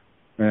 maybe.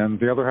 And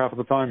the other half of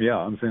the time, yeah,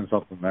 I'm seeing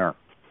something there.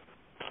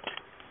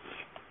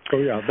 So,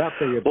 yeah, that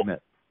they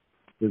admit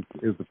is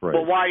the phrase.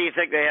 Well, why do you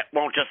think they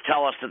won't just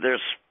tell us that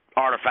there's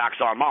artifacts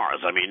on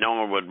Mars? I mean, no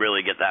one would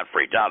really get that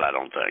freaked out, I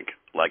don't think.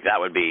 Like, that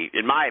would be,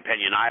 in my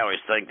opinion, I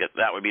always think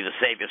that would be the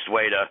safest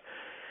way to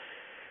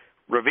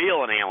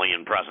reveal an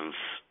alien presence.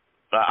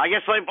 I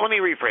guess let me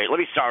rephrase. Let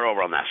me start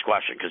over on that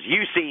question, because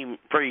you seem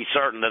pretty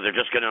certain that they're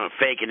just going to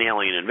fake an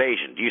alien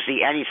invasion. Do you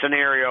see any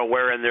scenario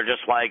wherein they're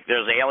just like,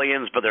 there's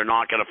aliens, but they're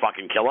not going to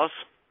fucking kill us?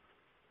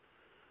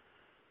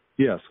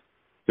 Yes,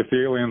 if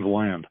the aliens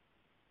land.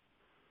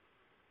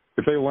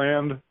 If they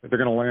land, if they're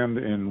going to land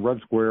in Red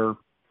Square,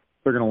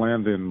 they're going to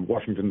land in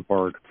Washington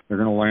Park, they're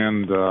going to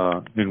land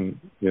in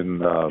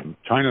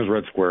China's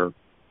Red Square,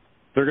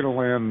 they're going to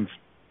land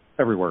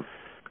everywhere.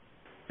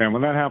 And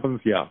when that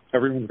happens, yeah,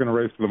 everyone's going to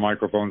race to the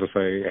microphone to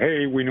say,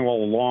 hey, we knew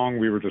all along,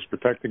 we were just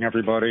protecting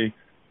everybody.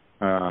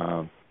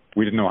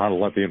 We didn't know how to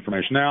let the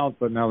information out,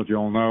 but now that you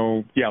all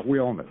know, yeah, we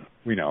all know.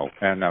 We know,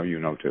 and now you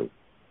know too.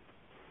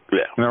 Yeah.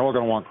 And they're all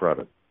going to want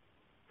credit.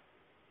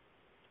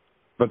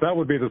 But that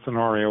would be the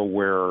scenario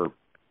where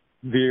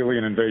the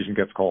alien invasion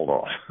gets called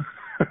off.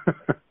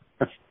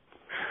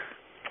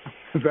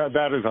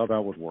 That is how that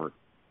would work.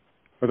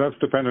 But that's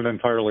dependent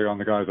entirely on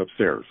the guys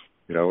upstairs.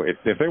 You know,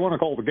 if they want to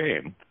call the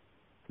game,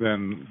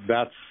 then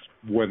that's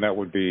when that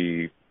would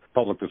be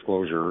public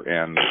disclosure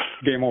and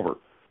game over.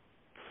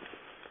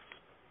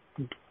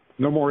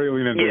 No more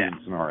alien invasion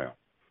scenario.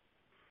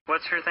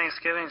 What's your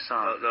Thanksgiving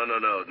song? No.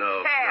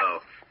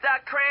 The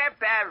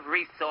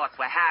cranberry sauce.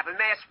 We're having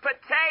mashed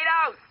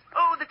potatoes.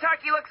 Oh, the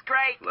turkey looks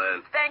great.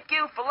 Len. Thank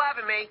you for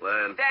loving me.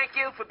 Len. Thank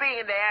you for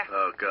being there.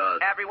 Oh,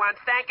 God.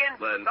 Everyone's thanking.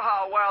 Len. The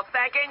whole world's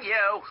thanking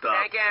you. Stop.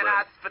 Thanking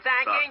Len. us for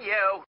thanking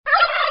you.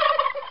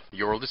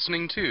 You're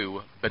listening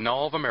to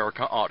Banal of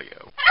America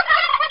Audio.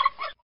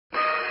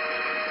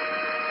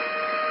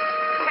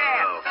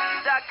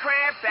 The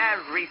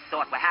cranberry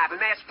sauce. We're having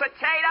mashed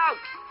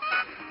potatoes.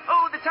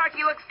 Oh, the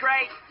turkey looks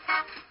great.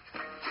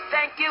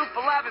 Thank you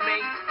for loving me.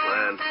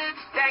 Len.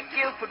 Thank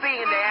you for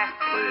being there.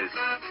 Please.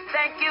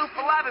 Thank you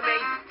for loving me.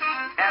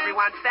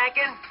 Everyone's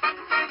thanking.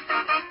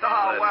 The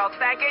whole Len. world's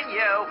thanking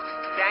you.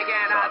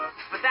 Thanking us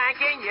for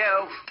thanking you.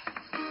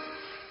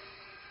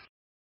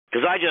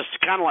 Because I just,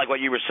 kind of like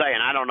what you were saying,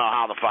 I don't know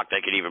how the fuck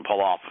they could even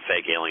pull off a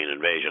fake alien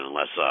invasion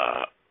unless,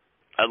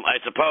 I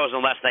suppose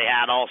unless they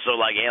had also,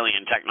 like,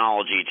 alien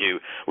technology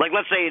to, like,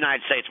 let's say the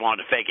United States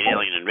wanted to fake an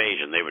alien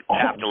invasion, they would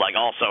have to, like,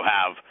 also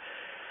have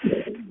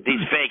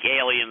these fake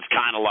aliens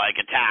kind of, like,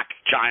 attack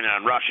China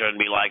and Russia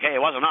and be like, hey,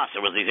 it wasn't us,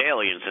 it was these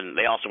aliens, and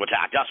they also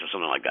attacked us or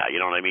something like that,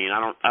 you know what I mean?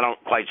 I don't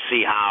quite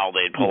see how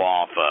they'd pull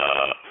off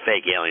a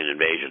fake alien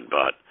invasion,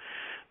 but,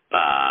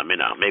 you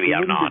know, maybe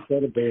I'm not.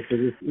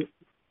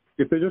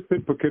 If they just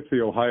hit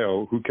Poughkeepsie,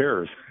 Ohio, who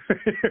cares?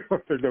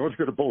 No one's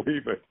going to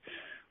believe it.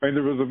 I mean,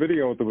 there was a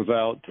video that was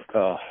out.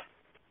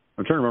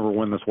 I'm trying to remember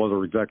when this was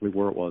or exactly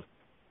where it was.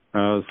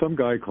 Some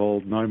guy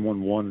called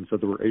 911 and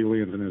said there were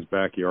aliens in his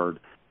backyard.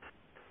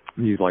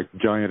 These, like,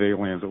 giant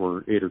aliens that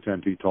were 8 or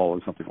 10 feet tall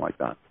or something like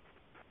that.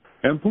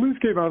 And police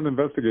came out and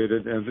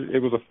investigated, and it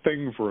was a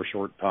thing for a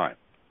short time.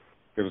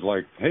 It was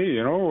like, hey,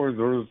 you know,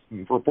 there was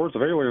reports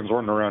of aliens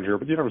running around here,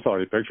 but you never saw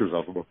any pictures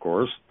of them, of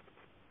course.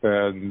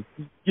 And,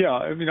 yeah,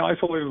 I mean,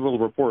 isolated little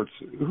reports.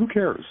 Who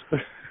cares?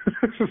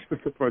 It's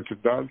just a bunch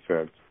of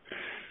nonsense.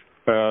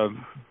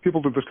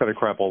 People do this kind of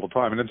crap all the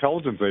time, and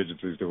intelligence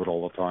agencies do it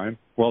all the time.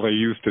 Well, they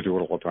used to do it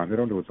all the time. They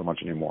don't do it so much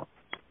anymore.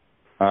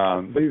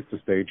 They used to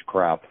stage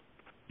crap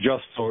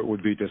just so it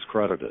would be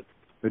discredited.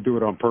 They do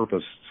it on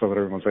purpose so that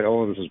everyone say,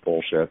 oh, this is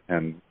bullshit,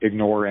 and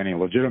ignore any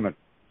legitimate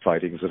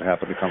sightings that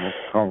happen to come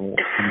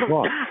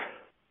across.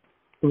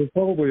 So there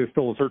probably is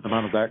still a certain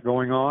amount of that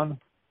going on.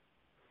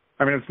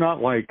 I mean, it's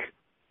not like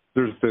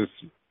there's this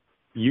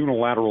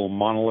unilateral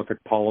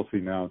monolithic policy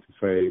now to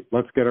say,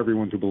 let's get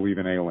everyone to believe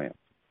in aliens.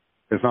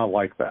 It's not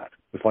like that.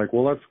 It's like,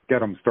 well, let's get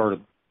them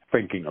started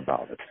thinking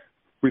about it.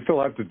 We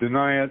still have to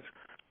deny it,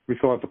 we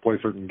still have to play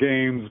certain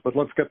games, but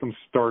let's get them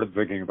started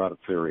thinking about it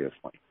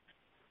seriously.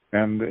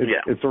 And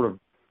it sort of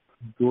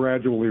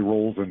gradually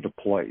rolls into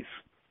place.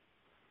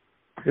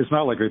 It's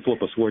not like they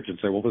flip a switch and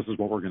say, well, this is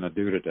what we're going to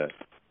do today.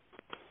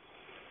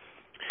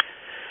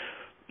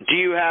 Do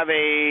you have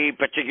a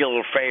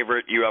particular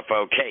favorite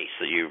UFO case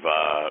that you've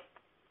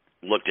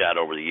looked at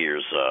over the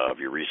years of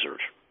your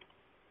research?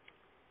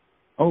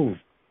 Oh,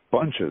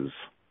 bunches.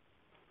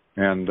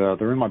 And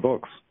they're in my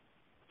books.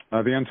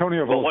 The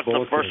Antonio Villas Well, what's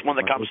BoA the first one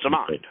that comes to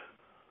mind?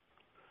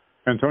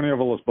 Antonio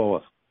Villas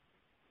BoA,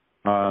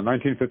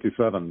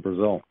 1957,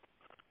 Brazil.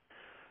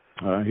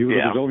 He was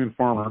a Brazilian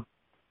farmer.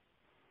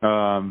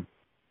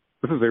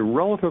 This is a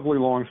relatively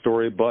long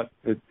story, but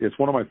it's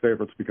one of my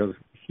favorites because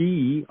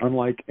he,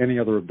 unlike any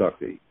other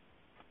abductee,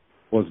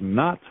 was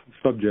not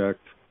subject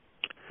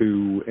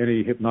to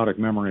any hypnotic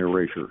memory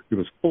erasure. He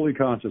was fully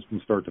conscious from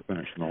start to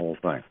finish in the whole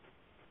thing.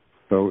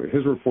 So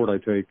his report I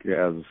take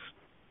as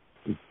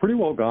pretty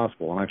well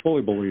gospel, and I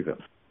fully believe it.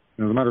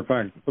 And as a matter of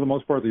fact, for the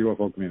most part, the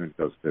UFO community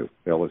does too.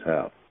 They always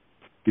have.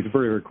 He's a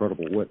very, very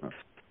credible witness.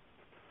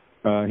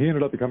 He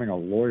ended up becoming a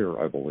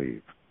lawyer, I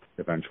believe,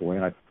 eventually,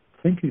 and I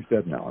think he's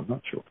dead now. I'm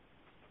not sure.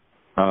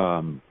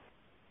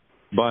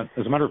 But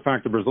as a matter of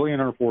fact, the Brazilian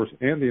Air Force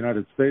and the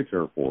United States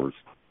Air Force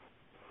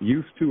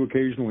used to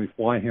occasionally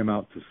fly him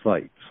out to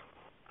sites,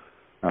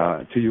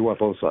 to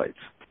UFO sites,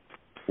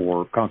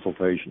 for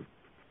consultation.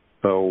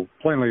 So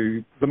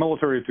plainly, the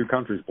military of two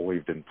countries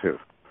believed in too.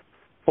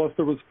 Plus,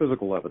 there was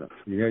physical evidence.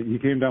 He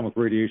came down with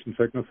radiation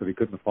sickness that he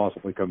couldn't have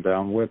possibly come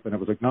down with, and it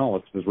was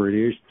acknowledged as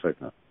radiation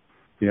sickness.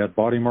 He had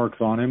body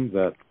marks on him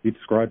that he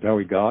described how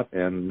he got,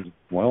 and,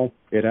 well,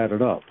 it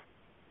added up.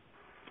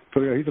 So,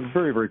 yeah, he's a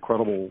very, very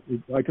credible,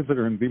 I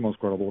consider him the most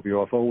credible of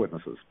UFO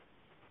witnesses.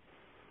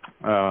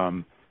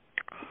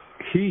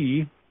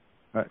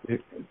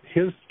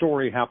 His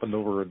story happened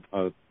over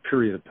a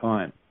period of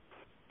time.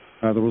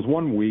 There was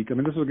 1 week,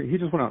 he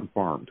just went out and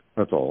farmed,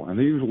 that's all. And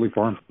they usually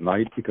farmed at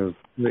night because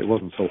it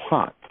wasn't so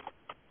hot.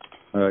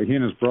 He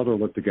and his brother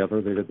lived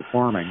together, they did the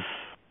farming.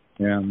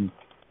 And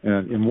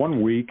in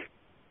 1 week,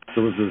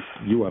 there was this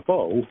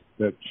UFO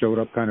that showed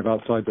up kind of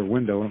outside their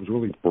window, and it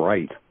was really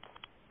bright.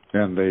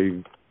 And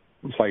they,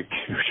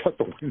 shut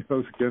the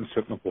windows against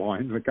it in the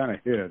blinds, and it kind of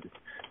hid.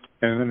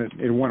 And then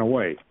it went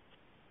away.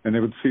 And they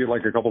would see it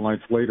like a couple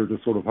nights later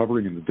just sort of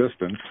hovering in the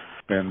distance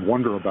and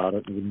wonder about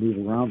it and would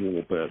move around a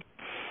little bit.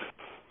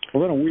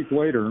 Well, then a week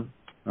later,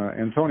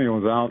 Antonio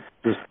was out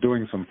just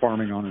doing some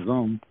farming on his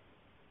own.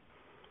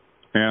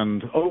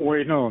 And,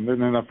 and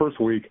then that first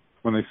week,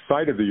 when they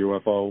sighted the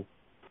UFO,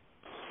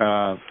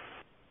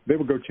 they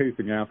would go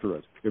chasing after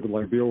it. It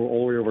would be all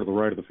the way over to the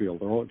right of the field.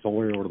 It's all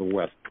the way over to the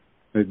west.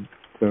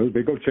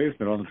 They'd go chasing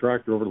it on the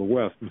tractor over to the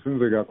west. And as soon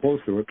as they got close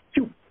to it,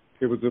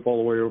 it would zip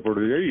all the way over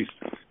to the east.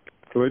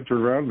 So they'd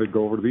turn around and they'd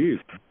go over to the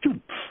east.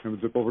 It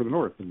would zip over to the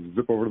north and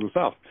zip over to the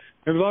south.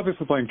 It was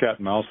obviously playing cat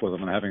and mouse with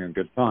them and having a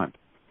good time.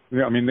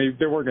 Yeah,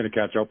 they weren't going to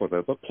catch up with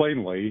it, but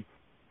plainly,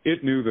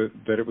 it knew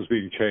that it was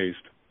being chased,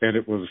 and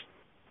it was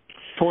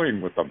toying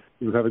with them.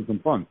 It was having some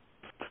fun.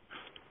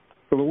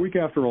 So the week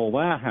after all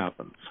that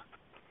happens,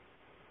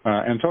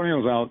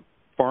 Antonio's out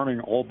farming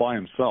all by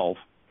himself,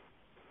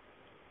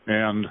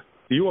 and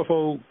the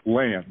UFO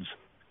lands,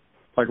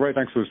 right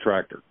next to his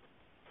tractor.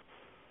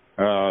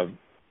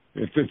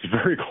 It's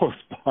very close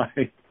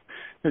by.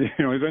 His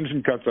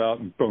engine cuts out,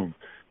 and boom,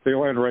 they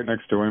land right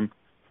next to him.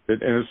 And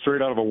it's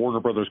straight out of a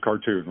Warner Brothers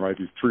cartoon, right?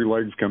 These three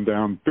legs come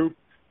down, boop,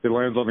 it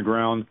lands on the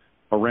ground,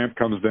 a ramp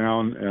comes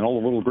down, and all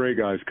the little gray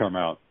guys come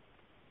out.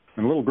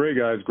 And the little gray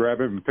guys grab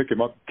him and pick him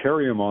up,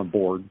 carry him on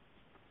board,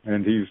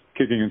 and he's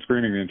kicking and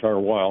screaming the entire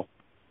while.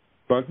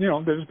 But, they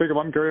just pick him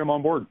up and carry him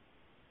on board.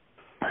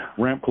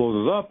 Ramp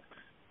closes up,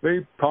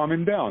 they calm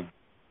him down,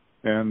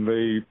 and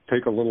they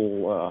take a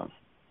little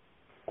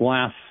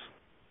glass,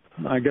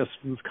 I guess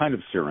it's kind of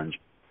syringe.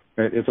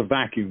 It's a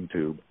vacuum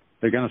tube.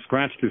 They kind of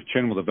scratched his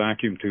chin with a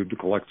vacuum tube to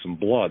collect some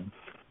blood,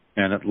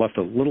 and it left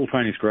a little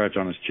tiny scratch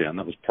on his chin.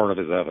 That was part of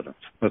his evidence.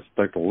 That's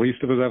the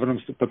least of his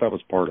evidence, but that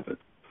was part of it.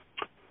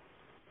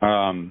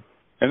 And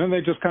then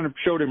they just kind of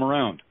showed him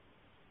around,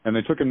 and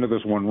they took him to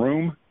this one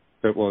room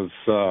that was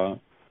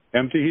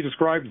empty. He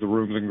describes the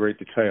rooms in great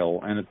detail,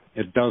 and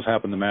it does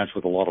happen to match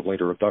with a lot of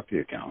later abductee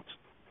accounts.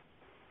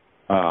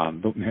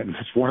 And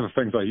it's one of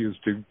the things I use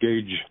to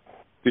gauge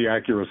the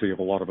accuracy of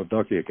a lot of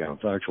abductee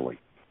accounts, actually.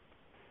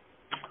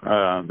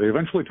 They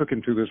eventually took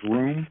him to this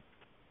room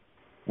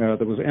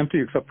that was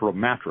empty except for a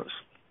mattress.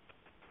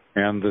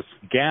 And this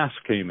gas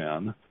came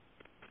in,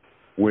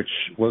 which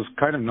was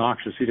kind of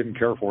noxious. He didn't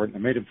care for it, and it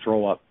made him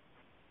throw up.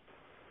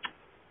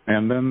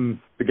 And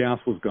then the gas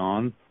was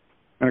gone,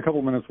 and a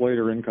couple minutes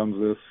later in comes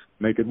this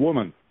naked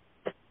woman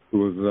who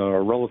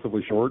was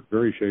relatively short,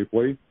 very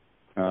shapely.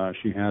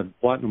 She had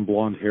platinum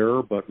blonde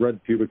hair but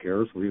red pubic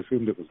hair, so he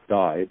assumed it was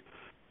dyed.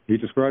 He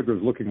described her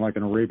as looking like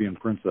an Arabian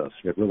princess.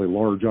 She had really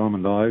large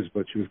almond eyes,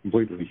 but she was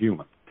completely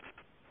human.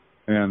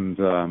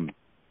 And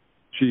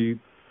she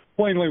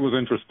plainly was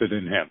interested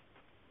in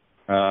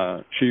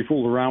him. She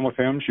fooled around with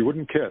him. She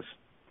wouldn't kiss.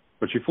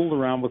 but she fooled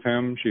around with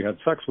him. She had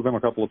sex with him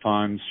a couple of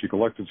times. She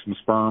collected some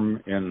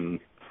sperm in,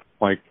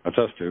 like, a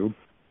test tube.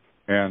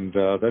 And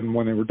then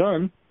when they were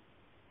done,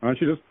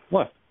 she just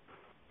left.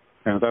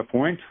 And at that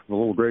point, the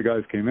little gray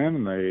guys came in,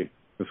 and they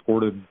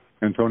escorted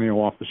Antonio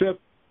off the ship.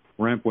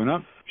 Ramp went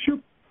up,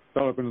 shoop,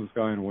 shot up into the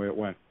sky, and away it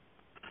went.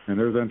 And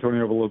there's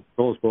Antonio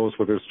Villas-Boas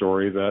with his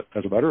story that,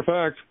 as a matter of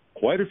fact,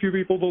 quite a few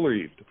people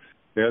believed.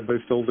 Yeah, they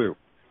still do.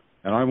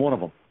 And I'm one of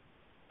them.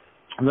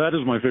 And that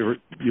is my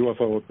favorite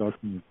UFO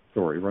abduction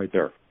story right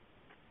there.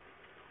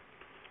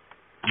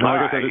 Now,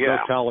 like I said,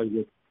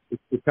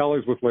 it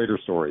tallies with later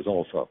stories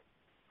also.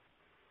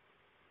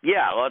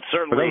 Yeah, well, it's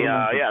certainly,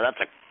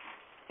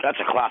 that's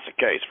a classic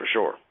case for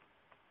sure.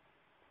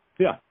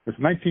 Yeah, it's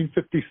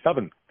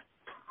 1957.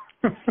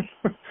 It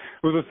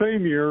was the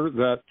same year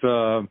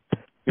that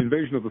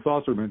Invasion of the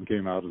Saucermen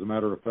came out, as a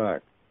matter of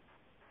fact,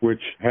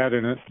 which had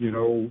in it,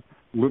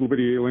 little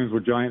bitty aliens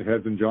with giant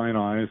heads and giant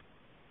eyes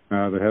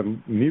that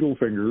had needle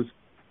fingers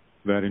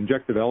that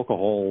injected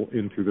alcohol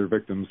into their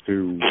victims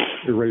to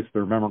erase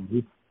their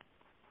memory.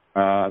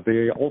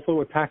 They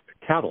also attacked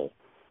cattle,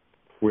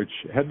 which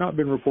had not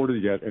been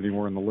reported yet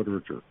anywhere in the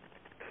literature.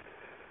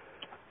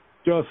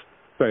 Just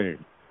saying.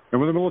 And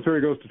when the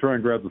military goes to try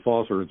and grab the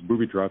saucer, it's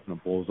booby-trapped and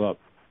it blows up.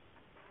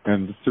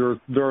 And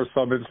there are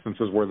some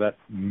instances where that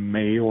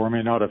may or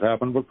may not have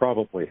happened, but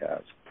probably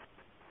has.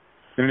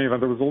 In any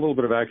event, there was a little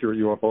bit of accurate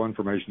UFO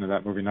information in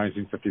that movie,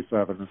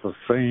 1957. It's the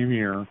same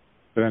year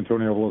that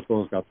Antonio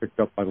Villas-Boas got picked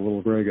up by the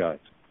little gray guys.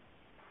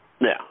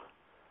 Yeah.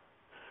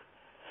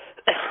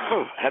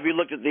 Have you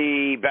looked at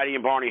the Betty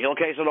and Barney Hill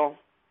case at all?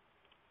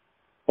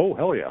 Oh,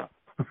 hell yeah.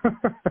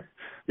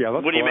 Yeah,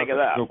 that's what do you make of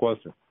that? No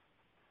question.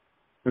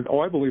 Oh,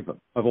 I believe them.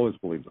 I've always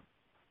believed them.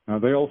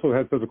 They also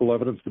had physical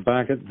evidence to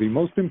back it. The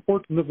most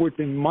important of which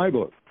in my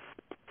book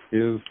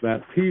is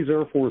that Pease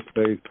Air Force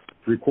Base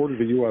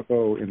recorded a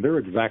UFO in their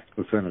exact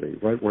vicinity,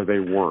 right where they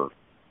were,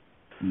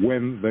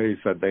 when they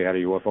said they had a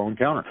UFO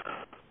encounter.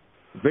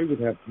 They would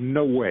have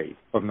no way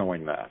of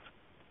knowing that.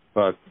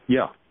 But,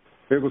 yeah,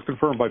 it was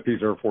confirmed by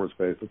Pease Air Force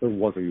Base that there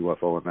was a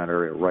UFO in that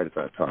area right at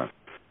that time.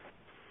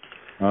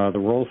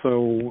 There were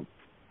also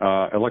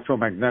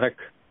electromagnetic,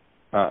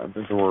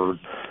 there were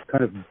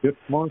kind of dip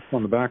marks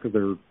on the back of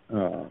their,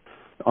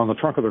 on the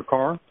trunk of their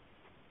car,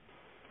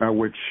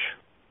 which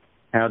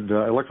had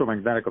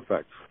electromagnetic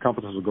effects.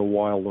 Compasses would go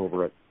wild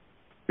over it.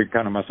 It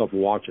kind of mess up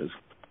watches.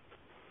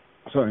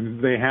 So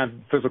they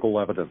had physical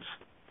evidence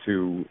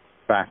to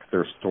back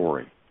their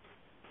story.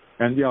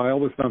 And, yeah, I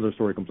always found their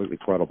story completely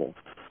credible.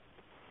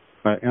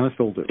 And I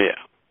still do. Yeah.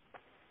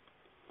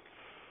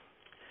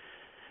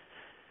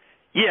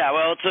 Yeah,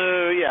 well,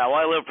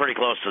 I live pretty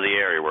close to the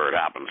area where it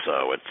happened,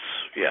 so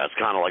it's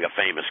kind of like a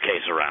famous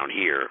case around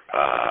here.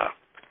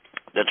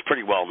 That's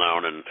pretty well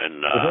known and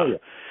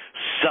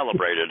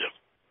celebrated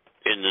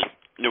in the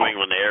New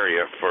England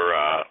area for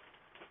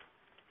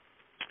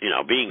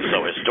being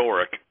so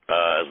historic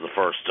as the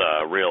first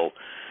real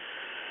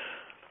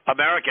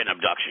American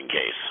abduction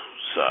case.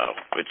 So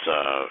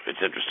it's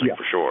interesting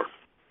for sure.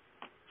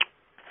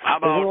 How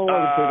about,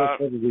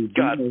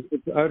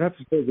 I'd have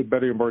to say that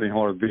Betty and Barney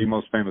Hill are the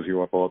most famous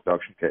UFO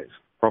abduction case,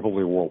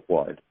 probably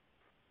worldwide.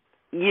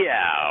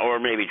 Yeah, or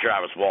maybe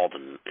Travis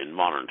Walton in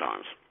modern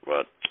times,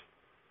 but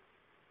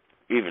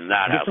even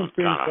that hasn't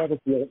kind of... Travis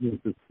Walton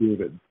is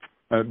disputed.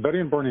 Betty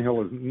and Barney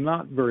Hill is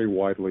not very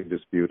widely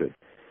disputed.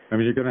 I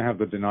mean, you're going to have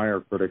the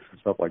denier critics and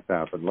stuff like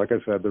that, but like I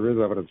said, there is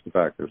evidence to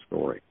back their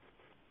story.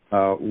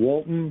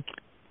 Walton,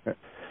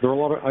 there are a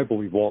lot of... I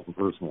believe Walton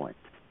personally.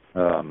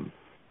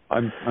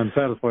 I'm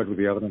satisfied with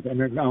the evidence.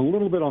 I'm a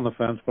little bit on the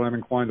fence, but I'm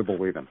inclined to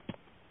believe him.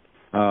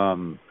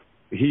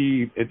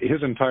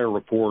 His entire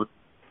report,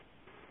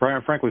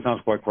 frankly,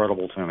 sounds quite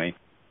credible to me,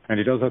 and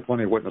he does have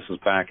plenty of witnesses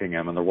backing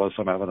him, and there was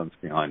some evidence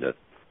behind it.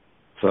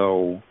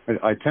 So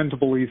I tend to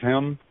believe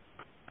him.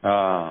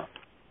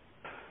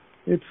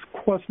 It's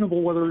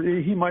questionable whether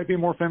he might be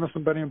more famous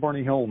than Betty and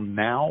Barney Hill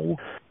now,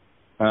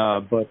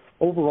 but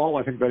overall,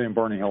 I think Betty and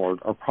Barney Hill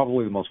are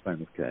probably the most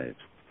famous case,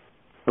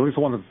 at least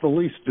the one that's the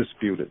least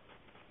disputed.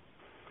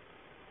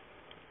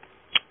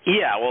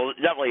 Yeah, well,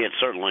 definitely, it's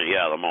certainly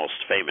the most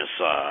famous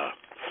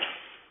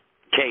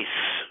case.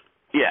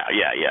 Yeah.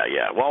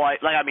 Well,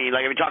 if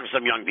you talk to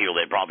some young people,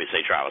 they'd probably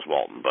say Travis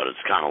Walton, but it's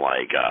kind of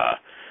like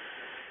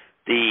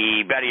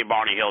the Betty and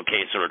Barney Hill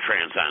case sort of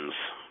transcends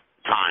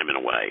time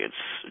in a way. It's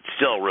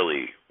still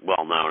really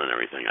well known and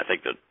everything. I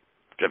think that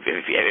if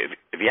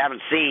you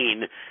haven't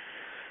seen,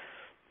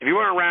 if you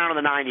weren't around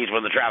in the '90s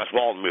when the Travis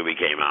Walton movie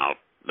came out,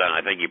 then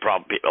I think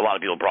a lot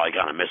of people probably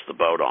kind of missed the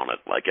boat on it.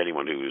 Like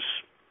anyone who's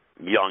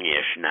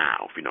youngish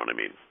now, if you know what I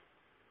mean.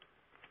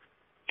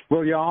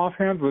 Well, yeah,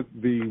 offhand,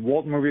 the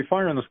Walton movie,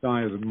 Fire in the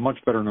Sky, is a much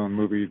better-known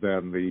movie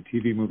than the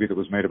TV movie that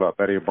was made about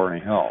Betty and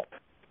Barney Hill,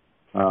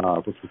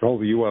 which was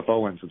called The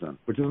UFO Incident,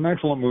 which is an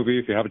excellent movie.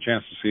 If you have a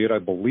chance to see it, I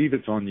believe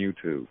it's on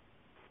YouTube.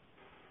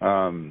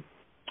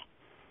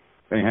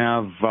 They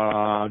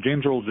have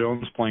James Earl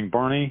Jones playing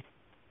Barney,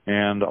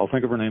 and I'll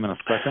think of her name in a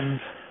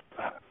second.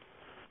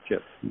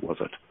 Shit, who was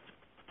it?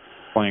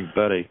 Playing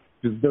Betty.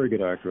 She's a very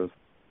good actress.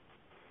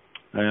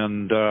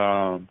 And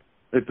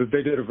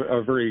they did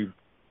a very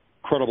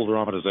credible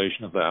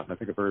dramatization of that, and I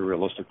think a very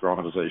realistic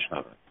dramatization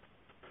of it.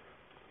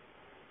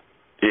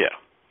 Yeah.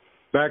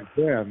 Back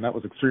then, that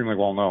was extremely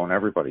well known.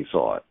 Everybody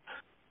saw it.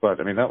 But,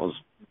 I mean, that was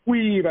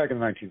way back in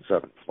the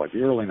 1970s, like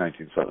the early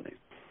 1970s,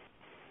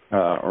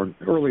 or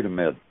early to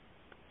mid.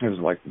 It was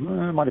like, it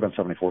might have been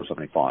 74,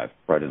 75,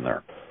 right in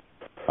there.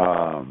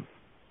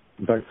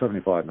 In fact,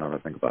 75 now that I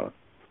think about it.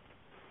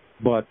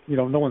 But, you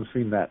know, no one's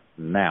seen that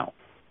now,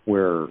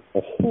 where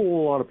a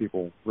whole lot of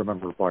people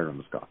remember Fire in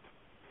the Sky.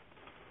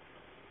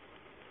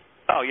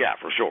 Oh, yeah,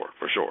 for sure.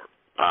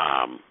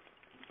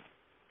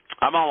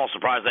 I'm almost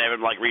surprised they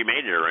haven't, like,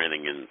 remade it or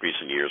anything in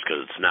recent years,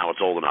 because now it's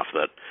old enough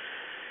that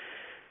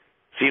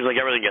it seems like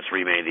everything gets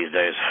remade these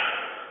days.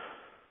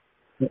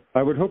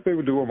 I would hope they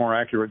would do a more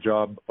accurate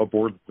job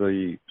aboard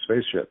the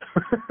spaceship.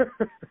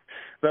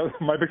 That was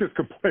my biggest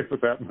complaint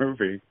with that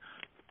movie.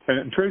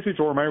 And Tracy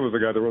Torme was the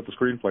guy that wrote the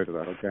screenplay to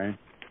that, okay?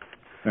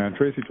 And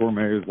Tracy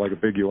Torme is like a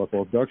big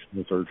UFO abduction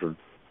researcher.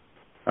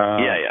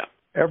 Yeah.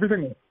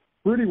 Everything was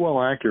pretty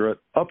well accurate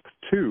up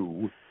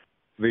to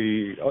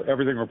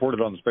everything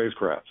reported on the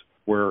spacecraft,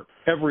 where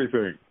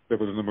everything that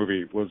was in the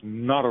movie was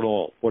not at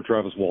all what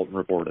Travis Walton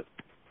reported.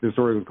 His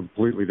story was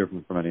completely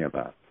different from any of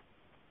that.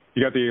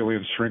 You got the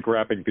aliens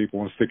shrink-wrapping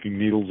people and sticking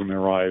needles in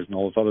their eyes and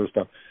all this other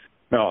stuff.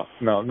 No,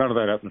 none of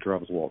that happened to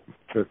Travis Walton.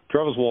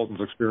 Travis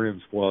Walton's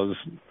experience was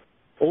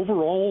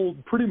overall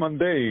pretty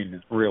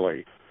mundane,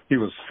 really. He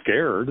was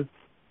scared,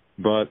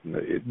 but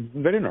they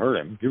didn't hurt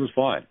him. He was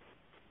fine.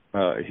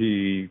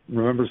 He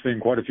remembers seeing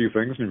quite a few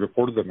things, and he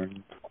reported them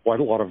in quite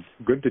a lot of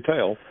good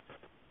detail.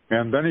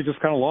 And then he just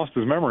kind of lost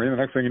his memory, and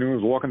the next thing he knew, he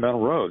was walking down a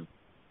road.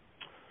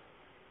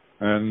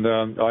 And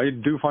I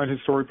do find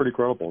his story pretty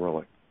credible,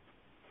 really.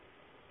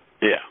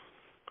 Yeah.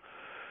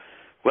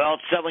 Well,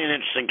 it's definitely an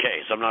interesting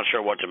case. I'm not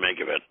sure what to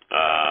make of it.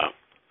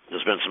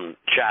 There's been some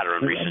chatter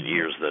in recent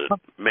years that it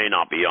may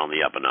not be on the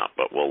up and up,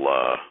 but we'll,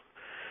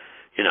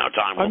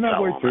 time will tell on that,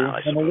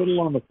 I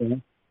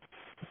suppose.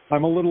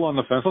 I'm a little on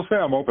the fence. I'll say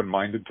I'm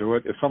open-minded to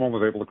it. If someone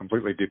was able to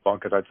completely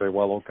debunk it, I'd say,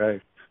 well,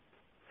 okay.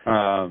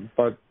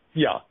 But,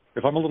 yeah,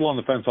 if I'm a little on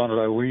the fence on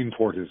it, I lean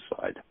toward his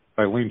side.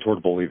 I lean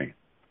toward believing it.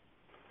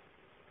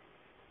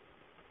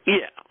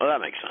 Yeah, well,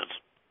 that makes sense.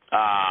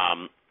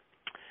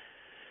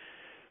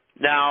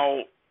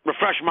 Now,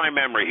 refresh my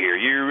memory here.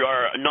 You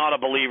are not a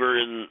believer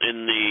in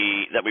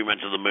that we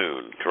went to the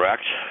moon,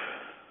 correct?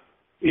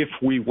 If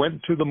we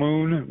went to the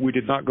moon, we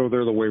did not go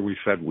there the way we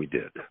said we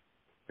did,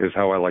 is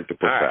how I like to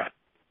put that.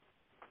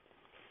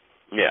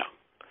 Yeah.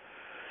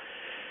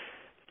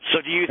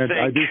 So do you think...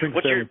 I do think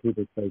Stanley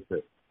Kubrick takes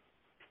it.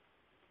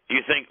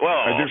 You think...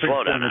 Well,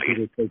 slow down now.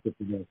 You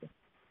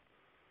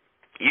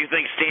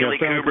think Stanley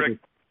Kubrick...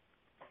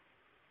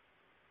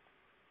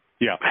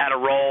 Yeah. Had a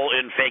role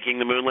in faking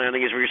the moon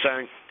landing, is what you're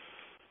saying?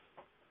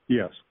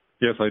 Yes.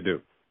 Yes, I do.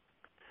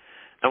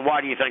 And why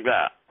do you think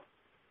that?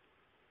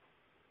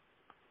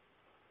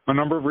 A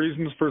number of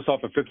reasons. First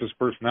off, it fits his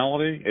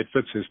personality. It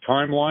fits his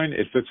timeline.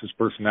 It fits his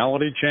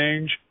personality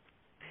change.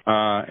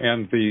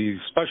 And the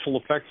special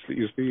effects that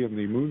you see in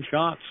the moon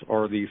shots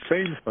are the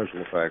same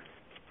special effects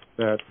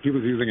that he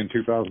was using in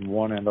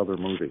 2001 and other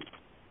movies.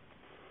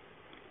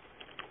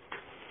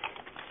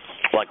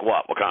 Like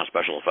what? What kind of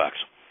special effects?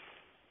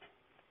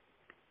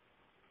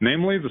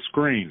 Namely, the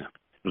screen.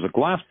 There's a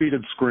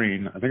glass-beaded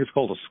screen. I think it's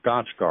called a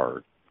Scotch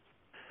guard.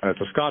 It's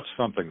a Scotch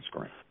something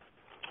screen.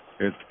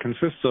 It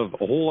consists of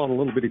a whole lot of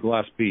little bitty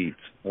glass beads,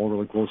 all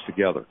really close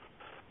together.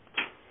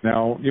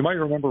 Now, you might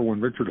remember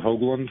when Richard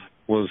Hoagland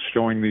was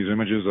showing these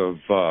images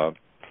of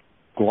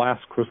glass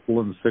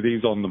crystalline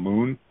cities on the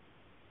moon.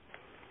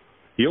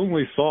 He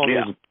only saw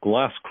those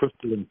glass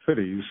crystalline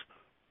cities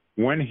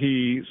when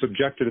he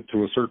subjected it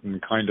to a certain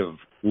kind of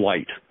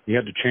light. He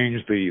had to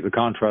change the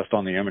contrast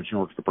on the image in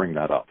order to bring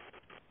that up.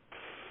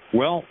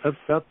 Well,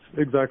 that's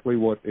exactly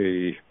what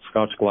a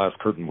Scotch glass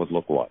curtain would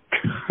look like.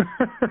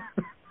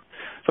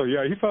 So,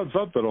 yeah, he found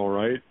something all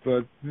right,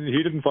 but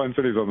he didn't find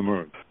cities on the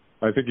moon.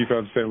 I think he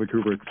found Stanley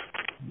Kubrick's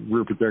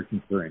rear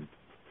projection screen.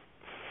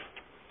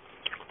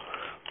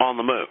 On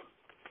the moon?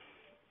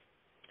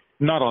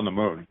 Not on the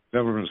moon.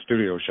 That would have been a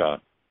studio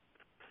shot.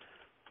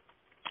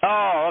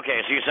 Oh,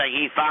 okay. So you're saying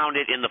he found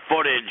it in the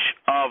footage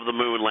of the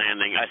moon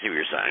landing. I see what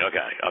you're saying.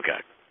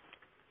 Okay.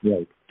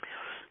 Right.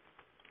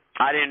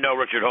 I didn't know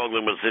Richard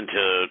Hoagland was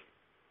into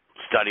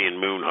studying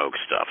moon hoax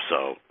stuff,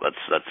 so that's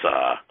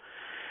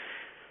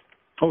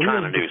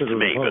kind of news to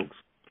me. But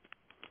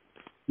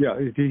yeah,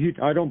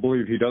 I don't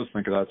believe he does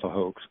think that's a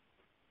hoax.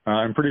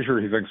 I'm pretty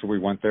sure he thinks that we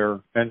went there,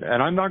 and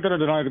I'm not going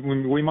to deny that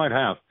we might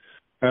have.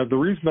 The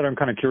reason that I'm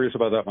kind of curious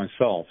about that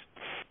myself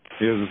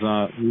is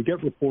we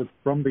get reports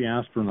from the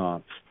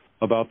astronauts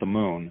about the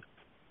moon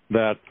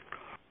that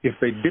if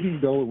they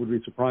didn't go, it would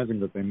be surprising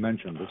that they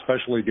mentioned,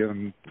 especially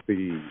given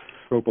the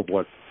scope of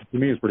what, to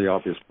me, is pretty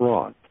obvious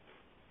fraud.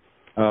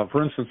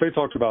 For instance, they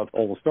talked about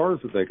all the stars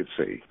that they could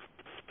see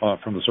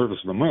from the surface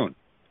of the moon,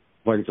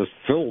 like it's just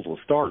filled with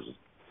stars,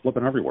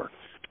 flipping everywhere.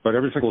 But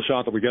every single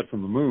shot that we get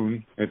from the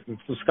moon,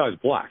 the sky's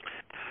black.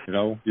 You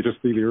know, you just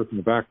see the Earth in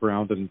the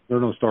background, and there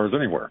are no stars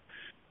anywhere.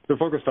 They're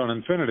focused on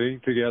infinity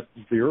to get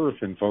the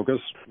Earth in focus.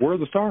 Where are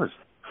the stars?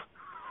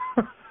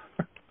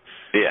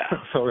 Yeah.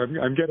 So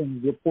I'm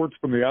getting reports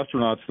from the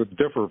astronauts that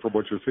differ from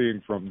what you're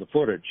seeing from the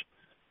footage.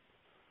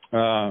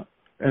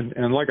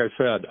 And like I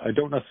said, I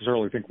don't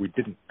necessarily think we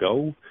didn't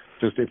go.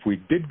 Just if we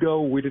did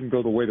go, we didn't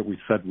go the way that we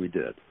said we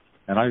did.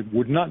 And I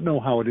would not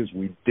know how it is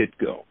we did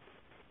go.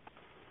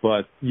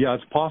 But, yeah,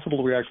 it's possible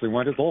that we actually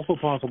went. It's also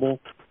possible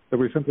that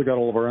we simply got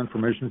all of our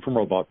information from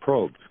robot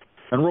probes.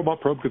 And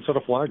robot probe could set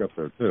a flag up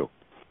there, too.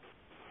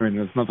 I mean,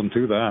 there's nothing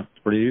to that.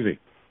 It's pretty easy.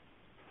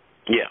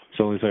 Yeah.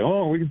 So they say,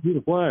 oh, we can see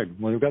the flag.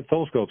 Well, we've got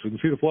telescopes. We can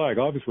see the flag.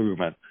 Obviously we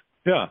went.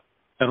 Yeah.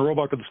 And a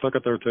robot could have stuck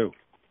it there, too.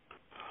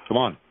 Come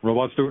on.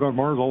 Robots do it on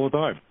Mars all the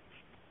time.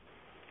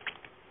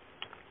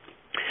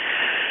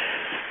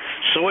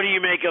 So what do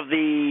you make of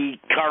the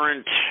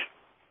current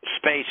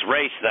space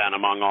race, then,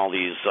 among all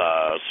these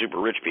super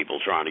rich people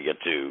trying to get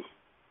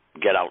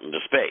out into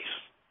space?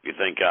 You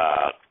think,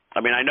 I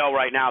mean, I know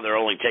right now they're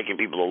only taking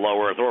people to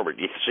low Earth orbit.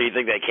 So you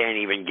think they can't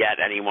even get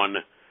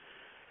anyone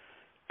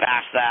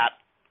past that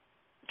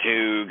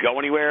to go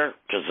anywhere?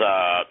 Because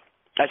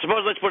I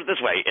suppose, let's put it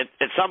this way,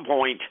 at some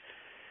point,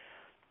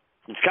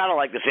 it's kind of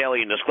like this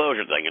alien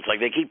disclosure thing. It's like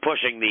they keep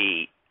pushing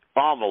the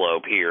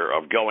envelope here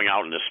of going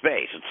out into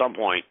space. At some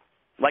point,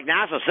 like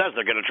NASA says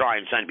they're going to try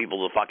and send people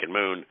to the fucking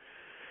moon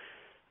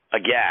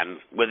again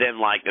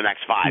within, like, the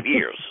next 5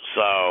 years.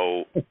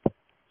 So it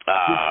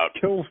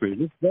kills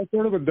me. That's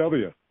sort of a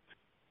W.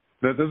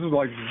 This is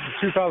like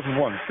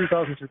 2001.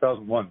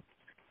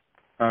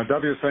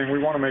 W is saying we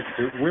want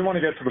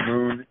to get to the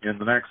moon in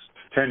the next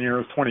 10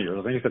 years, 20 years.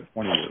 I think he said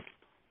 20 years.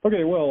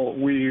 Okay, well,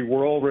 we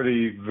were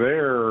already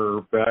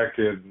there back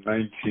in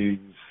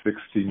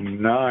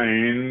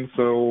 1969,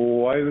 so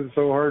why is it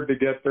so hard to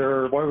get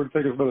there? Why would it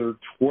take us another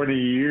 20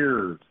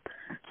 years?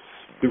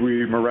 Did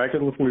we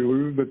miraculously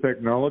lose the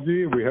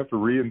technology? We have to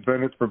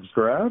reinvent it from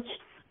scratch?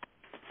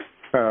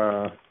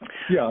 Yeah,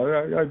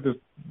 I just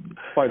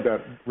find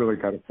that really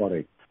kind of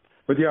funny.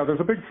 But yeah, there's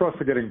a big thrust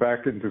to getting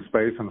back into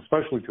space, and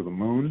especially to the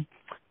moon.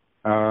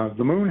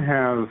 The moon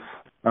has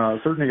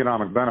certain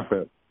economic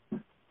benefits.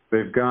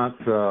 They've got,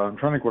 I'm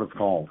trying to think what it's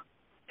called.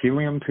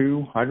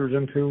 Helium-2,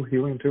 hydrogen-2,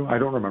 helium-2? I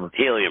don't remember.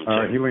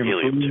 Helium-2.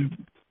 Helium-2.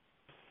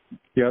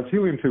 Yeah, it's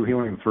helium-2,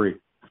 helium-3.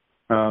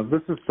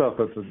 This is stuff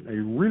that's a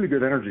really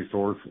good energy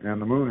source, and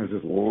the moon is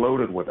just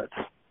loaded with it.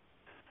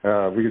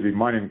 We could be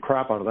mining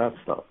crap out of that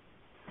stuff.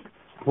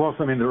 Plus,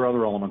 I mean, there are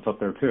other elements up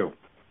there, too.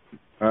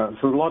 So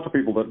there's lots of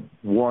people that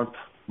want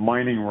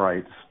mining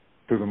rights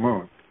to the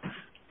moon.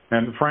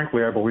 And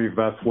frankly, I believe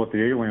that's what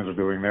the aliens are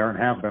doing there and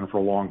have been for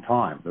a long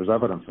time. There's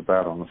evidence of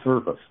that on the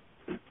surface.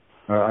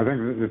 I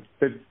think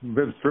they've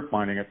been strip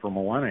mining it for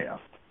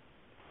millennia.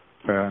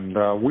 And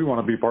we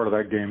want to be part of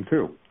that game,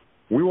 too.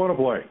 We want to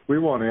play. We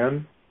want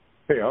in.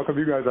 Hey, how come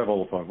you guys have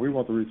all the fun? We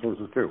want the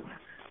resources, too.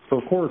 So,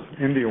 of course,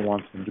 India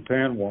wants them.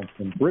 Japan wants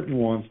them. Britain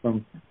wants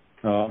them.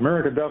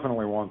 America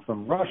definitely wants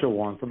them. Russia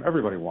wants them.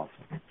 Everybody wants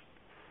them.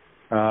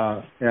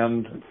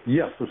 And,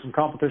 yes, there's some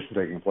competition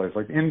taking place.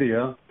 Like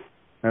India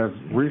has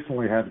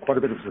recently had quite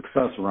a bit of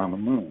success around the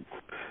moon.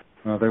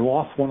 They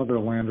lost one of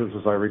their landers,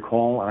 as I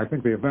recall, and I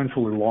think they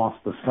eventually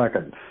lost the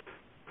second.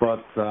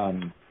 But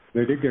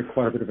they did get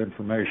quite a bit of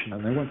information,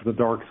 and they went to the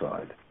dark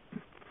side,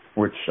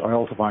 which I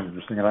also find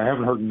interesting, and I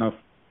haven't heard enough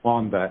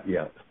on that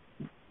yet.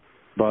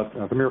 But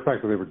the mere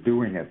fact that they were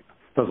doing it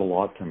does a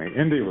lot to me.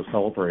 India was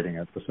celebrating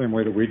it the same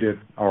way that we did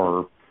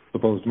our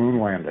supposed moon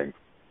landing.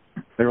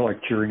 They were,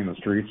 like, cheering in the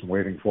streets and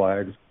waving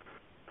flags.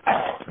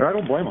 And I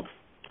don't blame them.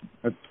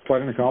 It's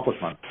quite an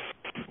accomplishment.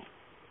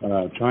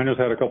 China's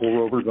had a couple of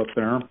rovers up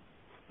there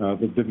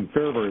that didn't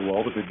fare very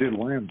well, but they did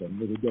land them.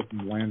 They did get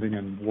them landing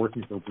and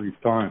working for a brief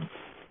time.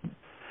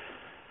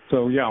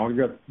 So, yeah, we've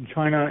got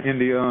China,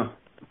 India.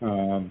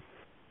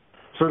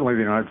 Certainly the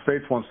United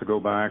States wants to go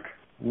back.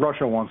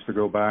 Russia wants to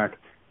go back.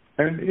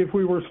 And if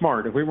we were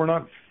smart, if we were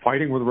not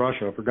fighting with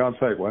Russia, for God's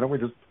sake, why don't we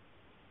just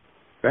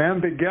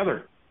band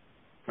together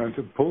and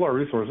to pull our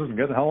resources and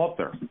get the hell up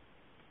there?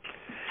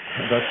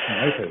 That's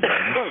my take.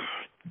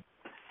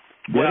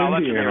 Well,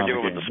 that's what they were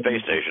doing with the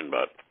space station,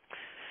 but...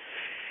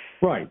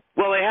 Right.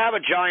 Well, they have a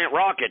giant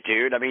rocket,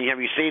 dude. I mean, have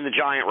you seen the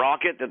giant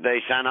rocket that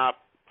they sent up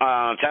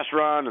on a test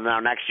run, and now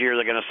next year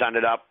they're going to send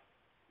it up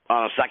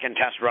on a second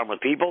test run with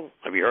people?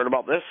 Have you heard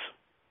about this?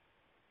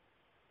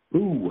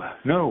 Ooh,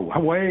 no.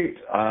 Wait,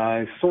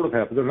 I sort of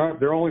have.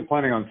 They're only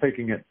planning on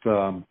taking it...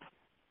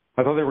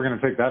 I thought they were going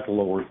to take that to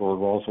low Earth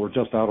orbit also, or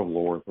just out of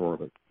low Earth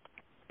orbit.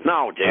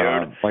 No,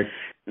 dude.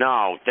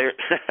 No, they're...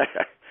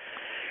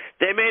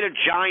 They made a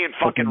giant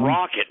fucking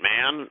rocket,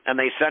 man, and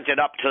they sent it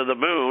up to the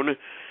moon,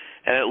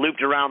 and it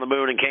looped around the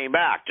moon and came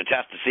back to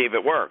test to see if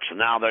it works. And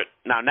now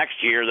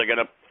next year they're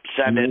going to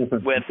send it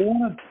with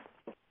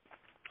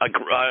a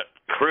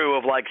crew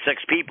of like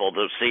 6 people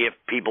to see if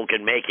people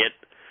can make it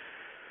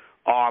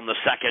on the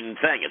second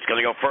thing. It's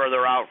going to go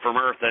further out from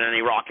Earth than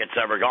any rocket's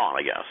ever gone,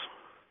 I guess.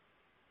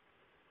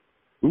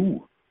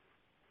 Ooh.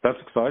 That's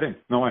exciting.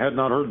 No, I had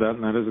not heard that,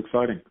 and that is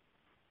exciting.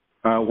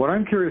 What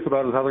I'm curious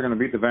about is how they're going to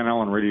beat the Van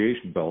Allen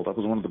radiation belt. That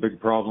was one of the big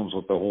problems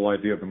with the whole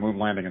idea of the moon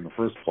landing in the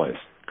first place.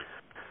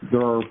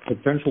 There are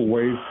potential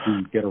ways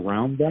to get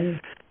around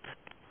that.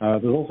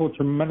 There's also a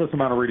tremendous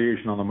amount of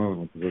radiation on the moon,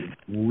 which is a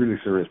really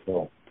serious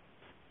problem.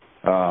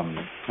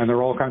 And there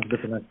are all kinds of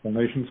different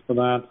explanations for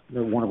that,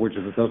 one of which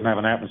is it doesn't have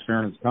an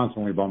atmosphere and it's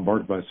constantly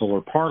bombarded by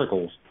solar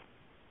particles.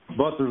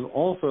 But there's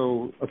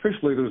also,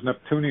 officially, there's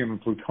neptunium and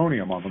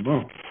plutonium on the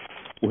moon,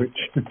 which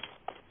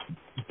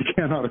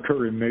cannot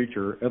occur in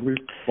nature, at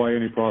least by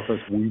any process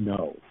we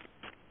know.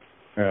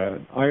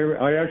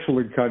 I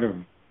actually kind of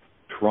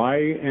try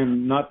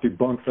and not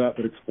debunk that,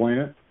 but explain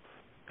it.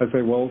 I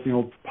say, well,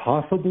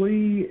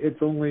 possibly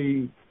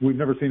we've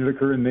never seen it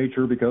occur in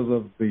nature because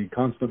of the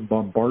constant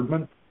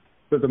bombardment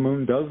that the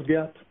moon does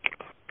get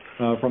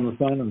from the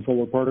sun and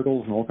solar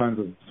particles and all kinds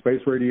of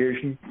space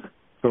radiation.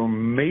 So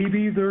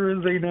maybe there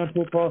is a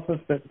natural process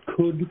that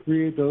could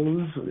create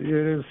those.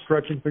 It is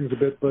stretching things a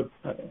bit, but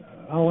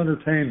I'll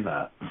entertain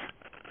that.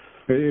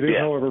 It is,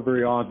 however,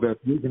 very odd that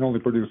we can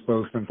only produce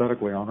those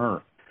synthetically on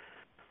Earth,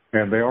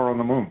 and they are on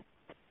the moon.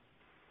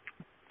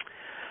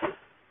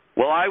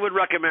 Well, I would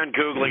recommend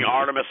Googling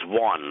Artemis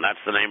 1. That's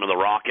the name of the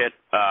rocket.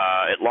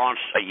 It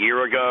launched a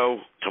year ago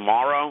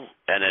tomorrow,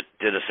 and it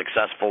did a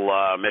successful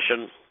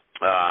mission.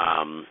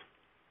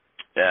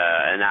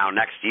 And now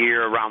next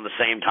year, around the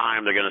same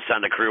time, they're going to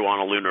send a crew on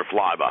a lunar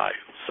flyby.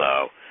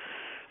 So,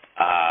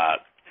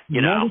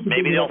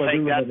 maybe they'll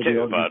take that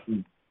too. But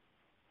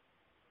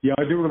yeah,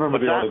 I do remember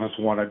the Artemis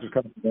 1. I just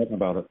kind of forgotten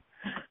about it.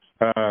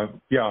 I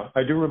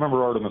do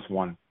remember Artemis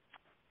 1.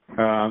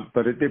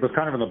 But it was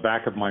kind of in the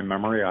back of my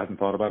memory. I hadn't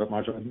thought about it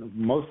much.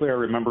 Mostly I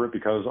remember it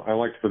because I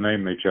liked the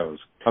name they chose.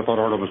 I thought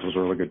Artemis was a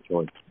really good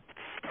choice.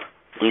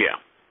 Yeah.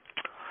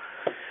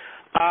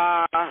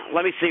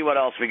 Let me see what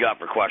else we got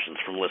for questions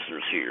from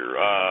listeners here.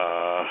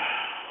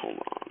 Hold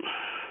on.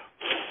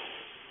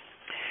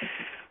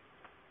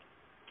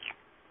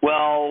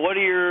 Well, are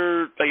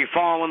you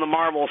following the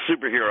Marvel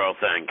superhero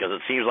thing? Because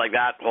it seems like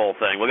that whole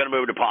thing. We're going to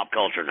move to pop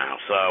culture now.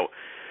 So,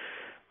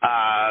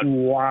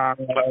 wow.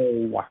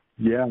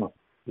 Yeah.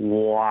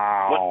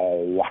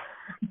 Wow.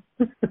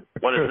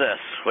 What is this?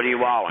 What are you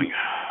wowing?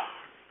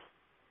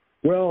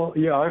 Well,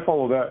 yeah, I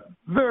follow that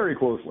very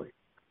closely.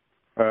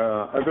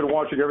 I've been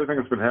watching everything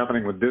that's been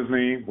happening with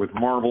Disney, with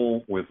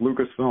Marvel, with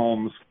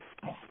Lucasfilms,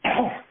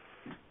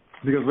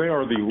 because they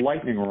are the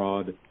lightning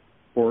rod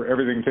for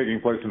everything taking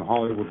place in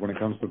Hollywood when it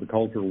comes to the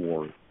culture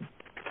wars.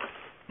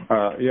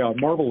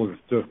 Marvel is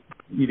just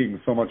eating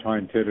so much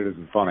hind tit it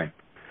isn't funny.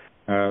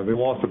 They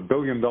lost $1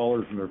 billion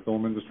in their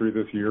film industry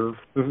this year.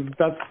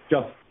 That's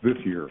just this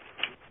year.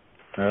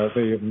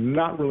 They have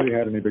not really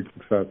had any big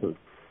successes.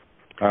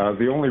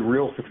 The only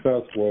real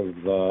success was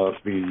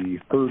the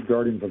third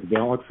Guardians of the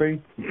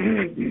Galaxy,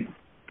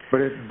 but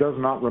it does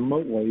not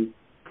remotely,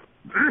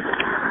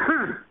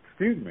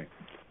 excuse me,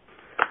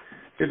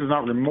 it does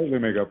not remotely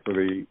make up for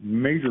the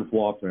major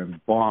flops and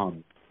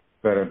bombs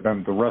that have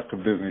been the rest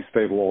of Disney's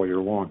stable all year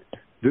long.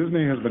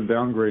 Disney has been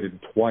downgraded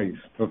twice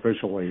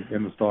officially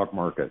in the stock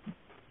market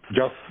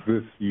just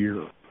this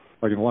year,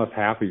 like in the last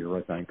half a year,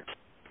 I think.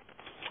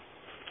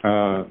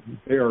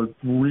 They are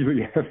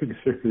really having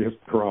serious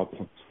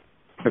problems.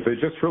 If they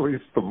just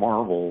released the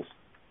Marvels,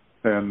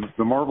 and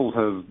the Marvels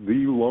has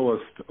the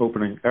lowest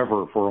opening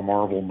ever for a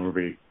Marvel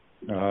movie,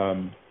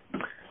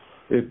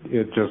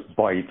 it just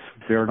bites.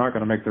 They're not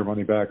going to make their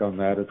money back on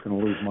that. It's going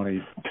to lose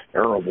money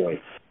terribly.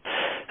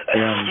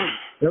 And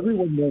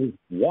everyone knows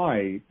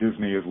why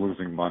Disney is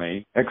losing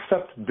money,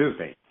 except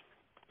Disney.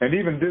 And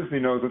even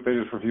Disney knows it, they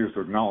just refuse to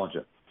acknowledge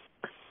it.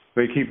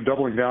 They keep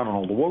doubling down on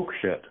all the woke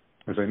shit.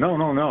 They say, no,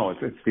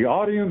 it's the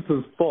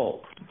audience's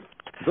fault.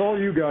 It's all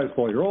you guys'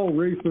 fault. You're all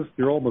racist.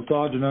 You're all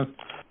misogynist.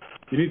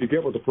 You need to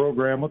get with the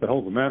program. What the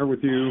hell's the matter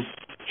with you?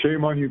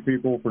 Shame on you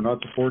people for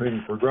not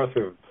supporting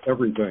progressive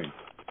everything.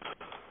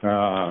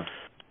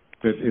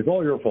 It's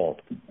all your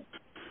fault.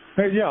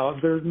 Hey, yeah,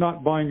 they're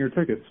not buying your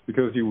tickets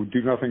because you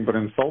do nothing but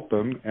insult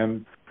them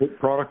and put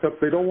product up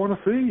they don't want to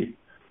see.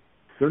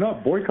 They're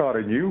not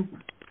boycotting you.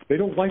 They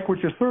don't like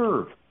what you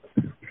serve.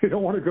 They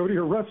don't want to go to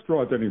your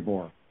restaurant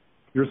anymore.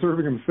 You're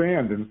serving them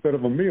sand instead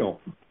of a meal.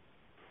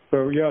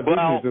 So, yeah,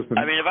 well, just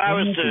I mean, if I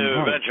was to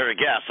venture a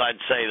guess, I'd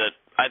say that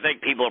I think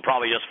people are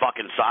probably just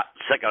fucking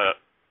sick of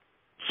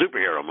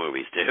superhero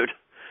movies, dude.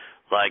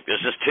 Like,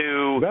 there's just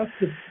there's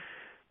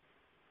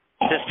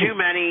too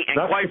many,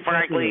 and quite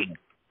frankly,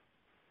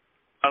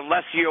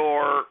 unless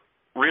you're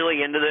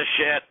really into this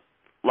shit,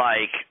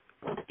 like,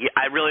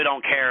 I really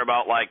don't care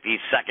about, like, these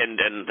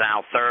second and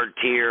now third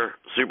tier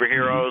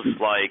superheroes.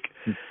 Like,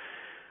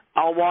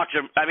 I'll watch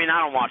them. I mean, I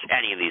don't watch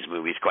any of these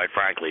movies, quite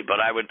frankly, but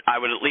I would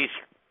at least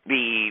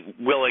be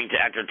willing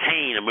to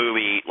entertain a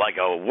movie like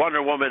a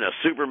Wonder Woman, a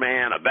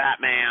Superman, a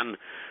Batman,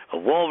 a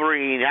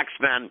Wolverine,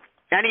 X-Men,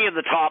 any of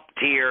the top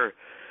tier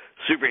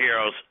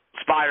superheroes,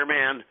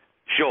 Spider-Man,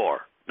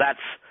 sure.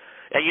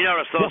 And you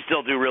notice those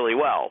still do really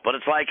well. But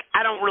it's like,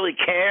 I don't really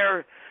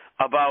care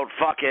about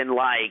fucking,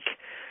 like,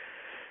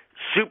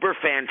 Super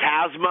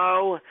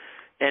Phantasmo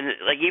And,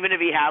 like, even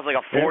if he has, like,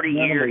 a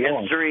 40-year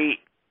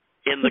history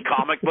in the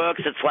comic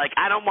books, it's like,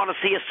 I don't want to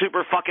see a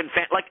super fucking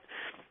fan. Like,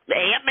 the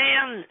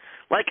Ant-Man,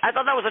 like, I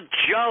thought that was a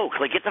joke.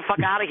 Like, get the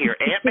fuck out of here.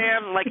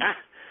 Ant-Man, like,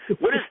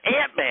 what is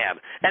Ant-Man?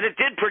 And it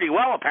did pretty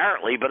well,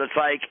 apparently, but it's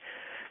like,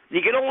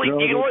 you can only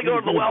go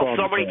to the well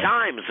so many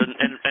times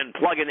and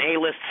plug an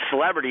A-list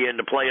celebrity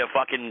in to play a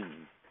fucking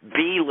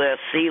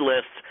B-list,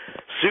 C-list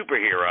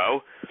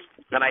superhero.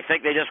 And I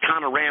think they just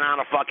kind of ran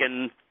out of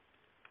fucking...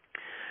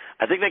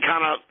 I think they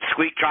kind of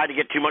tried to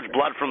get too much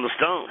blood from the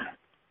stone.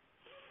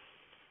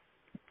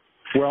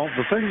 Well,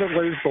 the thing that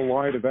lays the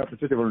lie to that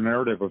particular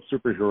narrative of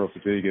superhero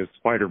fatigue is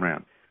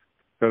Spider-Man.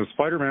 Because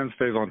Spider-Man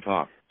stays on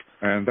top.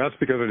 And that's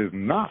because it is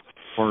not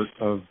part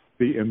of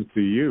the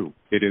MCU.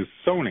 It is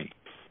Sony.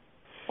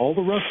 All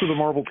the rest of the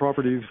Marvel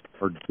properties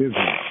are Disney.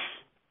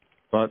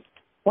 But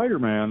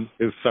Spider-Man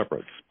is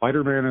separate.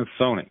 Spider-Man is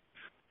Sony.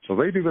 So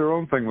they do their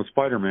own thing with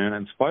Spider-Man,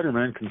 and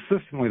Spider-Man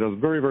consistently does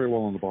very, very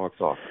well in the box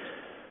office.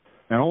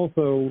 And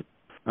also,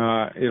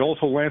 it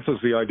also lances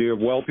the idea of,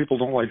 well, people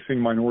don't like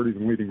seeing minorities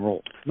in leading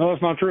roles. No,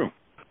 that's not true.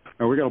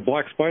 Now, we got a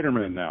black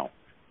Spider-Man now.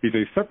 He's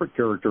a separate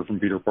character from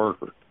Peter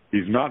Parker.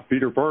 He's not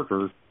Peter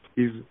Parker.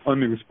 He's a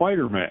new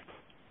Spider-Man.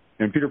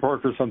 And Peter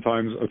Parker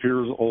sometimes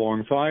appears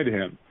alongside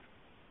him.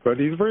 But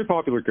he's a very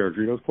popular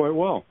character. He does quite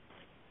well.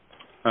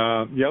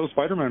 The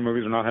Spider-Man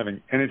movies are not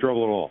having any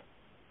trouble at all.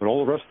 But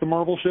all the rest of the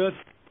Marvel shit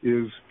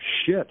is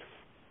shit.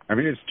 I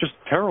mean, it's just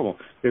terrible.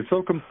 It's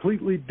so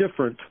completely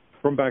different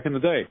from back in the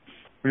day.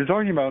 When you're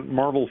talking about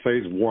Marvel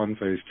Phase 1,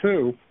 Phase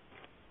 2,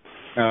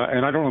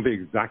 and I don't know the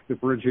exact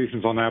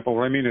differentiations on that, but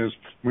what I mean is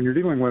when you're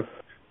dealing with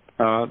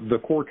the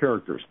core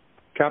characters,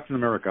 Captain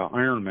America,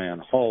 Iron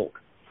Man, Hulk,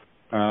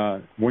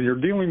 when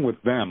you're dealing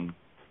with them,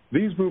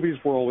 these movies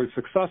were always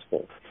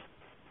successful.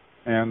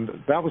 And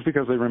that was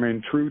because they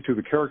remained true to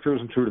the characters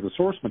and true to the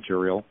source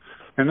material,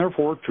 and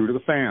therefore true to the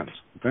fans.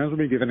 The fans would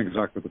be given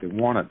exactly what they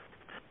wanted.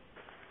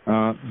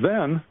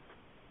 Then,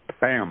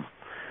 bam,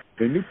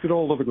 they nuked it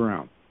all to the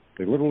ground.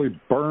 They literally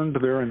burned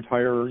their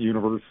entire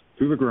universe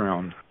to the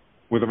ground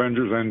with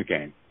Avengers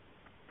Endgame.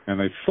 And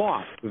they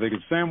thought that they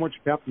could sandwich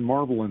Captain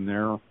Marvel in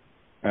there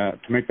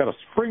to make that a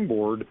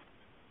springboard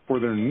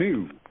for their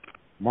new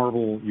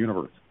Marvel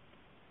universe.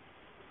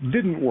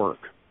 Didn't work.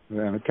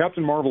 And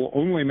Captain Marvel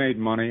only made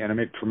money, and it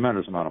made a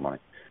tremendous amount of money.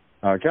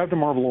 Captain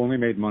Marvel only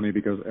made money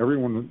because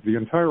the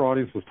entire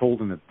audience was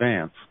told in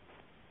advance,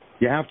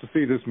 you have to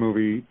see this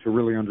movie to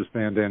really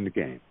understand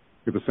Endgame.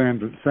 It was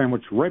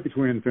sandwiched right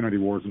between Infinity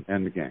Wars and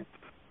Endgame.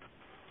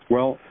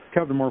 Well,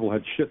 Captain Marvel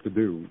had shit to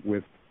do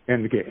with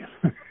Endgame.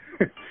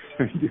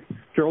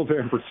 Carol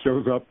Danvers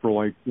shows up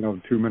for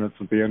 2 minutes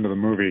at the end of the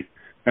movie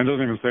and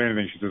doesn't even say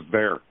anything. She's just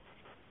there.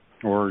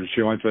 Or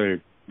she might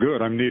say,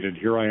 good, I'm needed,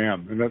 here I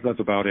am. And that's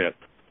about it.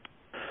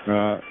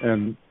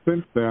 And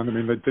since then, I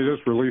mean, they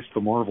just released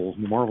the Marvels,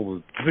 and the Marvel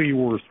is the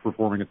worst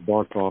performing at the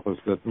box office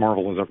that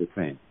Marvel has ever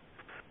seen.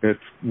 It's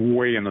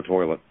way in the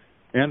toilet.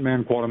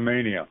 Ant-Man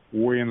Quantumania,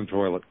 way in the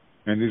toilet.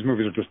 And these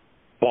movies are just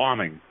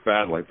bombing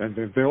badly. And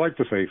they like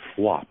to say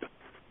flop.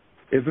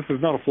 This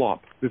is not a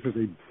flop. This is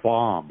a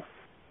bomb.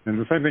 And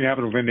the same thing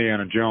happened with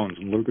Indiana Jones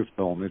and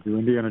Lucasfilm. They do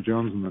Indiana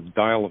Jones and the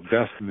Dial of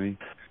Destiny.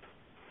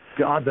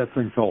 God, that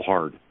thing fell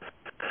hard.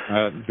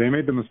 They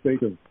made the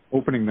mistake of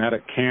opening that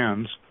at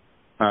Cannes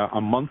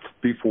a month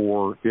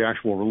before the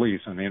actual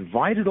release, and they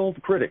invited all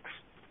the critics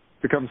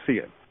to come see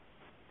it,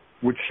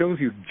 which shows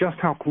you just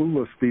how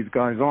clueless these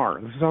guys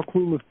are. This is how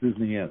clueless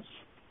Disney is.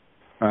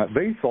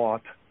 They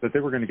thought that they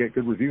were going to get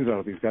good reviews out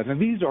of these guys, and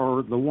these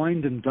are the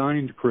wined and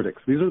dined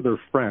critics. These are their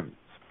friends.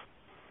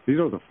 These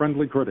are the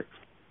friendly critics.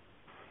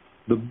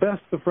 The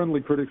best the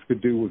friendly critics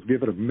could do was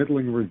give it a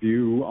middling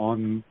review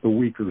on the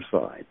weaker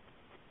side.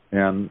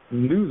 And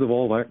news of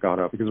all that got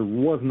up because there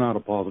was not a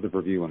positive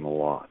review in the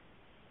lot.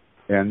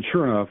 And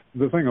sure enough,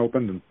 the thing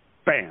opened and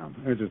bam,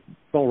 it just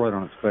fell right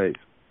on its face.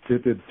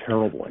 It did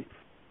terribly.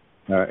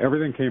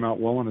 Everything came out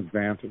well in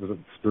advance. It was a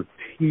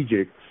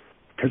strategic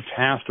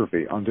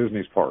catastrophe on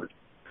Disney's part.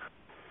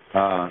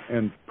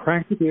 And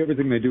practically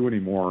everything they do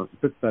anymore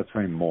fits that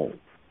same mold.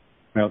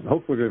 Now,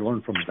 hopefully they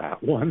learn from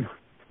that one.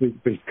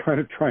 They kind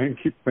of try and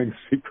keep things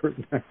secret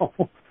now.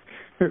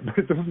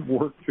 It doesn't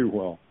work too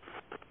well.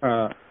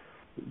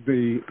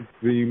 The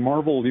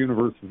Marvel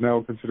Universe is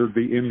now considered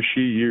the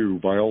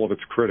MCU by all of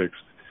its critics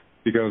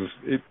because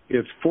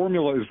its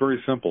formula is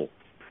very simple.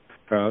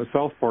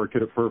 South Park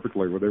hit it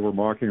perfectly where they were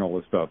mocking all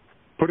this stuff.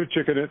 Put a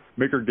chick in it,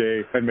 make her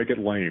gay, and make it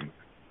lame.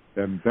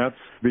 And that's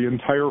the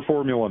entire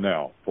formula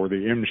now for the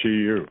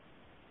MCU.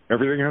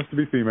 Everything has to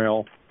be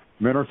female.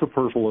 Men are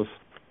superfluous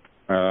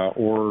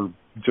or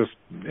just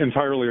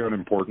entirely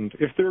unimportant,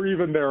 if they're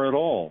even there at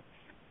all.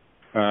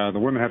 The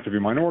women have to be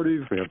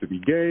minorities. They have to be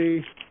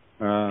gay.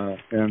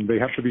 And they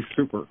have to be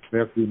super. They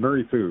have to be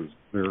Mary Sue's.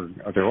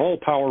 They're all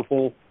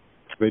powerful.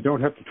 They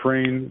don't have to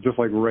train, just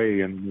like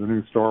Rey in the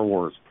new Star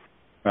Wars.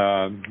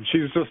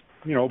 She's just,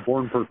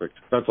 born perfect.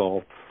 That's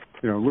all.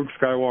 Luke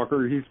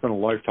Skywalker, he spent a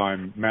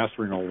lifetime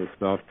mastering all this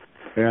stuff,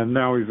 and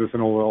now he's just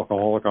an old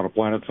alcoholic on a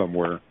planet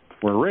somewhere.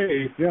 Where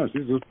Rey,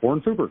 she's just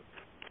born super.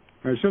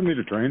 She doesn't need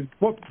to train.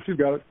 Whoop, she's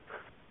got it.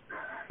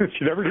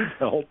 She never needs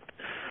help.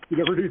 She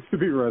never needs to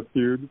be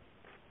rescued.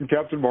 And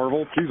Captain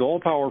Marvel, she's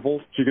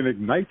all-powerful. She can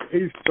ignite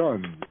a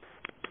sun.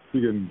 She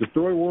can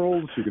destroy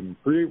worlds. She can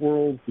create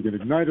worlds. She can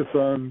ignite a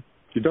sun.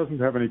 She doesn't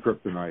have any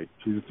kryptonite.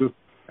 She's just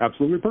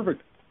absolutely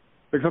perfect,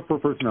 except for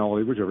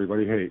personality, which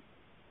everybody hates,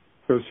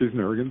 because she's an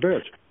arrogant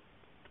bitch.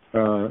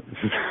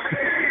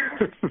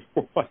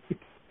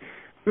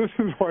 This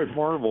is why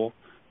Marvel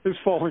is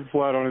falling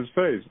flat on his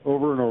face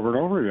over and over and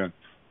over again.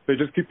 They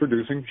just keep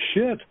producing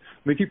shit.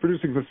 They keep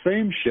producing the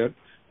same shit.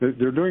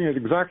 They're doing it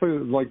exactly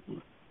like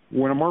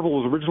when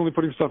Marvel was originally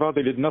putting stuff out,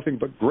 they did nothing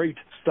but great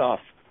stuff.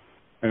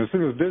 And as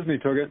soon as Disney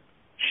took it,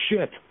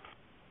 shit.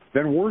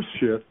 Then worse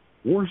shit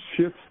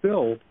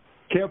still.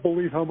 Can't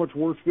believe how much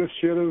worse this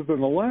shit is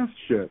than the last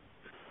shit.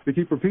 They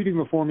keep repeating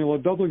the formula,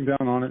 doubling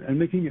down on it, and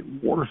making it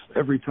worse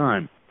every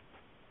time.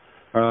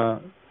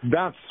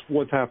 That's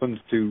what's happened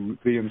to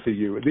the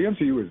MCU. The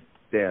MCU is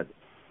dead.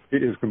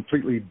 It is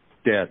completely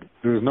dead.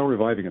 There is no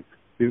reviving it.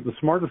 The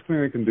smartest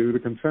thing they can do, the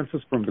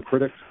consensus from the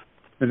critics,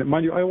 and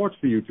mind you, I watch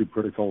the YouTube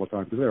critics all the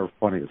time because they are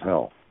funny as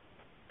hell.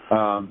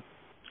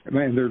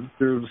 Man,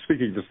 they're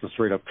speaking just the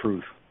straight-up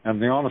truth,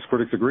 and the honest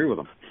critics agree with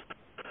them.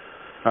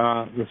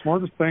 The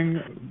smartest thing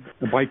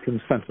by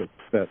consensus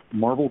that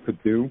Marvel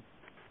could do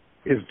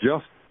is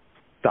just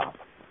stop,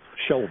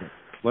 shelve it,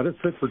 let it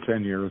sit for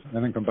 10 years,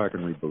 and then come back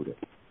and reboot it.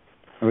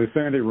 And they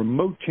stand a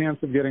remote chance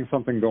of getting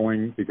something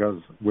going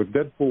because with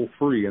Deadpool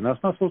 3, and that's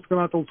not supposed to come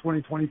out until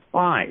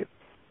 2025,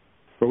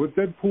 but with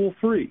Deadpool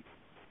 3,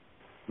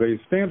 they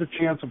stand a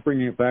chance of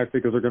bringing it back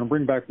because they're going to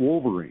bring back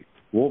Wolverine.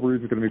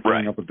 Wolverine's going to be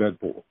playing up with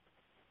Deadpool.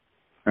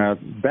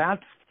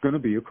 That's going to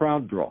be a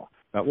crowd draw.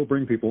 That will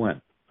bring people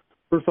in.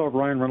 First off,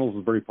 Ryan Reynolds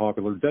is very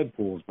popular.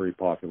 Deadpool is very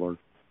popular.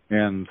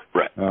 And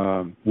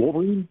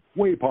Wolverine,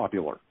 way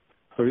popular.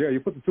 So, yeah, you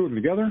put the two of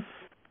them together,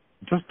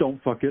 just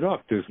don't fuck it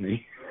up,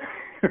 Disney.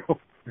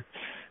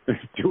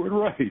 Do it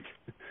right.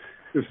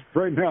 Just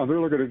right now, they're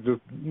looking at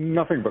just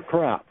nothing but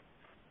crap.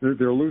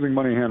 They're losing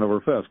money hand over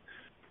fist.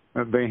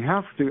 They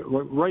have to.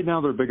 Right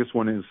now, their biggest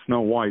one is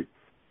Snow White.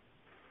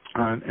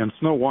 And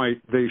Snow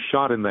White, they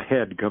shot in the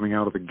head coming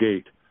out of the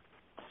gate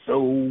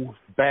so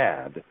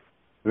bad.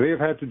 They have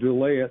had to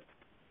delay it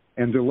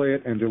and delay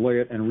it and delay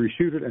it and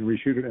reshoot it and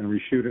reshoot it and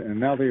reshoot it, and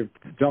now they've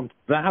dumped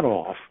that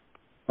off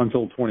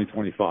until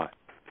 2025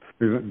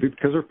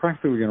 because they're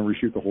practically going to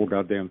reshoot the whole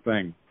goddamn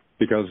thing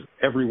because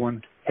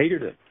everyone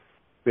hated it.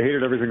 They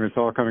hated everything they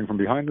saw coming from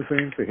behind the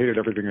scenes. They hated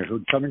everything they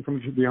heard coming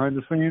from behind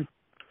the scenes.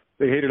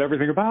 They hated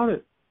everything about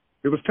it.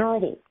 It was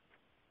terrible.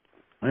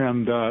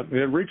 And they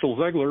had Rachel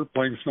Zegler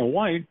playing Snow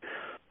White,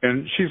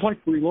 and she's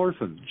like Brie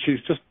Larson. She's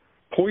just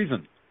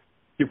poison.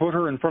 You put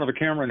her in front of a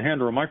camera and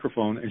hand her a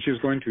microphone, and she's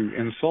going to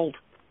insult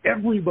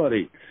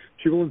everybody.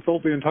 She will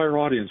insult the entire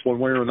audience one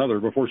way or another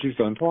before she's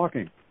done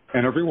talking.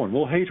 And everyone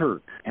will hate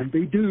her, and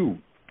they do.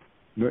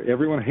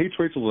 Everyone hates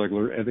Rachel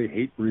Zegler, and they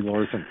hate Brie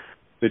Larson.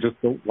 They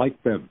just don't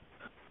like them.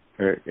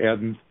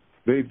 And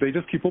they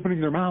just keep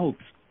opening their mouths.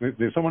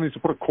 Someone needs to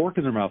put a cork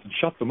in their mouth and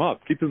shut them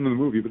up. Keep them in the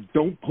movie, but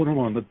don't put them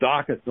on the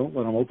docket. Don't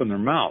let them open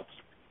their mouths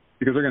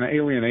because they're going to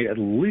alienate at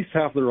least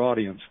half their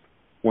audience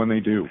when they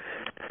do.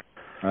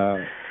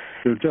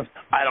 They're just.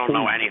 I don't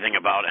know anything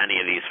about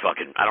any of these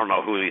fucking. I don't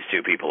know who these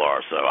two people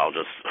are, so I'll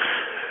just.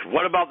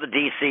 What about the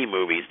DC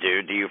movies,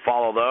 dude? Do you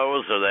follow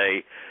those? Are they?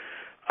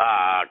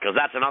 Because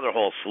that's another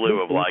whole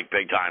slew of like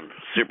big time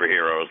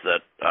superheroes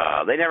that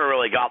they never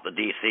really got the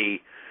DC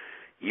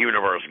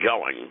universe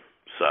going.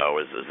 So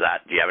is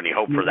that? Do you have any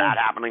hope for that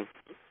happening?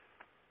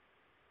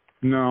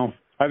 No,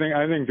 I think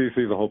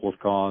DC is a hopeless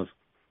cause.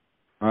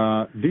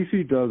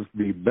 DC does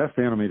the best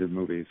animated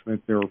movies.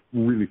 They're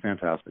really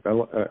fantastic.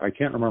 I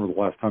can't remember the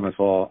last time I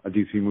saw a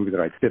DC movie that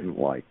I didn't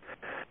like.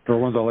 There are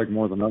ones I like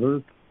more than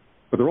others,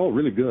 but they're all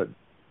really good.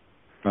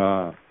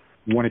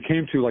 When it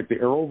came to like the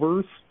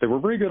Arrowverse, they were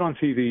very good on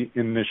TV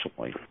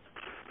initially.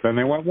 Then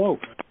they went woke,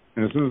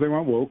 and as soon as they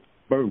went woke,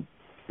 boom,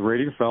 the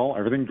ratings fell,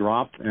 everything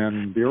dropped,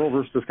 and the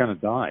Arrowverse just kind of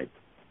died.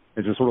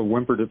 It just sort of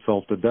whimpered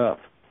itself to death.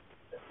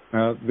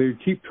 They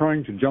keep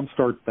trying to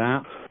jumpstart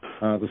that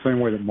the same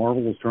way that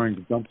Marvel is trying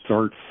to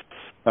jumpstart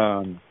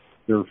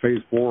their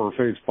Phase 4 or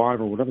Phase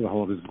 5 or whatever the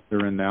hell it is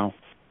they're in now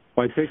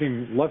by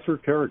taking lesser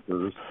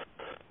characters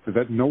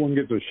that no one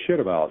gives a shit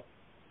about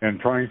and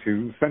trying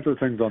to center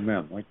things on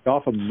them. Like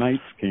Gotham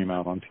Knights came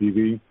out on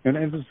TV, and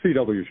it's a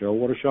CW show.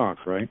 What a shock,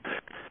 right?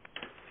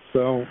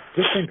 So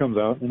this thing comes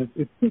out, and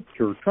it's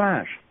pure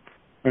trash.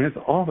 And it's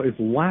awful. It's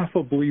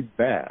laughably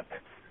bad.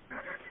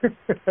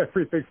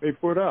 Everything they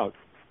put out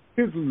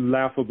is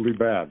laughably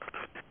bad.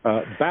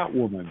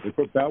 Batwoman, they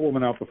put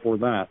Batwoman out before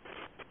that.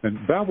 And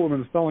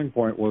Batwoman's selling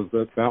point was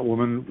that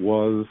Batwoman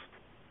was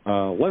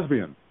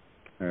lesbian.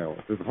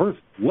 It's the first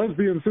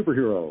lesbian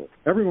superhero.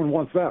 Everyone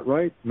wants that,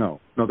 right? No,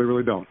 they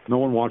really don't. No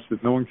one watched it.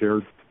 No one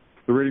cared.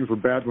 The ratings were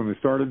bad when they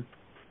started.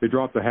 They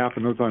dropped to half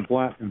and no time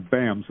flat, and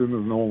bam, soon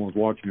as no one was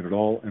watching it at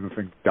all, and the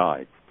thing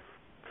died.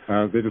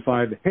 They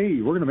decided,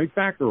 hey, we're going to make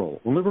Batgirl.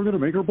 We're going to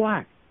make her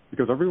black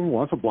because everyone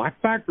wants a black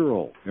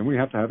Batgirl, and we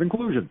have to have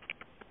inclusion.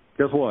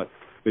 Guess what?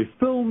 They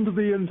filmed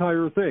the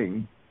entire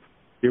thing.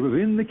 It was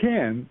in the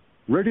can,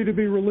 ready to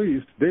be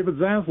released. David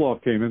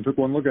Zaslav came in, took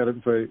one look at it,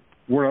 and said,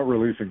 "We're not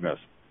releasing this."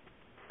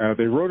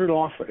 They wrote it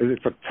off.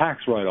 It's a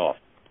tax write-off.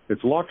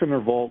 It's locked in their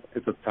vault.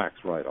 It's a tax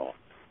write-off.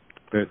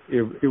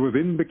 It was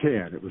in the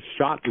can. It was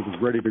shot. It was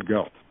ready to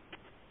go.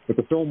 But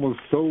the film was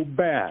so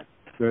bad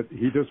that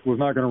he just was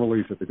not going to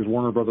release it because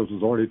Warner Brothers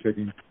was already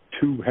taking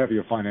too heavy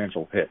a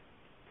financial hit.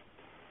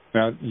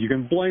 Now, you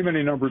can blame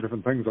any number of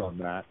different things on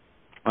that.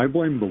 I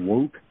blame the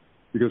woke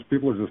because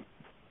people are just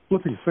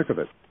flipping sick of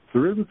it.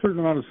 There is a certain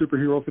amount of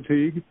superhero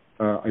fatigue.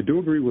 I do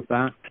agree with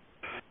that.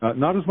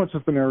 Not as much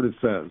as the narrative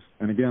says.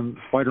 And again,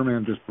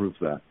 Spider-Man disproves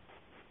that.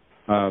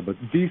 But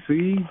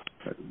DC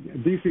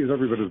is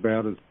every bit as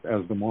bad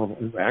as the Marvel.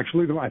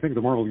 Actually, I think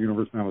the Marvel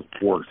Universe now is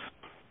worse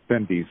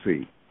than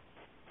DC.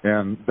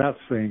 And that's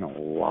saying a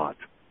lot.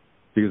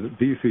 Because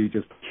DC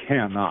just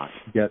cannot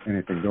get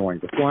anything going.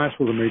 The Flash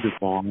was a major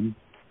bomb.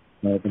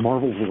 The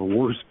Marvels were the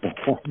worst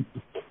bomb.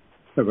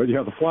 But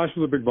yeah, the Flash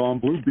was a big bomb.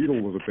 Blue Beetle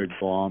was a big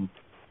bomb.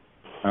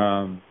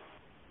 How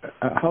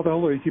the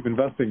hell do they keep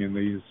investing in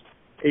these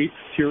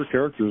 8th-tier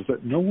characters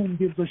that no one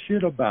gives a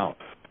shit about?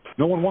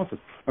 No one wants it.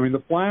 I mean,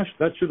 the Flash,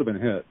 that should have been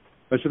hit.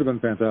 That should have been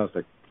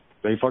fantastic.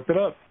 They fucked it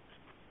up.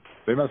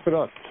 They messed it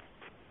up.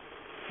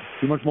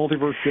 Too much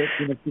multiverse shit,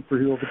 too much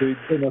superhero fatigue.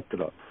 They messed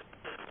it up.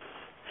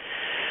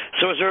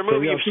 So is there a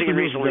movie you've seen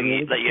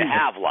recently that you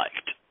have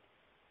liked?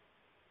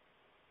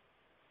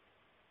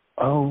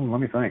 Oh, let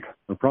me think.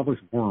 There are probably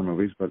some horror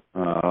movies, but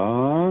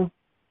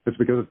it's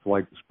because it's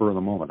like the spur of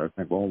the moment. I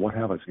think, well, what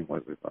have I seen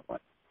lately that I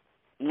like?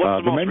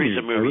 What's the most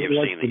recent movie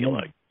you've seen that you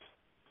like?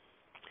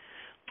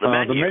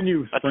 The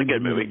Menu. That's a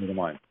good movie. To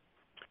mind.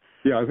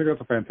 Yeah, I think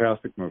that's a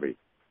fantastic movie.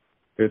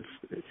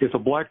 It's a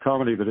black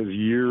comedy that is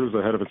years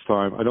ahead of its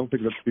time. I don't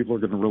think that people are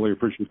going to really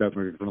appreciate that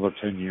movie for another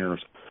 10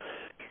 years.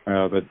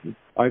 But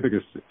I think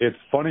it's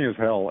funny as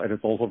hell, and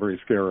it's also very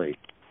scary.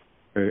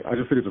 I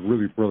just think it's a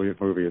really brilliant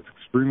movie. It's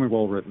extremely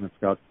well written. It's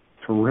got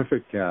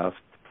terrific cast.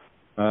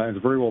 It's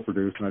very well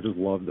produced, and I just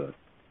loved it.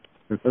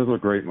 It was a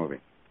great movie.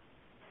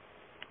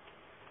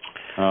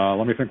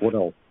 Let me think what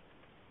else.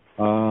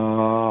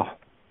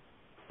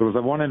 There was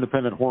that one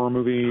independent horror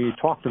movie,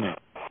 Talk to Me.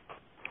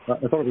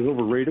 I thought it was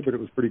overrated, but it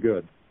was pretty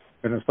good.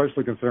 And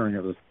especially considering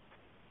it was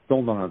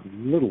filmed on a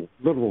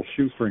literal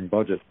shoestring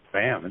budget.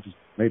 Bam, it just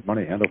made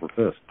money hand over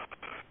fist.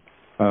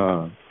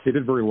 It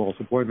did very well,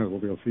 so boy, there will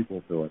be a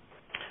sequel to it.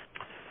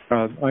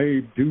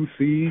 I do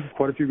see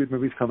quite a few good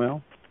movies come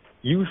out.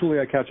 Usually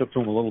I catch up to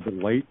them a little bit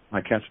late.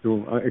 I catch up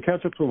to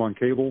them on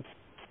cable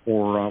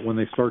or when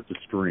they start to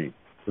stream.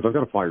 Because I've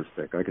got a Fire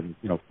Stick. I can,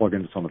 plug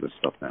into some of this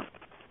stuff now.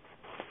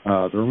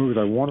 There are movies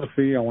I want to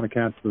see. I want to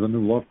catch. There's a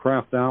new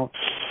Lovecraft out.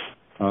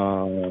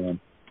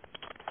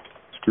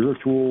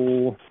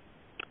 Spiritual,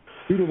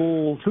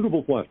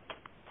 suitable flesh.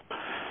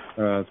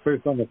 It's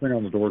based on The Thing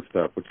on the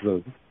Doorstep, which is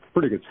a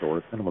pretty good story.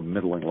 It's kind of a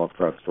middling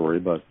Lovecraft story,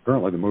 but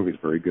apparently the movie's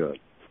very good.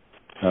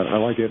 I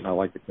like it, and I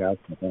like the cast,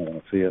 and I kind of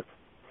want to see it.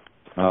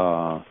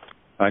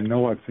 I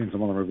know I've seen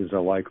some other movies I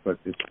like, but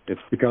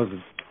it's because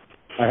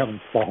I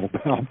haven't thought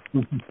about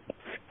them.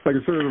 Like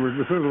as soon as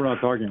we're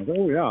not talking, I'm like,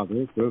 oh yeah,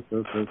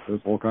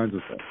 there's all kinds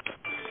of stuff.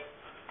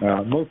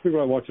 Most people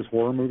I watch is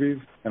horror movies,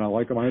 and I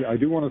like them. I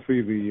do want to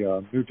see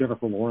the new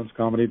Jennifer Lawrence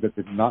comedy that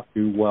did not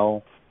do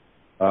well.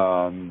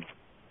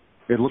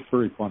 It looks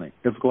very funny.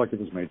 It looks like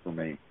it was made for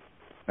me,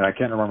 and I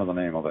can't remember the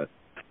name of it.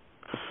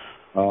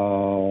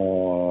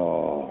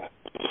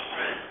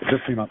 It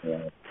just came out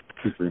there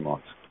 2-3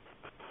 months.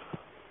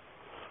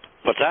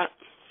 What's that?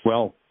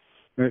 Well,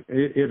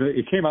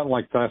 it came out in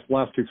like the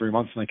last 2-3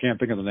 months, and I can't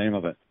think of the name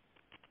of it.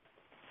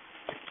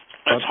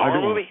 That's a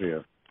horror movie? See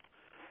it.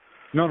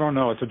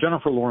 No. It's a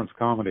Jennifer Lawrence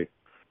comedy.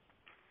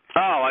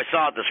 Oh, I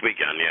saw it this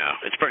weekend, yeah.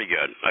 It's pretty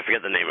good. I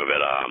forget the name of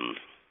it.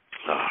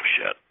 Oh,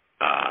 shit.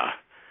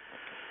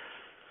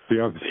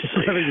 Yeah, I think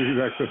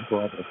it's actually a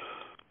problem.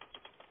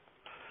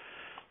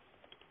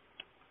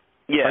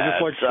 Yeah,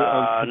 it's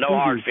No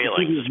Hard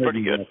Feelings. It's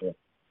pretty good.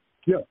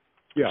 Yeah.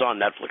 It's on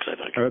Netflix, I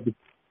think.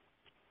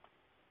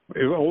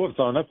 If it's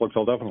on Netflix,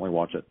 I'll definitely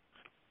watch it.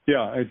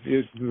 Yeah,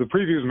 the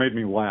previews made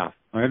me laugh.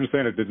 I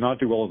understand it did not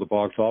do well at the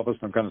box office.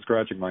 I'm kind of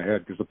scratching my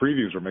head because the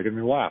previews are making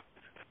me laugh.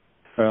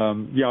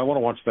 Yeah, I want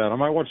to watch that. I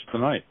might watch it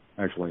tonight,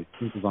 actually,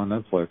 since it's on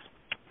Netflix.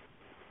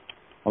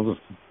 I'll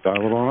just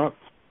dial it on up.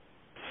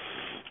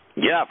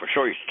 Yeah, for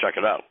sure. You should check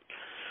it out.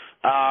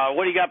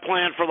 What do you got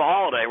planned for the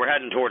holiday? We're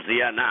heading towards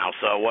the end now.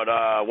 So what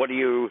do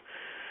you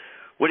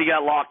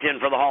got locked in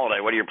for the holiday?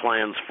 What are your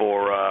plans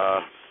for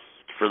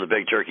the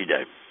big turkey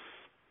day?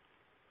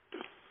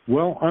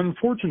 Well,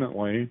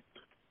 unfortunately,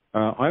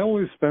 I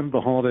always spend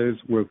the holidays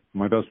with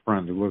my best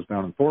friend who lives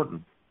down in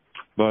Thornton,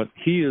 but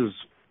he is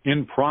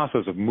in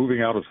process of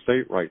moving out of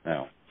state right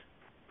now.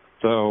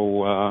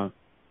 So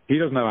he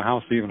doesn't have a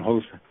house to even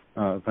host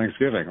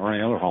Thanksgiving or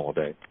any other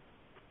holiday.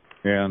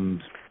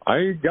 And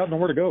I got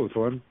nowhere to go,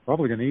 so I'm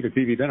probably going to eat a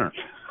TV dinner.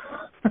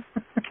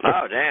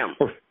 Oh, damn.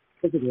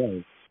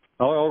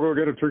 I'll go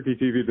get a turkey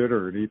TV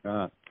dinner and eat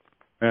that.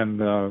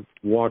 And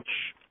watch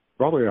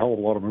probably a hell of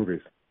a lot of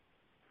movies.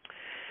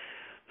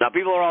 Now,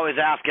 people are always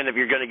asking if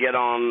you're going to get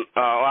on.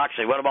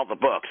 Actually, what about the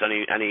books?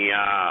 Any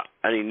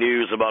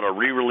news about a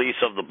re-release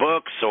of the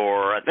books?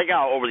 Or I think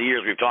over the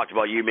years we've talked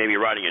about you maybe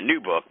writing a new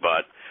book,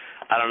 but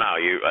I don't know.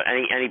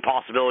 Any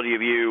possibility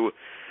of you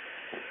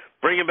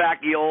bringing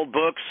back the old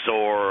books,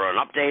 or an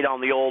update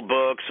on the old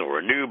books, or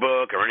a new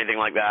book, or anything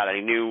like that?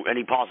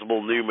 Any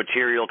possible new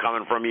material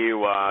coming from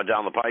you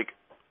down the pike?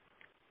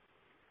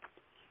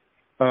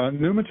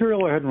 New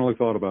material I hadn't really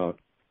thought about.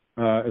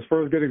 As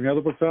far as getting the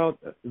other books out,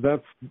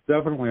 that's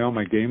definitely on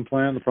my game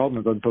plan. The problem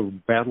is I'm so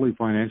badly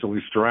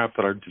financially strapped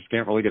that I just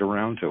can't really get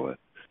around to it.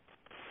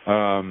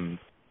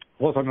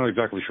 Plus, I'm not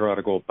exactly sure how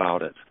to go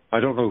about it. I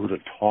don't know who to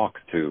talk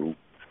to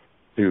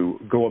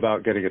go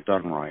about getting it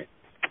done right.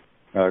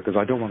 Because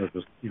I don't want to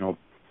just,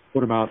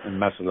 put them out and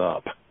mess it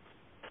up.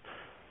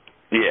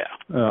 Yeah.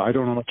 I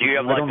don't know. Do you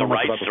have the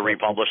rights to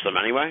republish them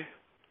anyway?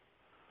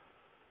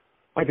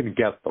 I can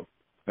get them,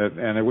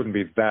 and it wouldn't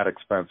be that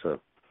expensive.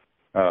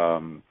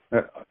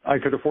 I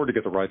could afford to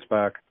get the rights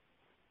back.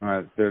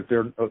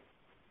 The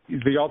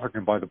author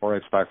can buy the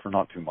rights back for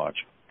not too much.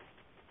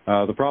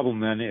 The problem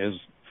then is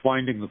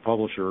finding the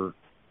publisher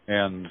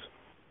and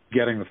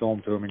getting the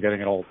film to him and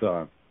getting it all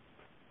done.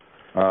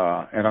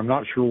 And I'm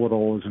not sure what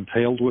all is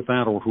entailed with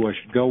that, or who I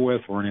should go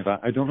with, or any of that.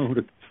 I don't know who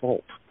to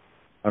consult.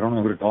 I don't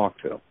know who to talk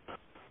to.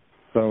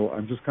 So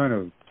I'm just kind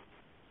of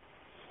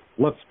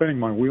left spinning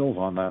my wheels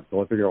on that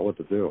until I figure out what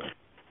to do.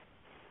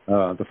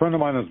 The friend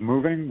of mine that's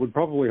moving would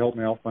probably help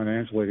me out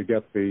financially to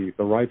get the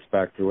rights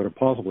back to it, and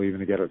possibly even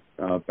to get it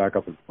back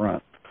up in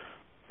front.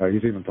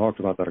 He's even talked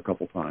about that a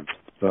couple times.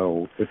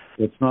 So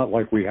it's not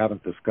like we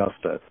haven't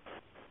discussed it.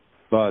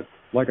 But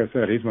like I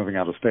said, he's moving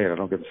out of state. I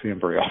don't get to see him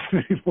very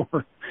often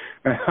anymore.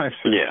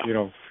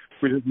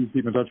 We just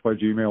keep in touch by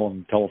Gmail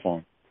and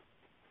telephone.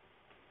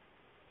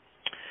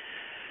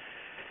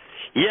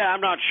 Yeah,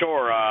 I'm not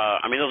sure.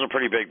 Those are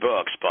pretty big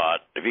books,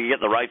 but if you get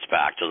the rights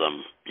back to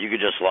them, you could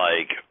just,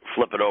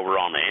 flip it over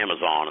on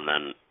Amazon, and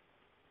then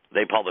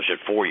they publish it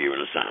for you,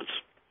 in a sense.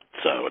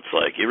 So it's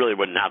you really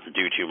wouldn't have to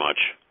do too much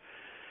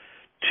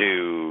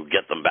to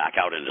get them back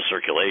out into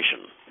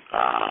circulation.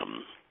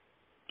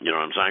 You know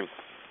what I'm saying?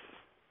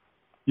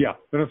 Yeah,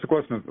 then it's a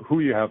question of who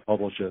you have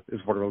publish it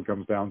is what it all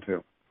comes down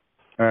to.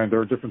 And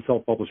there are different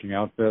self-publishing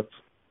outfits,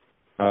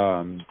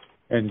 and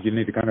you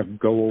need to kind of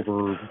go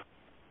over...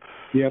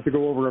 You have to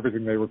go over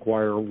everything they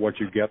require, what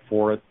you get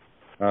for it,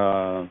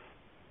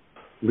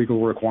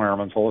 legal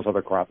requirements, all this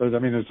other crap. There's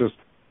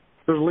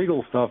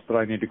legal stuff that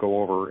I need to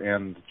go over,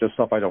 and just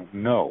stuff I don't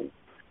know.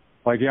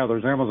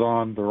 There's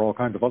Amazon, there are all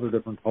kinds of other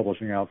different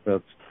publishing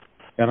outfits,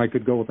 and I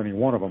could go with any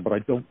one of them, but I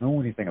don't know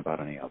anything about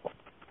any of them.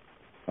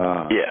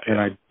 And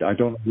I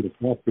don't know who to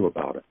talk to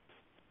about it.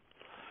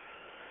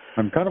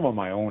 I'm kind of on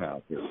my own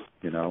out here,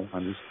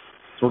 I'm just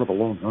sort of a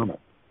lone hermit.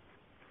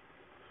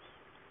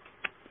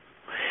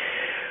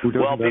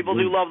 Well, people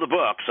do love the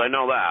books. I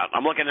know that.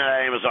 I'm looking at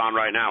Amazon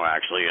right now,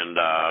 actually, and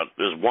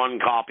there's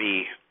one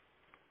copy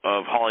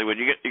of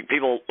Hollywood. You get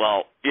people.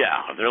 Well,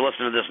 yeah, if they're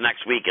listening to this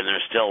next week and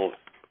it's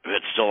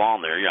still on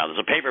there. Yeah, there's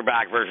a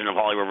paperback version of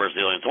Hollywood vs.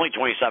 the Alien. It's only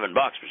 $27,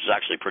 which is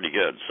actually pretty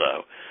good.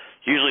 So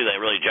usually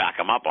they really jack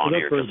them up on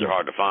here because they're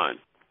hard to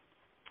find.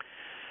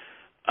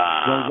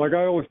 Like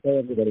I always tell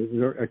everybody,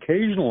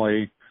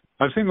 occasionally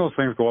I've seen those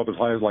things go up as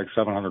high as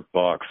 $700.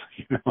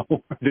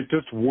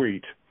 Just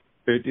wait.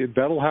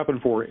 That'll happen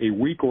for a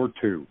week or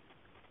two.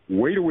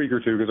 Wait a week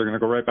or two because they're going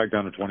to go right back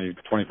down to $20,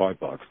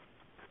 $25.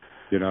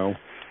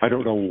 I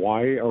don't know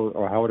why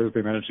or how it is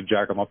they managed to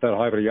jack them up that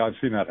high, but yeah, I've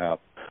seen that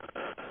happen.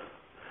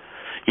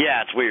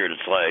 Yeah, it's weird.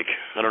 It's I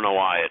don't know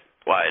why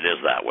it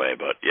is that way,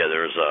 but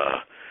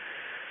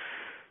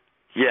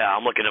yeah,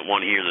 I'm looking at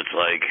one here that's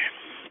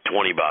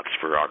 $20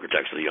 for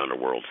Architects of the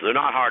Underworld. So they're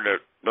not hard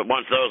to, but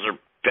once those are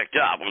picked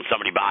up, when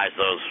somebody buys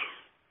those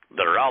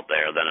that are out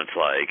there, then it's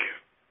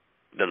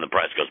then the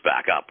price goes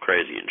back up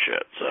crazy and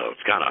shit. So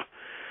it's kind of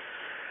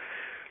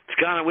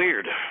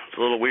weird. It's a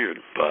little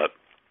weird, but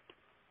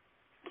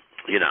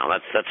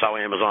that's how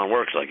Amazon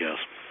works, I guess.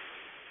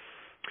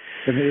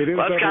 Well,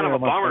 that's kind of a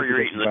bummer. You're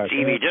eating the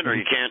TV dinner.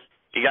 You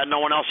got no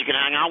one else you can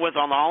hang out with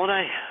on the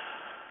holiday?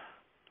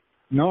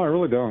 No, I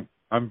really don't.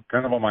 I'm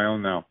kind of on my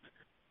own now.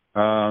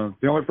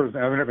 The only person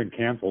I've been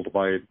canceled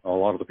by a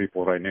lot of the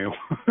people that I knew.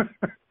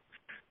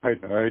 I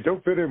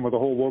don't fit in with the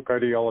whole woke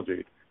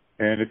ideology,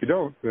 and if you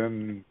don't,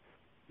 then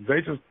they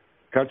just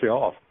cut you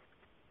off.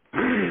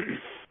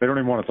 They don't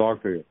even want to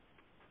talk to you.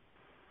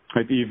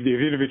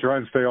 Even if you try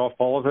and stay off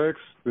politics,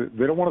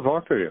 they don't want to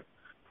talk to you.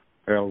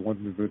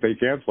 When they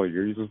cancel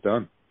you, you're just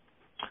done.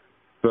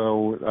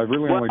 So I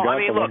really only got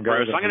the one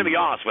guy. Bruce, I'm going to be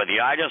honest with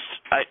you. I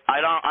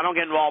don't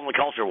get involved in the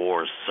culture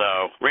wars.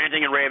 So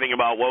ranting and raving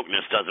about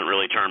wokeness doesn't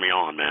really turn me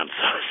on, man.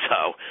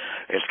 So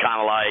it's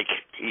kind of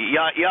you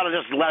ought to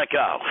just let it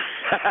go.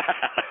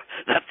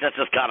 That's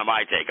just kind of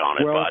my take on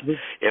it. Well, but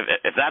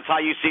if that's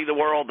how you see the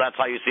world, that's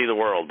how you see the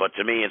world. But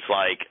to me, it's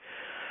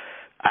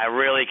I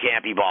really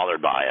can't be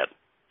bothered by it.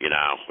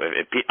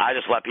 I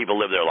just let people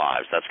live their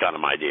lives. That's kind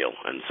of my deal.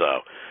 And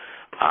so,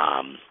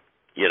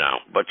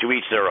 but to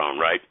each their own,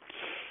 right?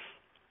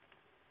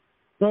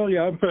 Well,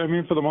 yeah, I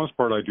mean, for the most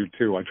part, I do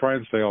too. I try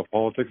and stay off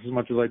politics as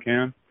much as I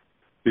can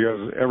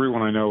because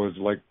everyone I know is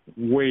like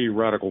way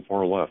radical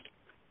far left.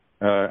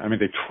 I mean,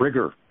 they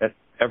trigger at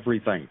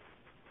everything.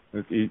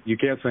 You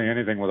can't say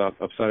anything without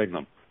upsetting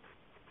them.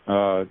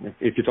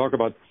 If you talk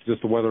about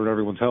just the weather and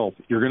everyone's health,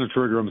 you're going to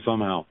trigger them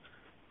somehow.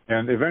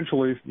 And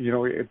eventually, you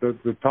know,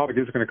 the topic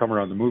is going to come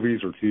around the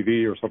movies or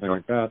TV or something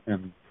like that,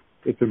 and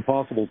it's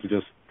impossible to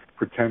just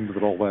pretend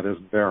that all that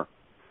isn't there.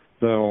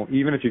 So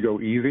even if you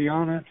go easy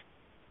on it,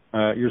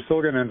 you're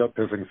still going to end up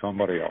pissing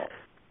somebody off.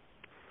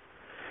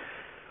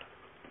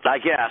 I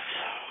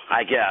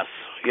guess,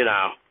 you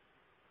know.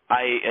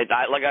 I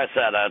like I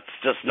said, it's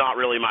just not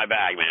really my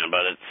bag, man,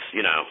 but it's,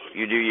 you know,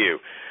 you do you.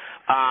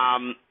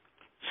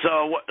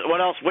 So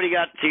what else? What do you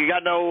got? So you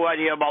got no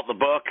idea about the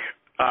book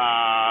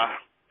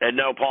and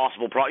no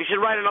possible problem. You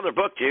should write another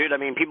book, dude. I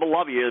mean, people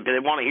love you. They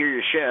want to hear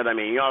your shit. I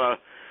mean, you ought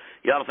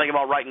to think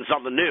about writing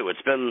something new.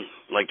 It's been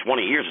like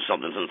 20 years or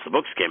something since the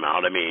books came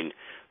out. I mean,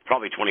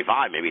 probably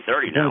 25, maybe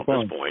 30 now at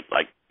this point.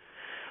 Like,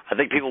 I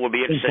think people would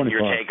be interested in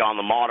your take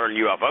on the modern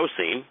UFO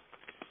scene.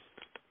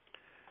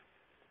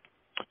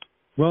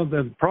 Well,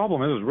 the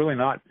problem is really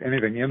not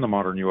anything in the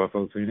modern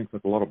UFO scene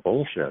except a lot of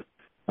bullshit.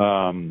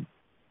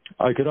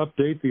 I could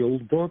update the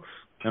old books,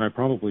 and I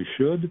probably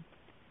should.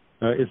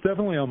 It's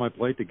definitely on my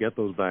plate to get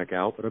those back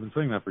out, but I've been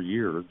saying that for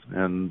years,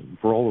 and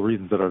for all the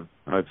reasons that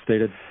I've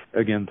stated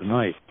again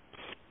tonight.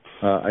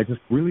 I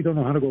just really don't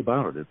know how to go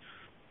about it. It's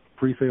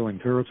pre-sailing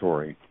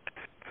territory.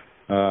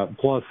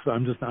 Plus,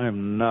 I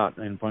am not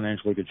in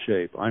financially good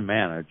shape. I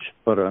manage,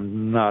 but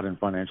I'm not in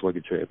financially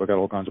good shape. I got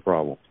all kinds of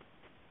problems.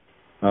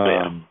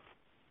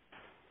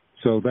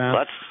 So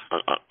that's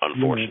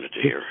unfortunate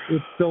to hear.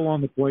 It's still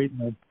on the plate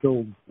and it's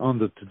still on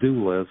the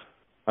to-do list.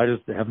 I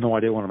just have no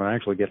idea when I'm going to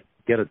actually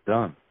get it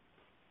done.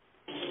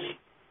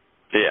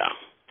 Yeah.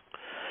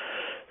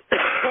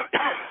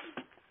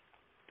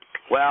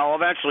 Well,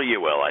 eventually you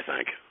will, I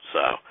think. So,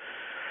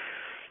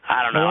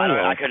 I don't know.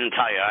 I couldn't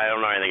tell you. I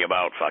don't know anything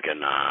about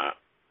fucking, I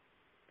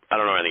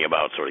don't know anything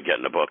about sort of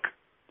getting a book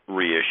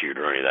reissued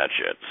or any of that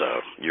shit.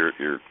 So,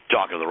 you're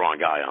talking to the wrong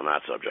guy on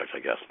that subject, I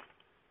guess.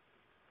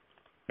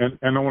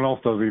 And no one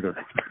else does either.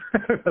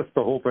 That's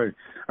the whole thing.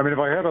 I mean, if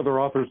I had other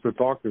authors to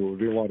talk to, it would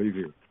be a lot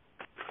easier.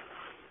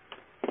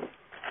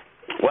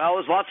 Well,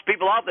 there's lots of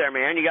people out there,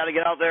 man. You got to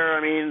get out there.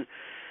 I mean,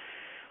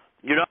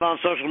 you're not on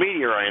social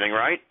media or anything,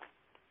 right?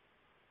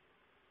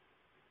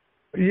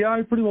 Yeah,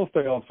 I pretty well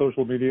stay off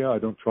social media. I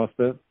don't trust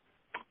it.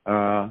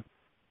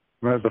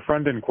 The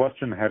friend in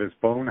question had his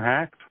phone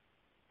hacked.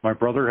 My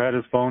brother had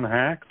his phone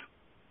hacked.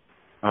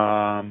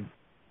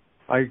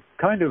 I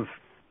kind of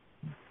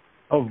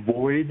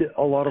avoid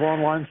a lot of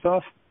online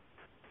stuff.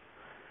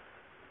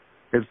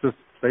 It's just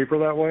safer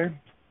that way.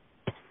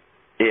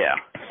 Yeah.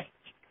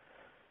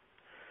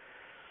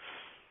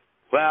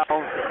 Well,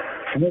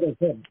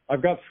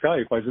 I've got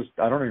Skype.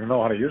 I don't even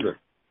know how to use it.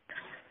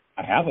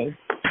 I have it.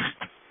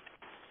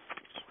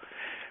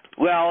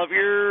 Well, if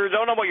you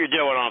don't know what you're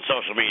doing on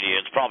social media,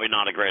 it's probably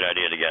not a great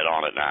idea to get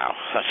on it now.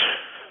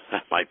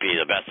 That might be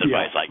the best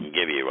advice I can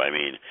give you. I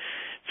mean,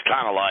 it's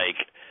kind of like,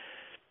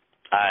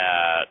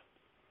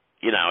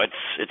 you know,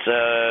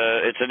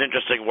 it's an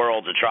interesting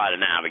world to try to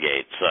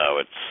navigate. So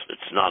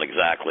it's not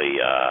exactly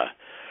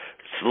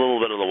it's a little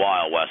bit of the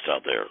Wild West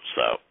out there.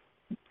 So,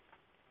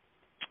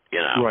 you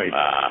know, right.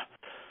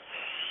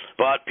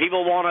 But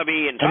people want to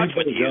be in touch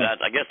with you.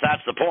 I guess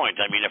that's the point.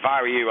 I mean, if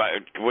I were you,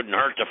 it wouldn't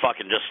hurt to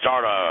fucking just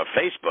start a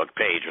Facebook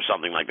page or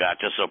something like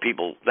that, just so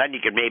people, then you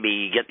could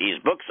maybe get these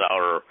books out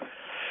or,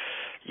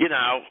 you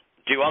know,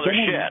 do other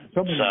shit.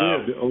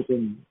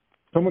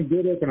 Someone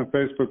did open a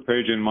Facebook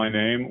page in my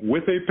name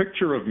with a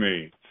picture of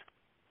me.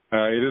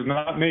 It is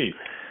not me.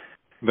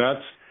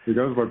 That's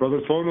because my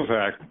brother's phone was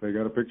hacked. They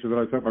got a picture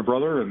that I sent my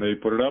brother, and they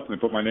put it up, and they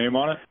put my name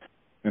on it,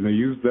 and they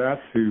used that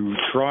to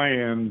try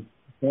and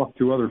talk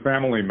to other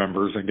family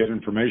members and get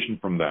information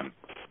from them.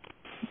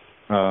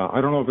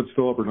 I don't know if it's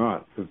still up or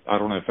not, because I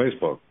don't have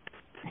Facebook.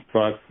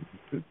 But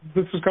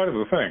this is kind of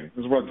the thing.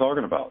 This is what I'm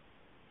talking about.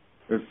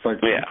 It's like,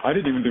 I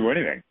didn't even do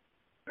anything.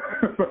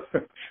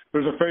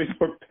 There's a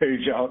Facebook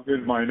page out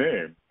in my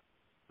name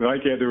that I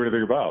can't do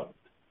anything about.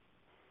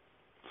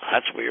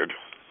 That's weird.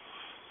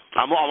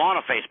 I'm on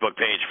a Facebook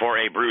page for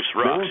a Bruce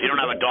Rux. You don't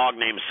have a dog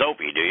named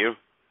Sophie, do you?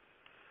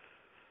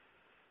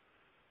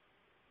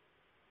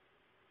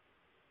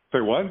 Say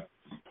what?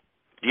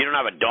 You don't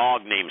have a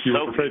dog named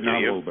Sophie, do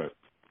you? A little bit.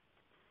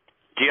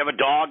 Do you have a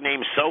dog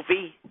named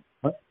Sophie?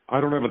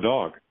 I don't have a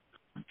dog.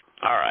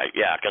 All right,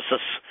 yeah, because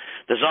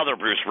this other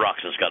Bruce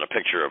Rux has got a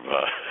picture of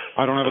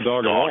I don't have a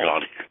dog at all.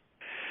 On here.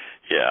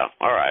 Yeah,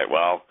 all right,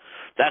 well,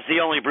 that's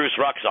the only Bruce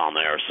Rux on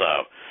there,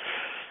 so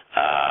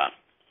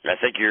I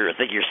think you're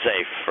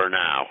safe for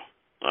now.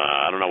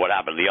 I don't know what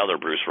happened to the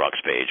other Bruce Rux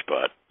page,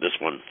 but this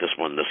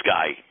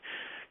guy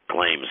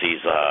claims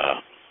he's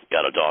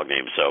got a dog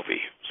named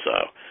Sophie. So,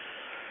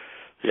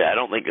 yeah, I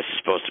don't think this is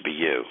supposed to be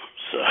you.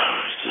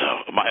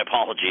 So my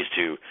apologies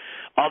to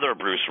other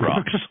Bruce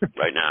Rux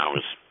right now.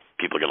 Is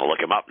people are going to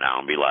look him up now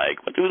and be like,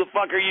 "Who the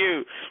fuck are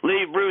you?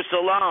 Leave Bruce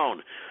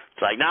alone."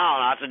 It's like, no,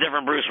 that's a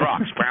different Bruce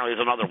Rux. Apparently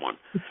there's another one.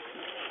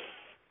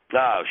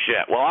 Oh,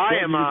 shit. Well,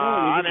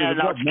 I'm heading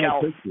out to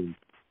California.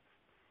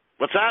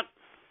 What's that?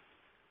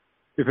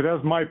 If it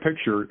has my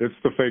picture, it's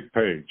the fake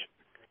page.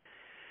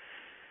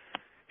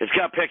 It's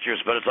got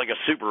pictures, but it's like a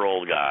super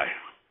old guy.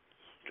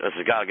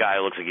 It's got a guy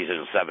who looks like he's in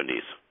his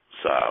 70s.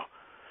 So.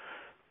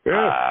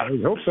 Yeah, I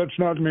hope that's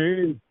not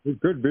me. It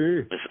could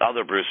be. This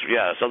other Bruce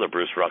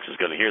Rux is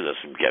going to hear this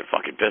and get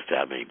fucking pissed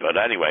at me. But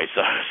anyway,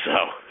 so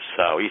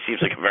he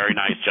seems like a very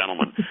nice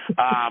gentleman.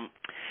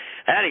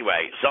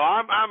 Anyway, so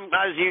I'm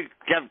as you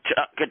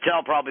could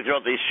tell probably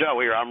throughout the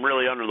show here, I'm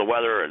really under the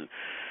weather and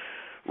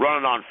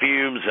running on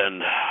fumes,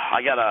 and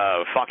I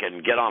gotta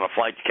fucking get on a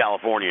flight to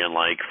California in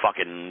like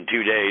fucking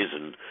 2 days,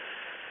 and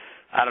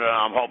I don't know,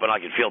 I'm hoping I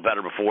can feel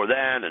better before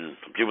then, and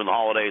I'm doing the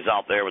holidays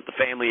out there with the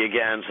family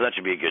again, so that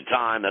should be a good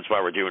time. That's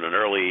why we're doing an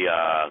early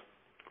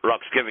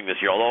Ruxgiving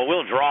this year, although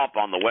we'll drop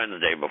on the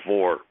Wednesday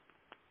before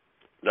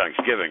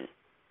Thanksgiving,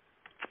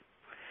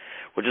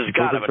 which is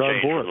kind of a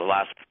change from the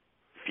last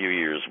few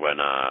years when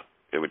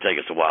it would take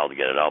us a while to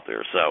get it out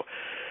there. So,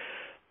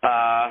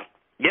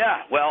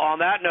 yeah, well,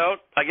 on that note,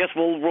 I guess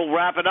we'll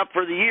wrap it up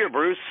for the year,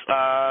 Bruce.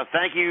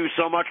 Thank you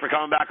so much for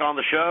coming back on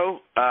the show.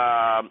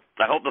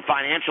 I hope the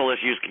financial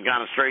issues can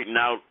kind of straighten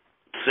out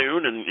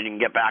soon and you can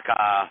get back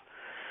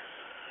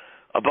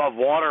above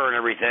water and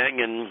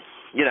everything. And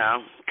you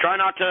know, try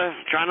not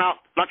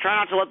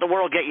to let the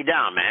world get you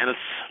down, man.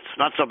 It's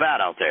not so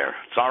bad out there.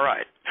 It's all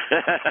right.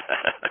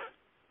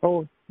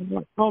 Oh,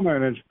 I'll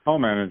manage.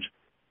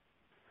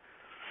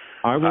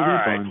 I will be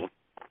fine.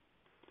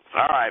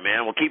 All right,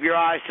 man. Well, keep your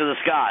eyes to the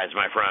skies,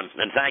 my friend.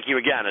 And thank you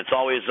again. It's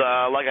always,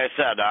 like I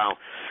said, I'll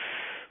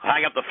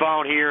hang up the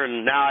phone here,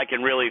 and now I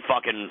can really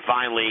fucking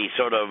finally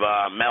sort of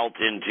melt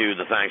into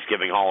the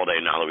Thanksgiving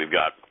holiday now that we've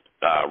got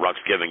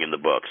Ruxgiving in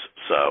the books.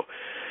 So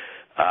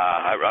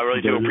I really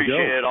do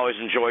appreciate it. Always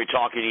enjoy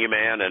talking to you,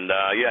 man. And,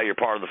 yeah, you're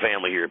part of the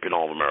family here at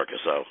Pinall of America.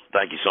 So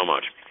thank you so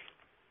much.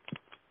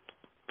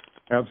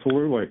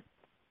 Absolutely.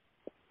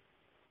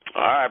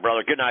 All right,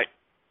 brother. Good night.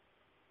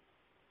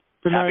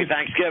 Good night. Happy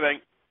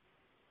Thanksgiving.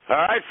 All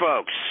right,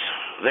 folks,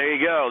 there you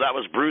go. That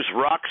was Bruce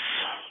Rux,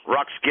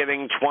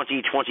 Ruxgiving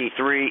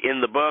 2023 in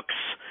the books.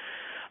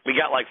 We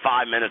got like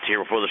 5 minutes here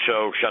before the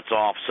show shuts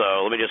off,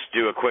 so let me just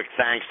do a quick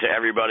thanks to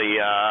everybody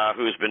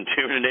who's been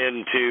tuning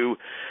in to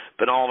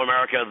Pinall of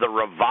America, The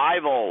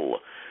Revival.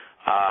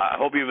 I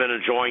hope you've been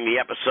enjoying the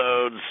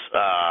episodes.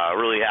 I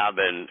really have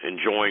been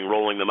enjoying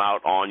rolling them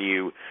out on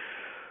you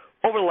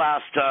over the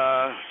last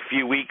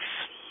few weeks.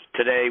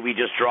 Today we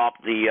just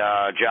dropped the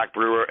Jack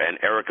Brewer and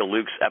Erica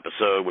Luke's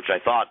episode, which I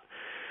thought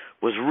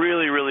was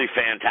really, really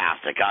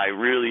fantastic. I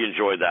really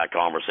enjoyed that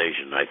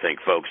conversation. I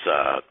think folks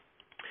will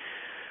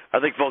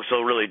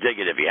really dig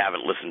it if you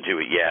haven't listened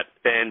to it yet.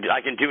 And I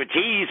can do a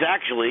tease,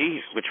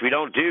 actually, which we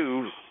don't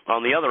do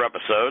on the other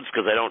episodes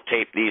because I don't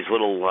tape these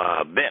little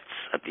bits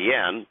at the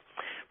end.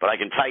 But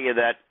I can tell you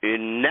that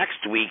in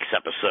next week's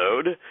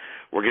episode,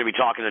 we're going to be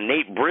talking to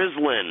Nate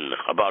Brislin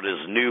about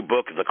his new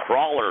book, The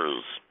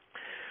Crawlers,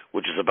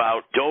 which is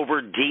about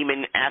Dover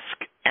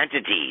demon-esque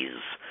entities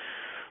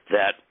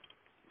that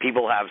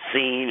people have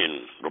seen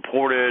and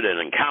reported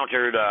and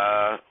encountered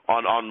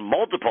on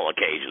multiple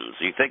occasions.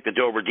 You think the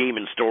Dover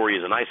demon story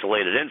is an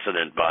isolated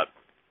incident, but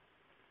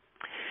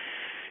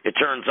it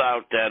turns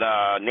out that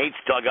Nate's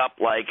dug up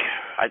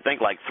I think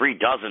 3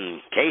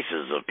 dozen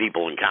cases of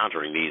people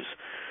encountering these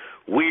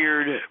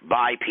weird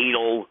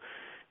bipedal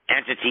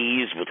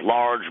entities with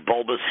large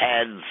bulbous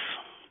heads,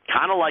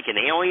 kind of like an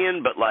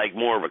alien, but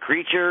more of a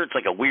creature. It's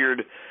like a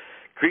weird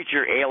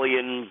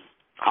creature-alien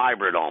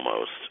hybrid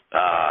almost.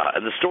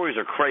 And the stories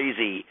are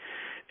crazy,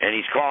 and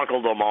he's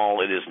chronicled them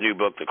all in his new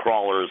book, The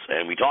Crawlers,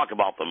 and we talk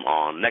about them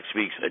on next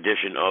week's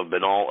edition of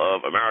Pinall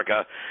of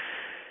America.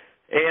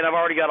 And I've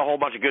already got a whole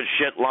bunch of good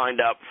shit lined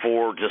up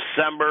for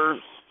December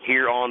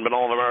here on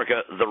Pinall of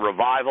America, The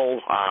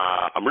Revival.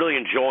 I'm really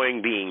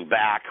enjoying being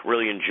back,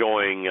 really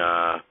enjoying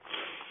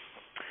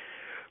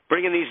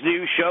bringing these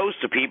new shows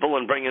to people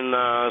and bringing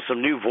some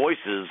new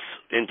voices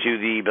into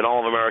the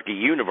Pinall of America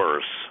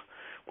universe,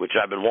 which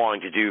I've been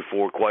wanting to do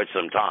for quite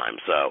some time.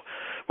 So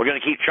we're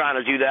going to keep trying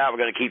to do that. We're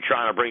going to keep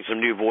trying to bring some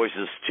new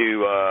voices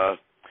to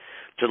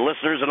the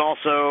listeners and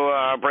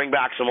also bring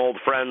back some old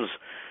friends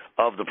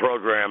of the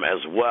program as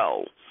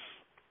well.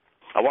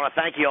 I want to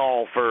thank you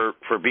all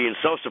for being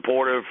so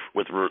supportive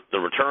with the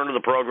return of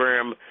the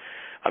program.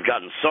 I've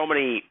gotten so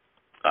many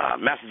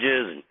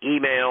messages and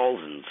emails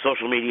and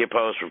social media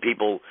posts from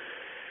people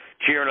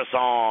cheering us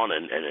on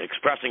and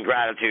expressing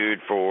gratitude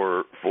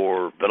for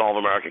Pinall of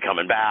America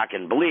coming back.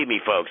 And believe me,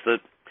 folks, the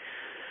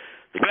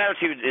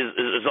gratitude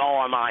is all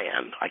on my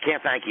end. I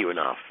can't thank you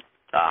enough.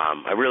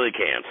 I really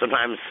can't.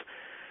 Sometimes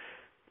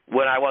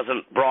when I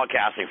wasn't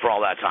broadcasting for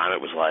all that time,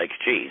 it was like,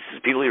 geez,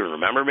 does people even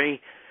remember me?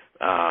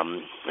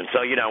 And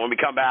so, when we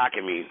come back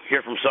and we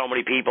hear from so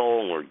many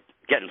people and we're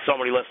getting so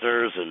many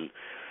listeners, and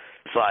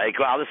it's like,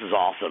 wow, this is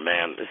awesome,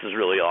 man. This is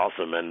really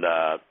awesome. And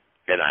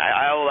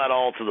I owe that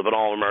all to the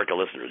Pinall of America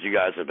listeners. You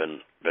guys have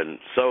been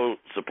so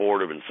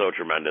supportive and so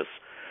tremendous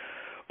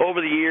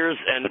over the years,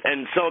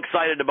 and so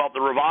excited about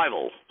the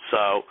revival.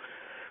 So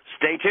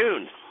stay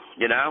tuned.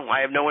 You know, I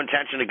have no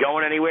intention of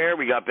going anywhere.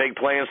 We got big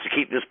plans to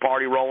keep this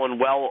party rolling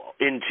well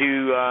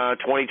into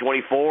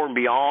 2024 and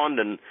beyond,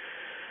 and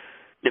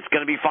it's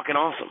going to be fucking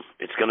awesome.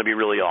 It's going to be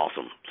really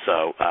awesome.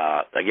 So,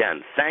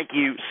 again, thank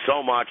you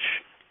so much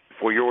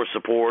for your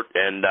support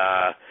and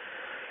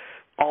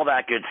all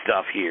that good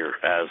stuff here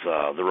as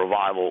the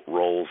revival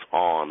rolls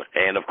on.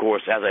 And, of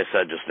course, as I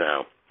said just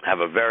now, have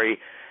a very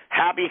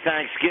happy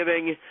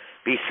Thanksgiving.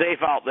 Be safe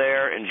out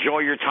there. Enjoy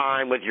your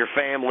time with your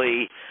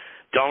family.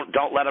 Don't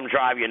let them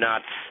drive you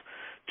nuts.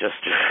 Just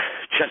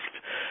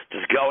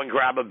go and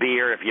grab a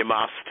beer if you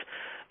must,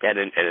 and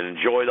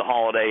enjoy the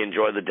holiday.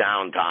 Enjoy the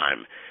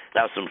downtime.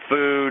 Have some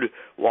food.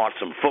 Watch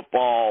some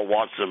football.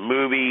 Watch some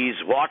movies.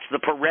 Watch the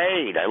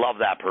parade. I love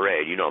that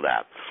parade. You know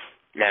that.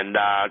 And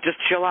just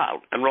chill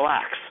out and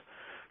relax,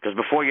 because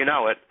before you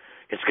know it,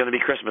 it's going to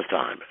be Christmas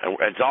time.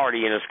 It's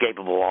already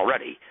inescapable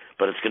already,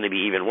 but it's going to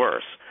be even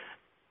worse.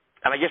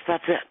 And I guess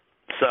that's it.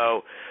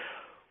 So,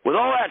 with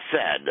all that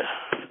said,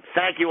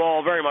 thank you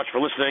all very much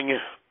for listening.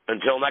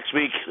 Until next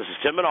week, this is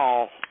Tim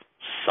Banal,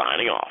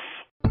 signing off.